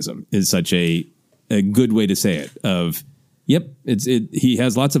optimism is such a good way to say it of, he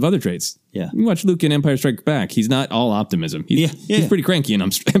has lots of other traits. Yeah. You watch Luke in Empire Strikes Back. He's not all optimism. He's pretty cranky in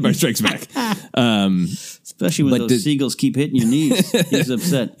Empire Strikes Back. Especially when those seagulls keep hitting your knees. He's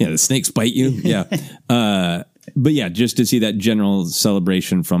upset. Yeah. The snakes bite you. Yeah. But yeah, just to see that general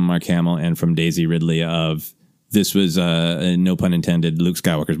celebration from Mark Hamill and from Daisy Ridley of this was, no pun intended, Luke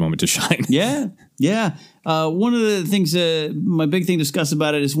Skywalker's moment to shine. Yeah. Yeah. One of the things, my big thing to discuss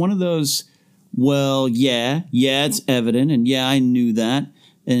about it is one of those, it's evident. And I knew that.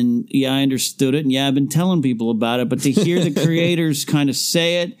 And I understood it. And I've been telling people about it. But to hear the creators kind of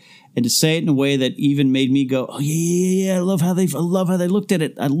say it and to say it in a way that even made me go, I love how they looked at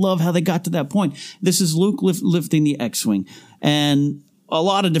it. I love how they got to that point. This is Luke lifting the X-Wing. And a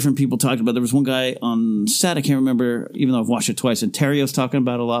lot of different people talked about it. There was one guy on set, I can't remember, even though I've watched it twice, and Terrio's talking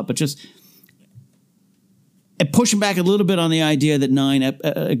about it a lot, but just pushing back a little bit on the idea that 9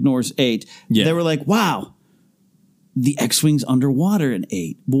 ignores 8. Yeah. They were like, wow, the X-Wing's underwater in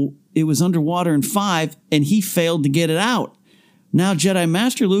 8. Well, it was underwater in 5, and he failed to get it out. Now Jedi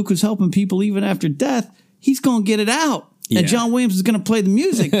Master Luke, who's helping people even after death, he's going to get it out. Yeah. And John Williams is going to play the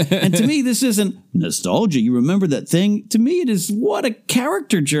music. And to me, this isn't nostalgia. You remember that thing? To me, it is what a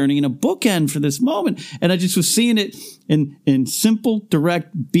character journey and a bookend for this moment. And I just was seeing it in simple,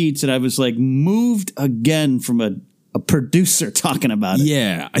 direct beats. And I was like moved again from a producer talking about it.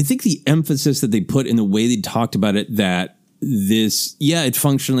 Yeah. I think the emphasis that they put in the way they talked about it, that this, it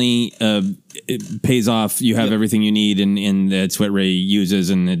functionally it pays off. You have everything you need, and that's what Rey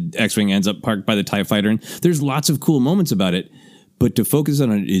uses, and the X-Wing ends up parked by the TIE fighter. And there's lots of cool moments about it, but to focus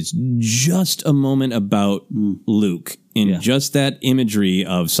on it is just a moment about Luke and just that imagery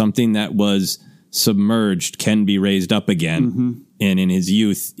of something that was submerged can be raised up again. Mm-hmm. And in his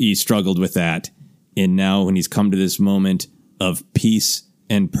youth, he struggled with that. And now when he's come to this moment of peace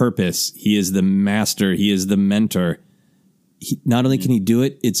and purpose, he is the master. He is the mentor. Not only can he do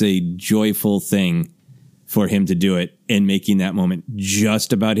it, it's a joyful thing for him to do it, and making that moment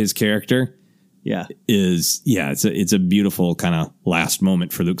just about his character it's a beautiful kind of last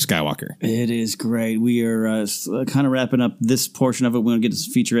moment for Luke Skywalker. It is great. We are kind of wrapping up this portion of it. We're going to get to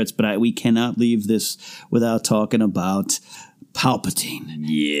some featurettes, but we cannot leave this without talking about Palpatine.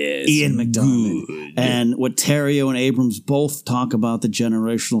 Yes. Ian McDiarmid. And what Terrio and Abrams both talk about, the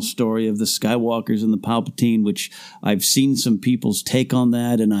generational story of the Skywalkers and the Palpatine, which I've seen some people's take on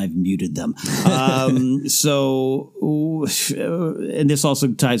that, and I've muted them. And this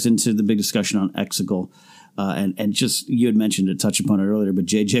also ties into the big discussion on Exegol. And just, you had mentioned it, touched upon it earlier, but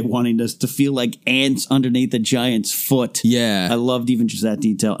JJ wanting us to feel like ants underneath a giant's foot. Yeah. I loved even just that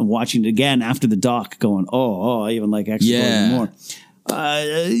detail. And watching it again after the doc going, I even like Exegol even more.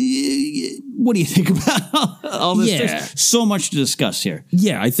 What do you think about all this? Yeah. There's so much to discuss here.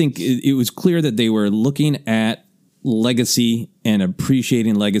 Yeah, I think it was clear that they were looking at legacy and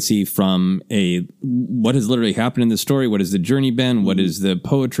appreciating legacy from what has literally happened in the story, what has the journey been, what is the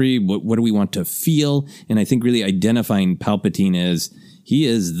poetry, what do we want to feel, and I think really identifying Palpatine as he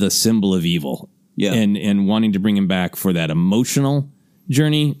is the symbol of evil, and wanting to bring him back for that emotional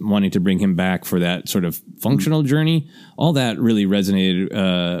journey, wanting to bring him back for that sort of functional journey, all that really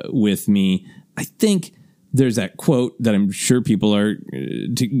resonated with me. I think there's that quote that I'm sure people are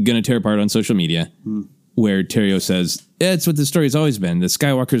going to tear apart on social media, where Terrio says, it's what the story's always been, the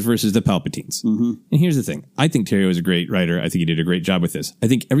Skywalkers versus the Palpatines. Mm-hmm. And here's the thing. I think Terrio is a great writer. I think he did a great job with this. I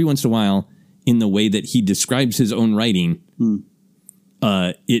think every once in a while, in the way that he describes his own writing,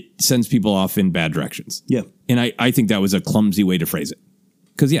 it sends people off in bad directions. Yeah. And I think that was a clumsy way to phrase it.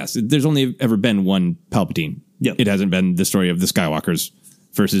 Because, yes, there's only ever been one Palpatine. Yep. It hasn't been the story of the Skywalkers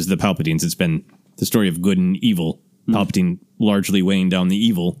versus the Palpatines. It's been the story of good and evil Palpatine largely weighing down the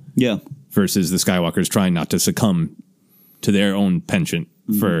evil. Yeah. Versus the Skywalkers trying not to succumb to their own penchant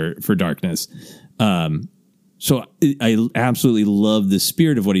for darkness. So I absolutely love the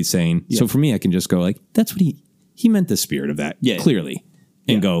spirit of what he's saying. Yeah. So for me, I can just go like, that's what he meant the spirit of that clearly.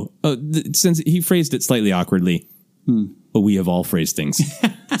 And go, since he phrased it slightly awkwardly, but we have all phrased things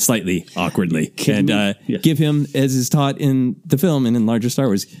slightly awkwardly. And give him, as is taught in the film and in larger Star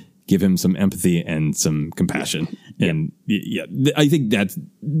Wars, give him some empathy and some compassion. And I think that's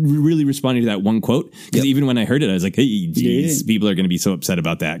really responding to that one quote. Because even when I heard it, I was like, hey, geez, people are going to be so upset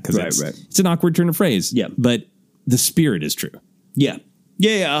about that. Because it's an awkward turn of phrase. Yeah. But the spirit is true. Yeah.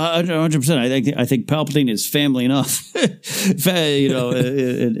 Yeah, 100%. I think Palpatine is family enough, you know,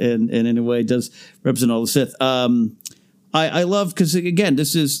 and in a way does represent all the Sith. I love, because again,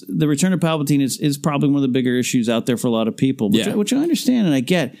 this is the Return of Palpatine is probably one of the bigger issues out there for a lot of people, which I understand and I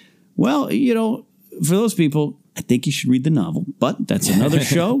get. Well, you know, for those people, I think you should read the novel, but that's another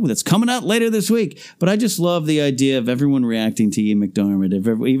show that's coming out later this week. But I just love the idea of everyone reacting to Ian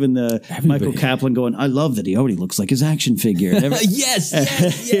McDiarmid, even Michael Kaplan going, I love that he already looks like his action figure. Yes.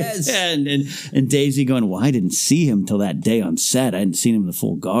 And Daisy going, well, I didn't see him till that day on set. I hadn't seen him in the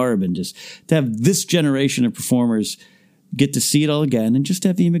full garb. And just to have this generation of performers get to see it all again, and just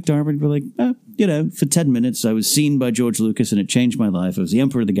have Ian McDiarmid be like, you know, for 10 minutes, I was seen by George Lucas and it changed my life. I was the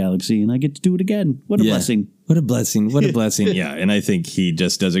Emperor of the Galaxy and I get to do it again. What a blessing. What a blessing. What a blessing. Yeah. And I think he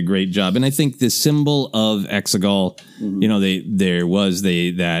just does a great job. And I think the symbol of Exegol, you know, there was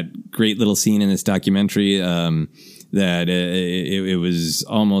that great little scene in this documentary, that it was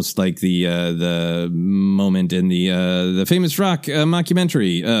almost like the moment in the famous Rock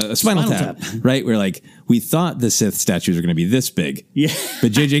mockumentary, Spinal Tap, right? Where like we thought the Sith statues were going to be this big,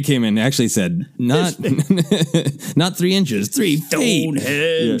 but JJ came in and actually said not 3 inches, 3 feet.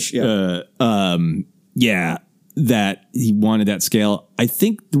 That he wanted that scale. I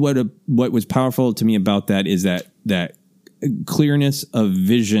think what was powerful to me about that is that clearness of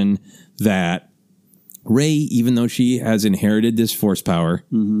vision that Rey, even though she has inherited this force power,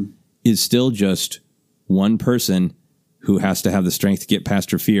 is still just one person who has to have the strength to get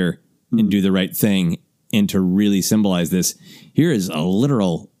past her fear and do the right thing. And to really symbolize this, here is a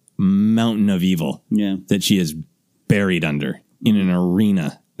literal mountain of evil that she is buried under in an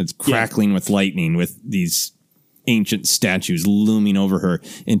arena that's crackling with lightning, with these ancient statues looming over her.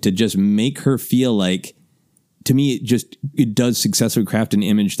 And to just make her feel like, to me, it does successfully craft an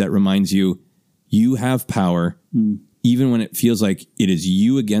image that reminds you have power, even when it feels like it is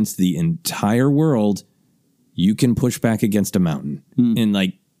you against the entire world. You can push back against a mountain, and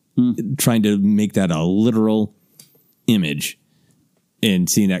like trying to make that a literal image and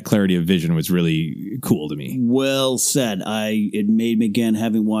seeing that clarity of vision was really cool to me. Well said. It made me, again,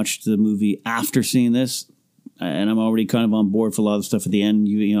 having watched the movie after seeing this, and I'm already kind of on board for a lot of stuff at the end.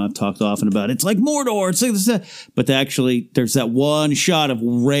 You know, I've talked often about it's like Mordor. It's like this, but actually, there's that one shot of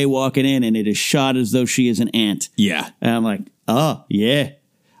Rey walking in, and it is shot as though she is an ant. Yeah, and I'm like, oh yeah,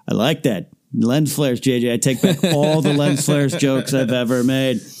 I like that. Lens flares, JJ. I take back all the lens flares jokes I've ever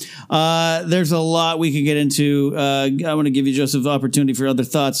made. There's a lot we can get into. I want to give you, Joseph, opportunity for other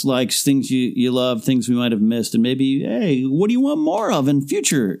thoughts, like things you love, things we might have missed, and maybe, hey, what do you want more of in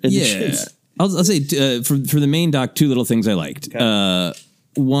future editions? Yeah. I'll say for the main doc, 2 little things I liked. Okay.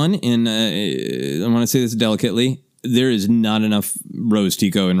 One, and I want to say this delicately, there is not enough Rose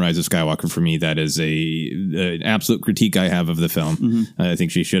Tico in Rise of Skywalker for me. That is an absolute critique I have of the film. I think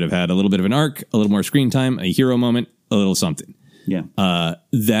she should have had a little bit of an arc, a little more screen time, a hero moment, a little something. Yeah.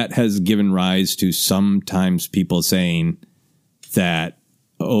 That has given rise to sometimes people saying that,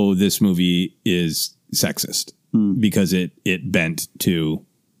 oh, this movie is sexist because it bent to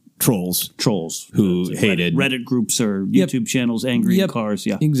trolls who hated Reddit groups or YouTube channels angry in cars.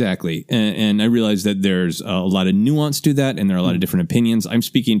 Yeah, exactly. And I realize that there's a lot of nuance to that, and there are a lot of different opinions. I'm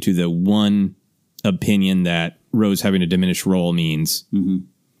speaking to the one opinion that Rose having a diminished role means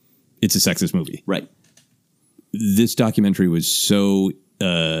it's a sexist movie. Right. This documentary was so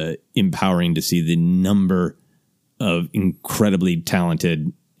empowering to see the number of incredibly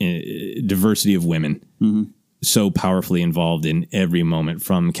talented diversity of women so powerfully involved in every moment,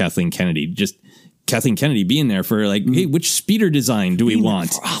 from Kathleen Kennedy. Just Kathleen Kennedy being there for like, hey, which speeder design do we want?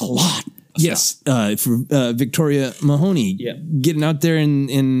 For a lot. Yes. For Victoria Mahoney, getting out there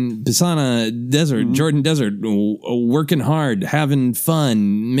in Pisana Desert, Jordan Desert, working hard, having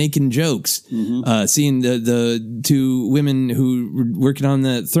fun, making jokes, seeing the 2 women who were working on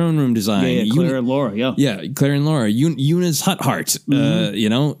the throne room design. Claire and Laura, Claire and Laura. Eunice Huthart,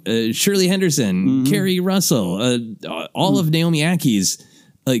 Shirley Henderson, Carrie Russell, all of Naomi Ackie's,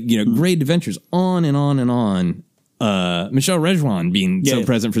 great adventures, on and on and on. Michelle Rejwan being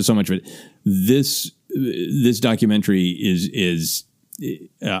present for so much of it. This documentary is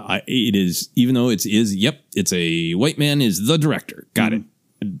even though it's a white man is the director. Got it.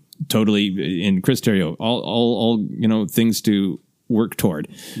 Totally. And Chris Terrio, all things to work toward.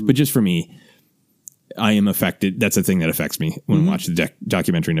 But just for me, I am affected. That's a thing that affects me when I watch the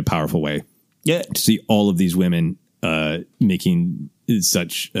documentary in a powerful way. Yeah. To see all of these women making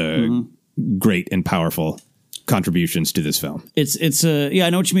such great and powerful contributions to this film. I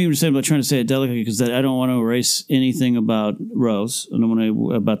know what you mean when you're saying about trying to say it delicately, because I don't want to erase anything about Rose. I don't want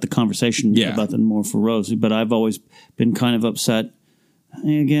to about the conversation about them more for Rose, but I've always been kind of upset.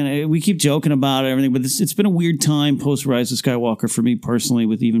 Again, we keep joking about everything, but it's been a weird time post Rise of Skywalker for me personally,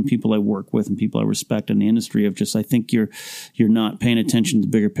 with even people I work with and people I respect in the industry. Of just, I think you're not paying attention to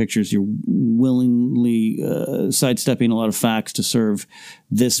the bigger pictures. You're willingly sidestepping a lot of facts to serve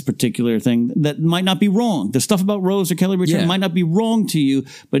this particular thing that might not be wrong. The stuff about Rose or Kelly Richard might not be wrong to you,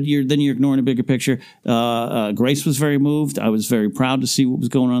 but you're ignoring a bigger picture. Grace was very moved. I was very proud to see what was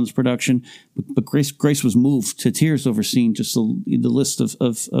going on in this production, but Grace was moved to tears over seeing just the list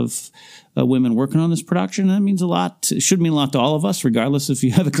of women working on this production. That means a lot. It should mean a lot to all of us, regardless if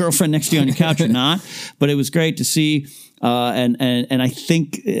you have a girlfriend next to you on your couch or not. But it was great to see. And I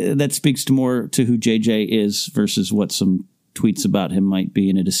think that speaks to more to who JJ is versus what some tweets about him might be,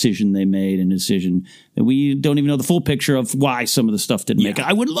 and a decision they made, and a decision that we don't even know the full picture of why some of the stuff didn't make it.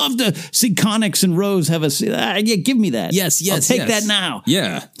 I would love to see Connix and Rose have give me that. Yes. I'll take that now.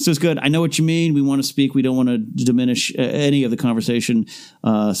 Yeah. So it's good. I know what you mean. We want to speak. We don't want to diminish any of the conversation,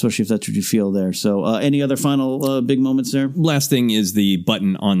 especially if that's what you feel there. So any other final big moments there? Last thing is the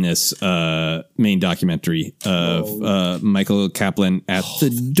button on this main documentary of Michael Kaplan at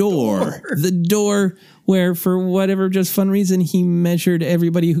the door. The door where, for whatever just fun reason, he measured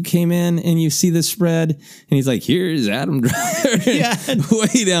everybody who came in, and you see the spread, and he's like, here's Adam Driver.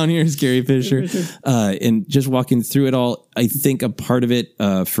 Way down here is Carrie Fisher. And just walking through it all, I think a part of it,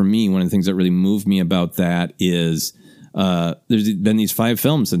 for me, one of the things that really moved me about that is there's been these 5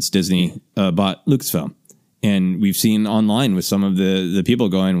 films since Disney bought Lucasfilm. And we've seen online with some of the people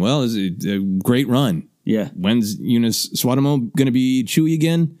going, well, it's a great run. Yeah. When's Eunice Swadamo going to be Chewie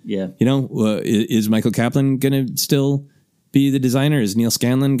again? Yeah. Is Michael Kaplan going to still be the designer? Is Neil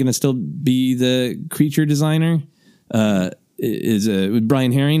Scanlon going to still be the creature designer? Is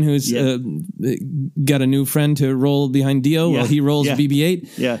Brian Herring, who's got a new friend to roll behind Dio while he rolls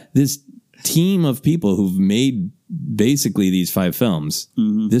BB-8? Yeah. This team of people who've made basically these 5 films,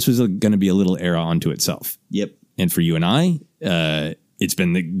 this was going to be a little era unto itself. Yep. And for you and I, it's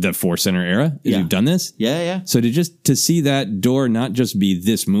been the Force Center era as we've done this. Yeah. So to see that door not just be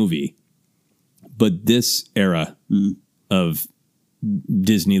this movie, but this era of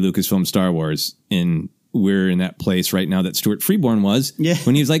Disney, Lucasfilm, Star Wars, and we're in that place right now that Stuart Freeborn was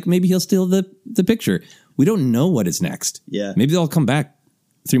when he was like, maybe he'll steal the picture. We don't know what is next. Yeah. Maybe they'll come back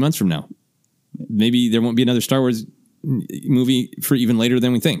 3 months from now. Maybe there won't be another Star Wars movie for even later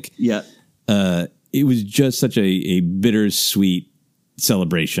than we think. Yeah. It was just such a bittersweet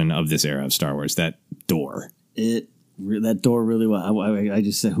celebration of this era of Star Wars, that door. That door really well. I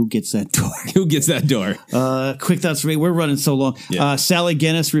just said, who gets that door? Who gets that door? Quick thoughts for me. We're running so long. Yeah. Sally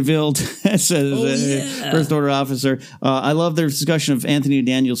Guinness revealed as First Order officer. I love their discussion of Anthony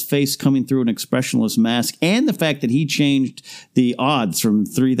Daniels' face coming through an expressionless mask, and the fact that he changed the odds from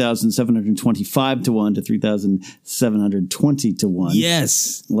 3,725 to 1 to 3,720 to 1.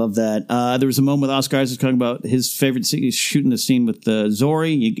 Yes. Love that. There was a moment with Oscar Isaac talking about his favorite scene. He's shooting the scene with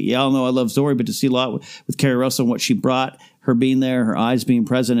Zori. You all know I love Zori, but to see a lot with Kerry Russell and what she brought, her being there, her eyes being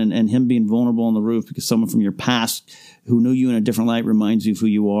present, and him being vulnerable on the roof because someone from your past who knew you in a different light reminds you of who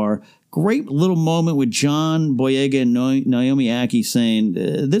you are. Great little moment with John Boyega and Naomi Ackie saying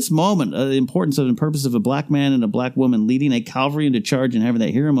this moment, the importance of and purpose of a black man and a black woman leading a cavalry into charge and having that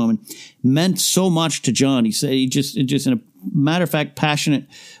hero moment meant so much to John. He said he just in a matter of fact, passionate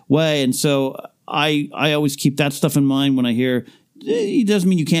way. And so I always keep that stuff in mind when I hear. It doesn't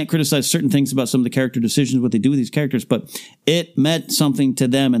mean you can't criticize certain things about some of the character decisions, what they do with these characters, but it meant something to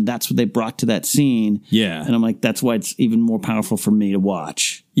them, and that's what they brought to that scene. Yeah. And I'm like, that's why it's even more powerful for me to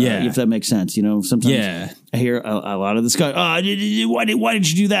watch. Yeah. If that makes sense. Sometimes I hear a lot of this guy, why did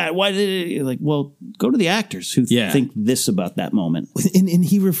you do that? Why did it? Like, well, go to the actors who think this about that moment. And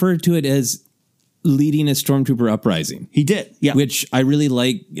he referred to it as leading a stormtrooper uprising. He did, yeah. Which I really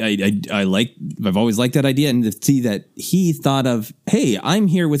like. I like. I've always liked that idea, and to see that he thought of, hey, I'm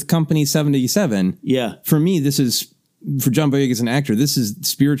here with Company 77. Yeah. For me, this is, for John Boyega as an actor, this is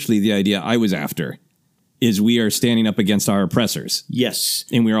spiritually the idea I was after. is we are standing up against our oppressors. Yes.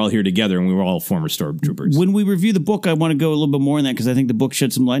 And we're all here together, and we were all former stormtroopers. When we review the book, I want to go a little bit more in that because I think the book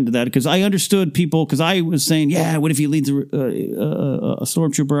shed some light into that. Because I understood people, because I was saying, what if he leads a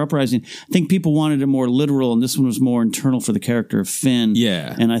stormtrooper uprising? I think people wanted it more literal, and this one was more internal for the character of Finn.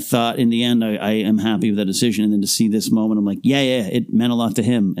 Yeah. And I thought in the end, I am happy with that decision. And then to see this moment, I'm like, it meant a lot to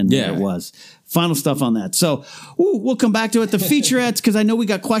him. And there it was. Final stuff on that. So we'll come back to it. The featurettes, because I know we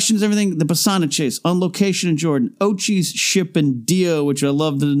got questions, everything. The Basana chase, On Location in Jordan, Ochi's ship and Dio, which I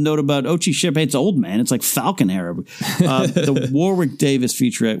love the note about. Ochi's ship, hey, it's old, man. It's like Falcon era. The Warwick Davis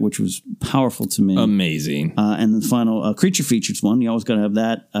featurette, which was powerful to me. Amazing. And the final Creature Features one. You always got to have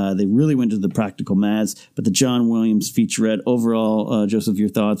that. They really went to the practical maths. But the John Williams featurette, overall, Joseph, your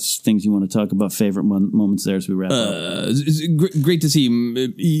thoughts, things you want to talk about, favorite moments there as we wrap up. Great to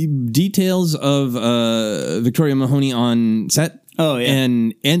see details of Victoria Mahoney on set. Oh yeah,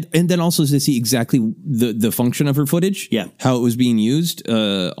 and then also to see exactly the function of her footage. Yeah, how it was being used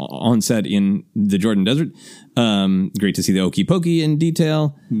on set in the Jordan Desert. Great to see the Okey Pokey in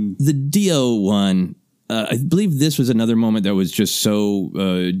detail. The Dio one. I believe this was another moment that was just so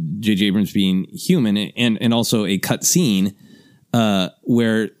J.J. Abrams being human, and also a cut scene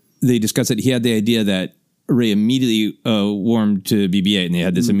where they discussed that he had the idea that Rey immediately warmed to BB-8, and they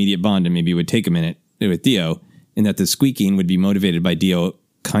had this immediate bond, and maybe it would take a minute with Dio, and that the squeaking would be motivated by Dio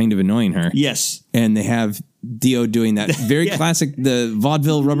kind of annoying her. Yes. And they have Dio doing that very classic, the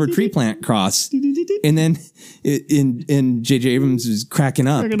vaudeville rubber tree plant cross. And then in J.J. Abrams is cracking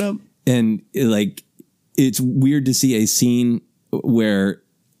up. And it's weird to see a scene where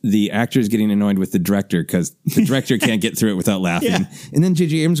the actor is getting annoyed with the director because the director can't get through it without laughing. Yeah. And then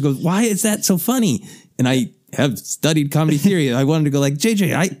J.J. Abrams goes, why is that so funny? And I have studied comedy theory. I wanted to go like,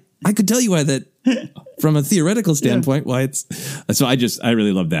 JJ, I could tell you why that, from a theoretical standpoint, why it's. So I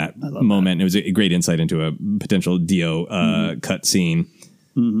really love that moment. That. It was a great insight into a potential Dio cut scene.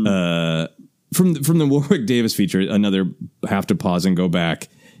 From the Warwick Davis feature, another have to pause and go back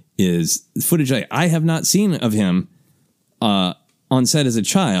is footage I have not seen of him on set as a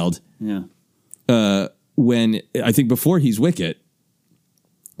child. Yeah. When I think before he's Wicket,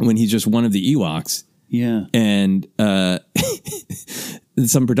 when he's just one of the Ewoks. Yeah. And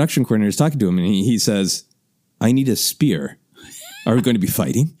some production coordinator is talking to him, and he says, I need a spear. Are we going to be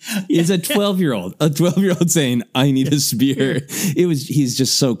fighting? It's a 12-year-old saying, I need a spear. He's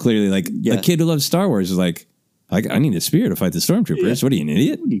just so clearly like a kid who loves Star Wars is like, I need a spear to fight the stormtroopers. What are you, an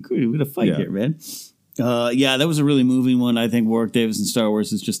idiot? We're going to fight here, man. That was a really moving one. I think Warwick Davis and Star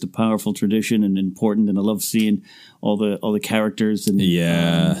Wars is just a powerful tradition and important, and I love seeing all the characters and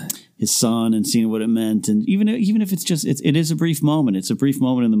his son and seeing what it meant. And even if it's just it is a brief moment. It's a brief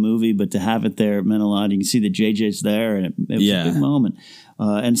moment in the movie, but to have it there, it meant a lot. You can see that JJ's there, and it was a big moment.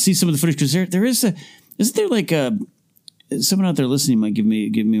 And see some of the footage because isn't there like someone out there listening might give me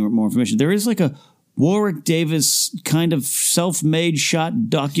more information. There is like a Warwick Davis kind of self-made shot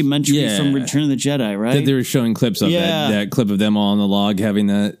documentary from Return of the Jedi, right? They were showing clips of that clip of them all on the log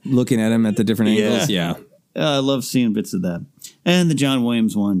looking at him at the different angles. Yeah. I love seeing bits of that. And the John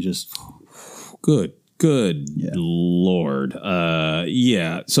Williams one just... Good Lord. So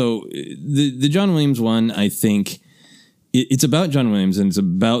the John Williams one, I think... It's about John Williams and it's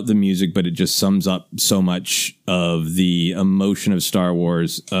about the music, but it just sums up so much of the emotion of Star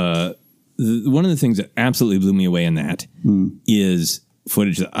Wars. One of the things that absolutely blew me away in that is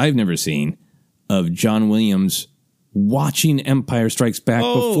footage that I've never seen of John Williams watching Empire Strikes Back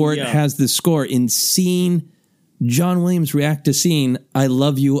before it has the score, and seeing John Williams react to seeing I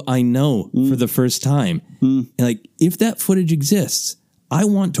Love You, I Know for the first time. And like, if that footage exists, I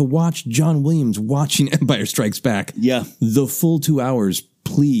want to watch John Williams watching Empire Strikes Back. Yeah. The full 2 hours,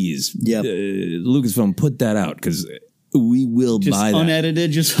 please. Yeah. Lucasfilm, put that out because we will just buy that.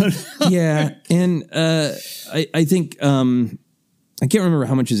 Unedited, Yeah. And I think I can't remember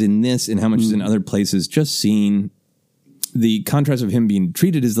how much is in this and how much is in other places. Just seeing the contrast of him being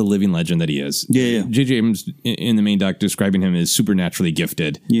treated as the living legend that he is. Yeah. J.J. Abrams in the main doc describing him as supernaturally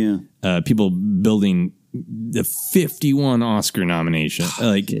gifted. Yeah. People building the 51 Oscar nomination.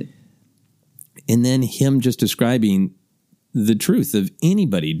 And then him just describing the truth of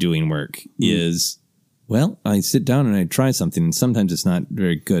anybody doing work is, well, I sit down and I try something and sometimes it's not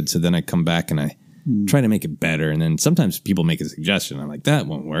very good. So then I come back and I try to make it better. And then sometimes people make a suggestion. I'm like, that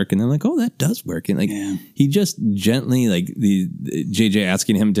won't work. And they're like, oh, that does work. And he just gently, like the JJ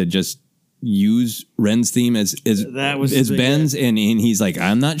asking him to just use Ren's theme as Ben's. And he's like,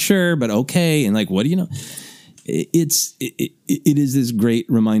 I'm not sure, but okay. And like, what do you know? It is this great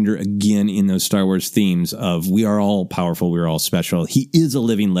reminder again in those Star Wars themes of we are all powerful. We are all special. He is a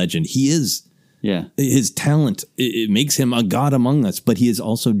living legend. He is Yeah. His talent, it makes him a god among us, but he is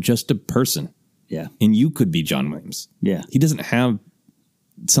also just a person. Yeah. And you could be John Williams. Yeah. He doesn't have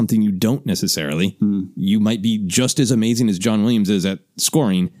something you don't necessarily. You might be just as amazing as John Williams is at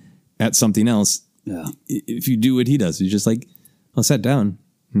scoring at something else. Yeah. If you do what he does, he's just like, I sat down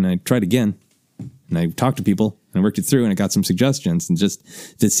and I tried again and I talked to people and I worked it through and I got some suggestions, and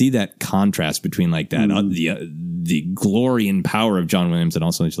just to see that contrast between like that, the glory and power of John Williams, and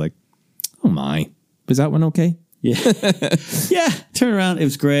also just like, oh my, is that one okay? Yeah. Yeah. Turn around. It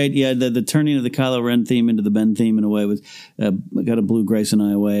was great. Yeah. The turning of the Kylo Ren theme into the Ben theme in a way was, got a blew Grace and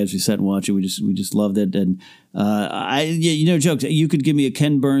I away as we sat and watched it. We just loved it. And, jokes. You could give me a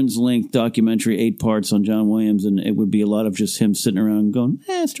Ken Burns linked documentary, 8 parts on John Williams, and it would be a lot of just him sitting around going,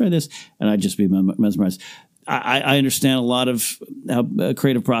 let's try this. And I'd just be mesmerized. I understand a lot of how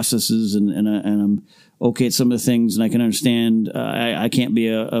creative processes and I'm okay at some of the things, and I can understand. I can't be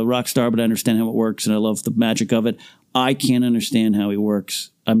a rock star, but I understand how it works, and I love the magic of it. I can't understand how he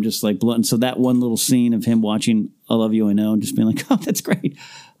works. I'm just like blunt. So that one little scene of him watching "I Love You, I Know" and just being like, "Oh, that's great.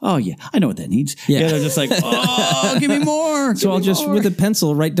 Oh yeah, I know what that needs." Yeah, they're just like, "Oh, give me more." So I'll just with a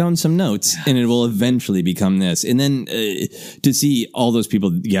pencil write down some notes, and it will eventually become this. And then to see all those people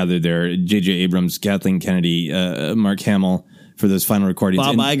gathered there, J.J. Abrams, Kathleen Kennedy, Mark Hamill, for those final recordings.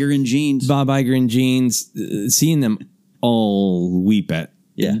 Bob Iger in jeans. Seeing them all weep at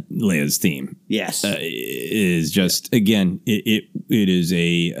Leia's theme. Yes. Is just, again, it is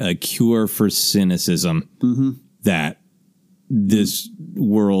a cure for cynicism that this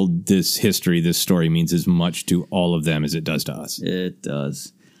world, this history, this story means as much to all of them as it does to us. It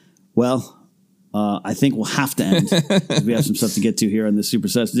does. Well, I think we'll have to end because we have some stuff to get to here on the Super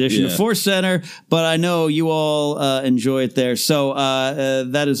Sets edition of Force Center, but I know you all enjoy it there. So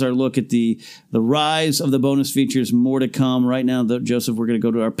that is our look at the rise of the bonus features. More to come. Right now, though, Joseph, we're going to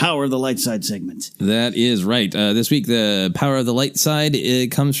go to our Power of the Light Side segment. That is right. This week, the Power of the Light Side,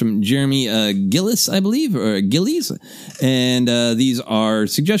 it comes from Jeremy Gillis, I believe, or Gillies. And these are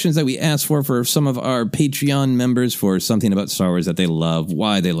suggestions that we asked for some of our Patreon members for something about Star Wars that they love,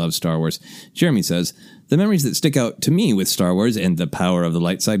 why they love Star Wars. Jeremy says, the memories that stick out to me with Star Wars and the Power of the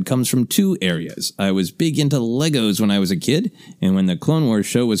Light Side comes from 2 areas. I was big into Legos when I was a kid, and when the Clone Wars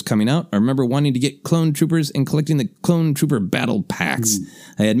show was coming out, I remember wanting to get Clone Troopers and collecting the Clone Trooper battle packs.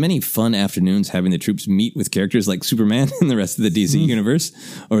 I had many fun afternoons having the troops meet with characters like Superman and the rest of the DC universe,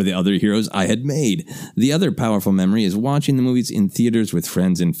 or the other heroes I had made. The other powerful memory is watching the movies in theaters with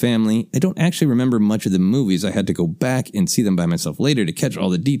friends and family. I don't actually remember much of the movies. I had to go back and see them by myself later to catch all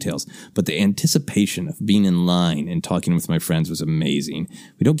the details, but the anticipation of being in line and talking with my friends was amazing.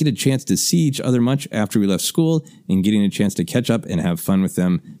 We don't get a chance to see each other much after we left school, and getting a chance to catch up and have fun with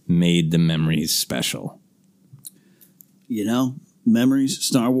them made the memories special. You know, memories,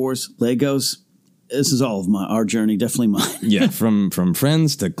 Star Wars, Legos. This is all of our journey, definitely mine. Yeah, from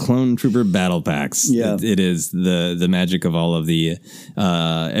friends to Clone Trooper battle packs. Yeah, it is the magic of all of the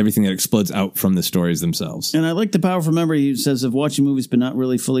everything that explodes out from the stories themselves. And I like the powerful memory. He says of watching movies but not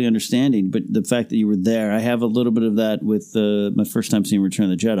really fully understanding, but the fact that you were there. I have a little bit of that with my first time seeing Return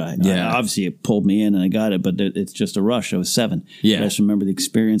of the Jedi. Yeah, obviously it pulled me in and I got it, but it's just a rush. I was 7. Yeah, but I just remember the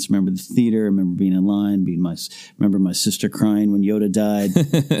experience. Remember the theater. Remember being in line. Remember my sister crying when Yoda died.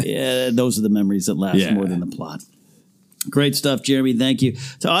 Yeah, those are the memories that last more than the plot. Great stuff, Jeremy. Thank you.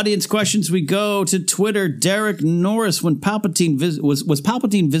 To audience questions, we go to Twitter. Derek Norris, when Palpatine was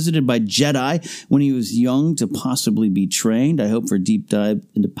Palpatine visited by Jedi when he was young to possibly be trained? I hope for a deep dive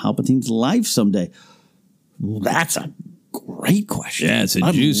into Palpatine's life someday. That's a great question. Yeah, it's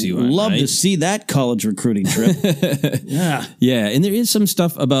a juicy one. I'd love to see that college recruiting trip. Yeah. Yeah, and there is some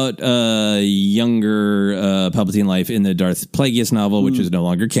stuff about younger Palpatine life in the Darth Plagueis novel, which is no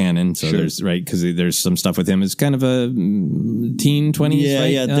longer canon. So there's some stuff with him as kind of a teen 20s. Yeah,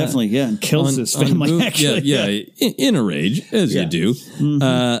 right? Yeah, definitely. Yeah, and kills his family, actually. Yeah, in a rage, as you do.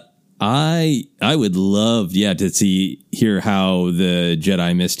 Mm-hmm. I would love, to hear how the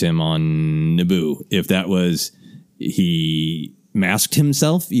Jedi missed him on Naboo. If that was... he masked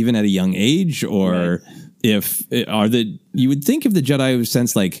himself even at a young age, or you would think if the Jedi was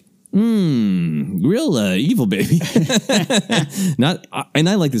sense like, real evil baby. And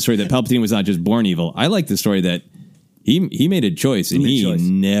I like the story that Palpatine was not just born evil. I like the story that he made a choice and he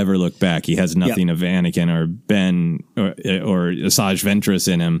never looked back. He has nothing of Anakin or Ben or Asajj Ventress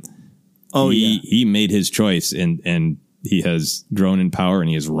in him. He made his choice and he has grown in power and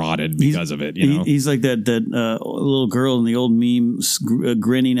he has rotted because of it. He's like that little girl in the old meme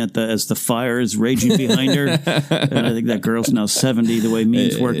grinning as the fire is raging behind her. And I think that girl's now 70, the way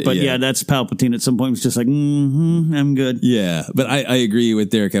memes work. But yeah, that's Palpatine. At some point, was just like, I'm good. Yeah, but I agree with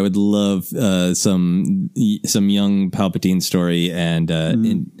Derek. I would love some young Palpatine story, and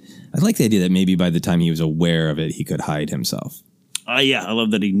I like the idea that maybe by the time he was aware of it, he could hide himself. Yeah, I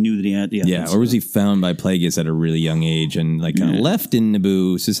love that he knew that he had. Yeah, or was he found by Plagueis at a really young age and kind of left in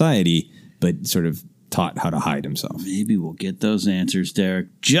Naboo society, but sort of taught how to hide himself? Maybe we'll get those answers, Derek.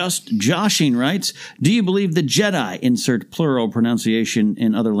 Just Joshing writes, do you believe the Jedi, insert plural pronunciation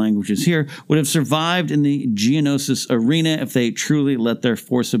in other languages here, would have survived in the Geonosis arena if they truly let their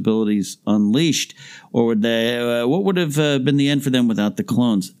Force abilities unleashed? Or would they? What would have been the end for them without the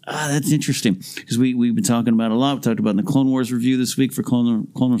clones? That's interesting, because we've been talking about it a lot. We talked about in the Clone Wars review this week for Clone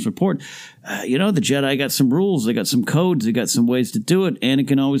Wars Report. The Jedi got some rules. They got some codes. They got some ways to do it.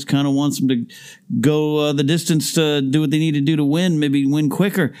 Anakin always kind of wants them to go the distance to do what they need to do to win, maybe win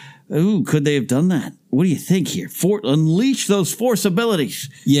quicker. Ooh, could they have done that? What do you think here? Unleash those Force abilities.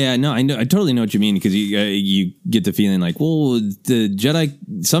 Yeah, no, I know. I totally know what you mean, because you get the feeling like, well,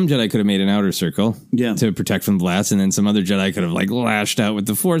 some Jedi could have made an outer circle to protect from blast, and then some other Jedi could have lashed out with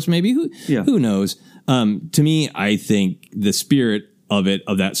the Force. Maybe who knows? To me, I think the spirit of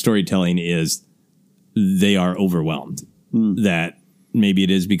that storytelling is they are overwhelmed. That maybe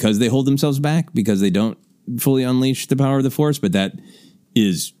it is because they hold themselves back because they don't fully unleash the power of the Force, but that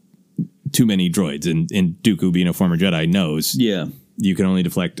is too many droids, and Dooku, being a former Jedi, knows you can only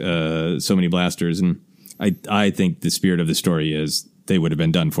deflect so many blasters, and I think the spirit of the story is they would have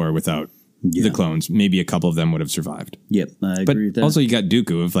been done for without the clones. Maybe a couple of them would have survived. Yep, I agree with that. Also, you got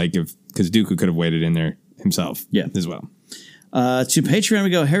Dooku, because Dooku could have waited in there himself as well. To Patreon we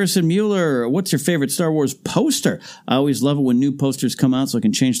go. Harrison Mueller, what's your favorite Star Wars poster? I always love it when new posters come out so I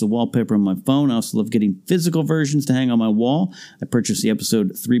can change the wallpaper on my phone. I also love getting physical versions to hang on my wall. I purchased the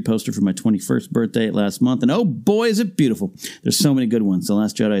episode 3 poster for my 21st birthday last month, and oh boy, is it beautiful. There's so many good ones. The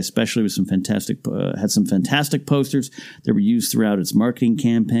Last Jedi especially was had some fantastic posters that were used throughout its marketing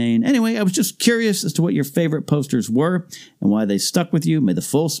campaign. Anyway, I was just curious as to what your favorite posters were and why they stuck with you. May the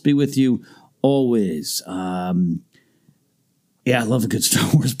Force be with you always. Yeah, I love a good Star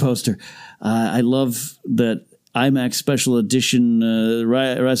Wars poster. I love that IMAX special edition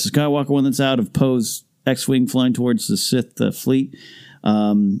Rise of Skywalker one that's out of Poe's X-Wing flying towards the Sith fleet.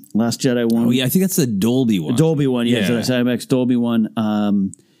 Last Jedi one. Oh, yeah, I think that's the Dolby one. The Dolby one, yeah. So that's IMAX Dolby one.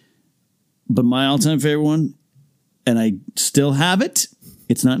 But my all-time favorite one, and I still have it,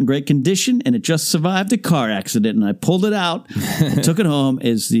 it's not in great condition, and it just survived a car accident, and I pulled it out and took it home,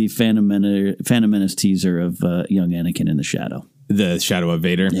 is the Phantom Menace teaser of young Anakin in the shadow. The Shadow of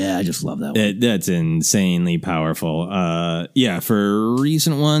Vader. Yeah, I just love that one. That's insanely powerful. For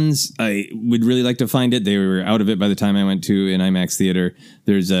recent ones, I would really like to find it. They were out of it by the time I went to an IMAX theater.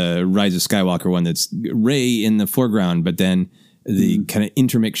 There's a Rise of Skywalker one that's Rey in the foreground, but then the kind of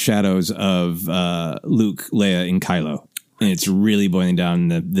intermixed shadows of Luke, Leia, and Kylo. And it's really boiling down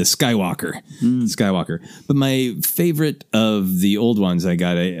the Skywalker. But my favorite of the old ones I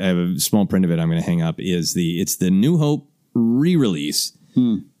got, I have a small print of it I'm going to hang up, it's the New Hope re-release.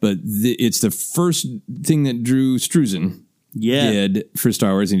 But it's the first thing that Drew Struzan did for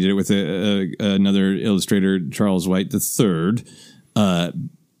Star Wars. And he did it with another illustrator, Charles White III.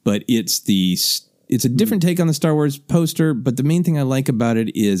 But it's a different take on the Star Wars poster. But the main thing I like about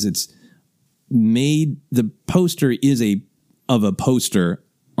it is the poster is of a poster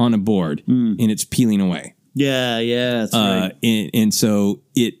on a board, and it's peeling away. Yeah, that's right. And so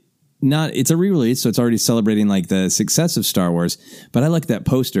it's a re-release, so it's already celebrating the success of Star Wars. But I like that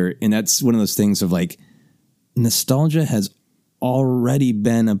poster, and that's one of those things of nostalgia has already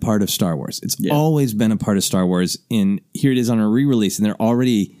been a part of Star Wars. It's always been a part of Star Wars, and here it is on a re-release, and they're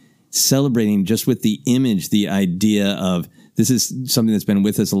already celebrating just with the image, the idea of this is something that's been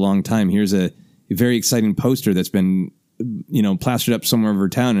with us a long time. Here's a very exciting poster that's been plastered up somewhere over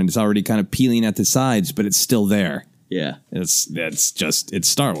town, and it's already kind of peeling at the sides, but it's still there. Yeah. It's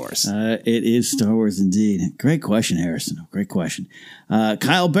Star Wars. It is Star Wars indeed. Great question, Harrison. Great question.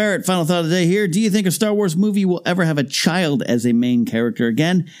 Kyle Barrett, final thought of the day here. Do you think a Star Wars movie will ever have a child as a main character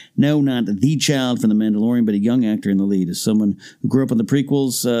again? No, not the child from The Mandalorian, but a young actor in the lead. As someone who grew up on the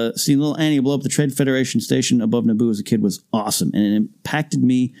prequels, seeing little Annie blow up the Trade Federation station above Naboo as a kid was awesome, and it impacted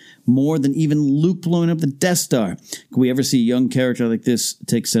me more than even Luke blowing up the Death Star. Can we ever see a young character like this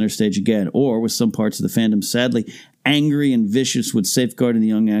take center stage again? Or, with some parts of the fandom sadly angry and vicious, would safeguarding the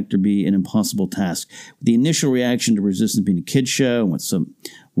young actor be an impossible task? With the initial reaction to Resistance being a kid's show, and with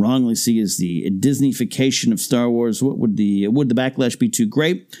wrongly see as the Disneyfication of Star Wars. What would the backlash be too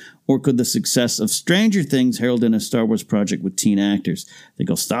great? Or could the success of Stranger Things herald in a Star Wars project with teen actors? I think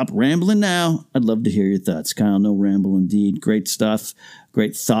I'll stop rambling now. I'd love to hear your thoughts. Kyle, no ramble indeed. Great stuff.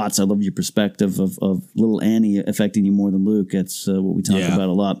 Great thoughts. I love your perspective of little Annie affecting you more than Luke. That's what we talk about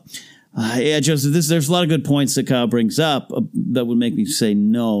a lot. Joseph, there's a lot of good points that Kyle brings up that would make me say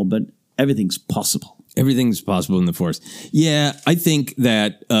no, but everything's possible. Everything's possible in the Force. Yeah, I think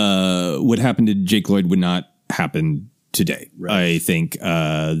that what happened to Jake Lloyd would not happen today. Right. I think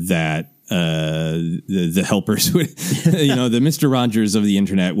that the helpers would, the Mr. Rogers of the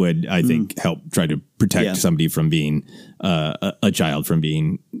internet would, I think, help try to protect somebody from being a child from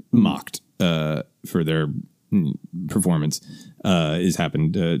being mocked for their performance. Has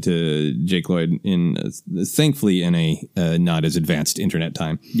happened to Jake Lloyd thankfully in a not as advanced internet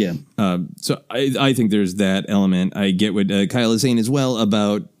time. Yeah. So I think there's that element. I get what Kyle is saying as well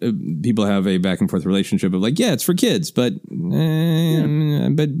about people have a back and forth relationship of like, yeah, it's for kids, but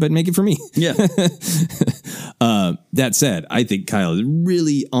make it for me. Yeah. That said, I think Kyle is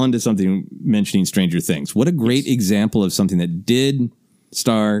really onto something mentioning Stranger Things. What a great example of something that did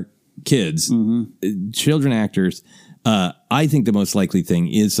star kids, children actors. I think the most likely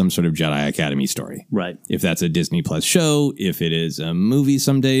thing is some sort of Jedi Academy story. Right. If that's a Disney Plus show, if it is a movie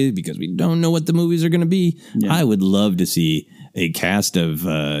someday, because we don't know what the movies are going to be, I would love to see a cast of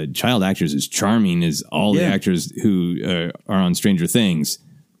child actors as charming as all the actors who are on Stranger Things,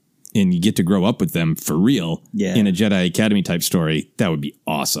 and you get to grow up with them for real in a Jedi Academy type story. That would be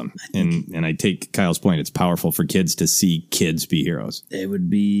awesome. And I take Kyle's point. It's powerful for kids to see kids be heroes. It'd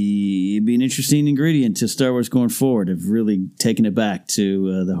be an interesting ingredient to Star Wars going forward, of really taking it back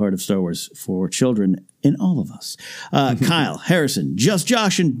to the heart of Star Wars for children in all of us. Kyle, Harrison, Just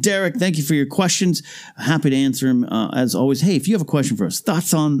Josh, and Derek, thank you for your questions. Happy to answer them as always. Hey, if you have a question for us,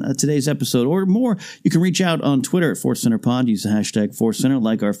 thoughts on today's episode or more, you can reach out on Twitter at Force Center Pod. Use the hashtag Force Center,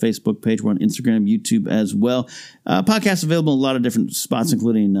 like our Facebook page. We're on Instagram, YouTube as well. Podcasts available in a lot of different spots,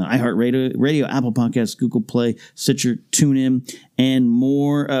 including iHeartRadio, Apple Podcasts, Google Play, Stitcher, TuneIn, and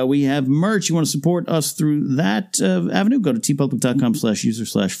more. We have merch. You want to support us through that avenue? Go to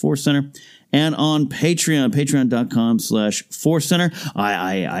tpublic.com/user/Force Center. And on Patreon, patreon.com/Force Center.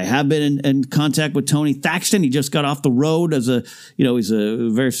 I have been in contact with Tony Thaxton. He just got off the road as he's a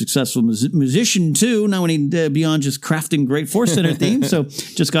very successful musician too. Now we need beyond just crafting great Force Center themes. So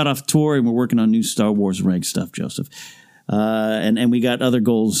just got off tour and we're working on new Star Wars reg stuff, Joseph. And we got other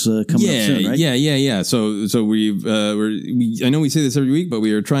goals coming up soon, right? Yeah. So I know we say this every week, but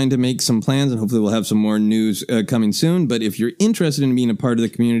we are trying to make some plans, and hopefully we'll have some more news coming soon. But if you're interested in being a part of the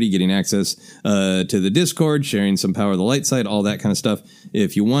community, getting access to the Discord, sharing some Power of the Light side, all that kind of stuff,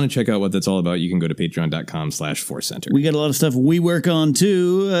 if you want to check out what that's all about, you can go to patreon.com/Force Center. We got a lot of stuff we work on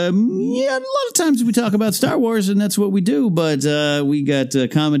too. A lot of times we talk about Star Wars, and that's what we do. But we got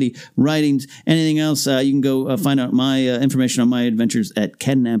comedy, writings, anything else. You can go find out my information on my adventures at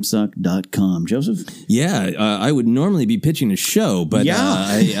kennapsok.com. Joseph? Yeah, I would normally be pitching a show, but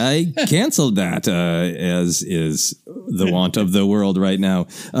I canceled that, as is the want of the world right now.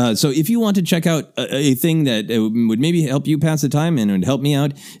 So if you want to check out a thing that would maybe help you pass the time and would help me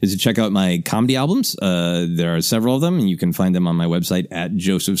out, is to check out my comedy albums. There are several of them, and you can find them on my website at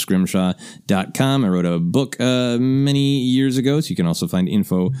josephscrimshaw.com. I wrote a book many years ago, so you can also find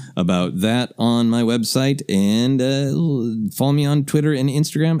info about that on my website. And follow me on Twitter and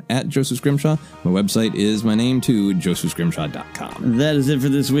Instagram at Joseph Scrimshaw. My website is my name too, josephscrimshaw.com. That is it for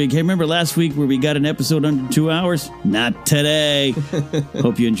this week. Hey, remember last week where we got an episode under 2 hours? Not today.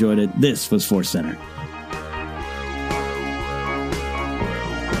 Hope you enjoyed it. This was Force Center.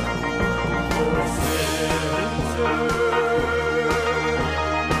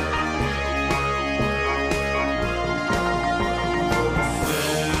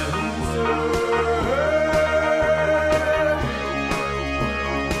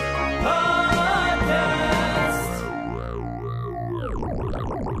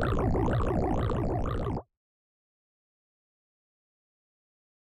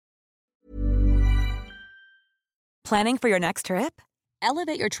 Planning for your next trip?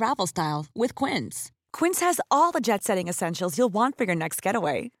 Elevate your travel style with Quince. Quince has all the jet-setting essentials you'll want for your next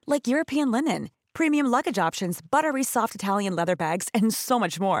getaway, like European linen, premium luggage options, buttery soft Italian leather bags, and so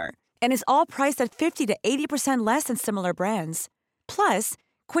much more. And is all priced at 50 to 80% less than similar brands. Plus,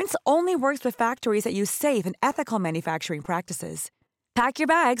 Quince only works with factories that use safe and ethical manufacturing practices. Pack your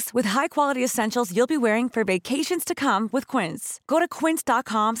bags with high-quality essentials you'll be wearing for vacations to come with Quince. Go to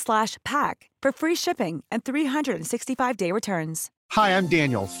quince.com/pack for free shipping and 365-day returns. Hi, I'm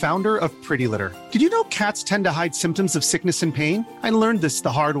Daniel, founder of Pretty Litter. Did you know cats tend to hide symptoms of sickness and pain? I learned this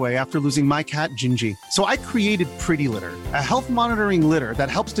the hard way after losing my cat, Gingy. So I created Pretty Litter, a health monitoring litter that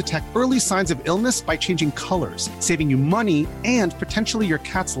helps detect early signs of illness by changing colors, saving you money and potentially your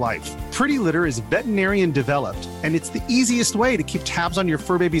cat's life. Pretty Litter is veterinarian developed, and it's the easiest way to keep tabs on your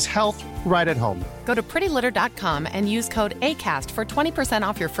fur baby's health right at home. Go to prettylitter.com and use code ACAST for 20%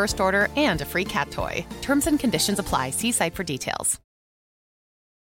 off your first order and a free cat toy. Terms and conditions apply. See site for details.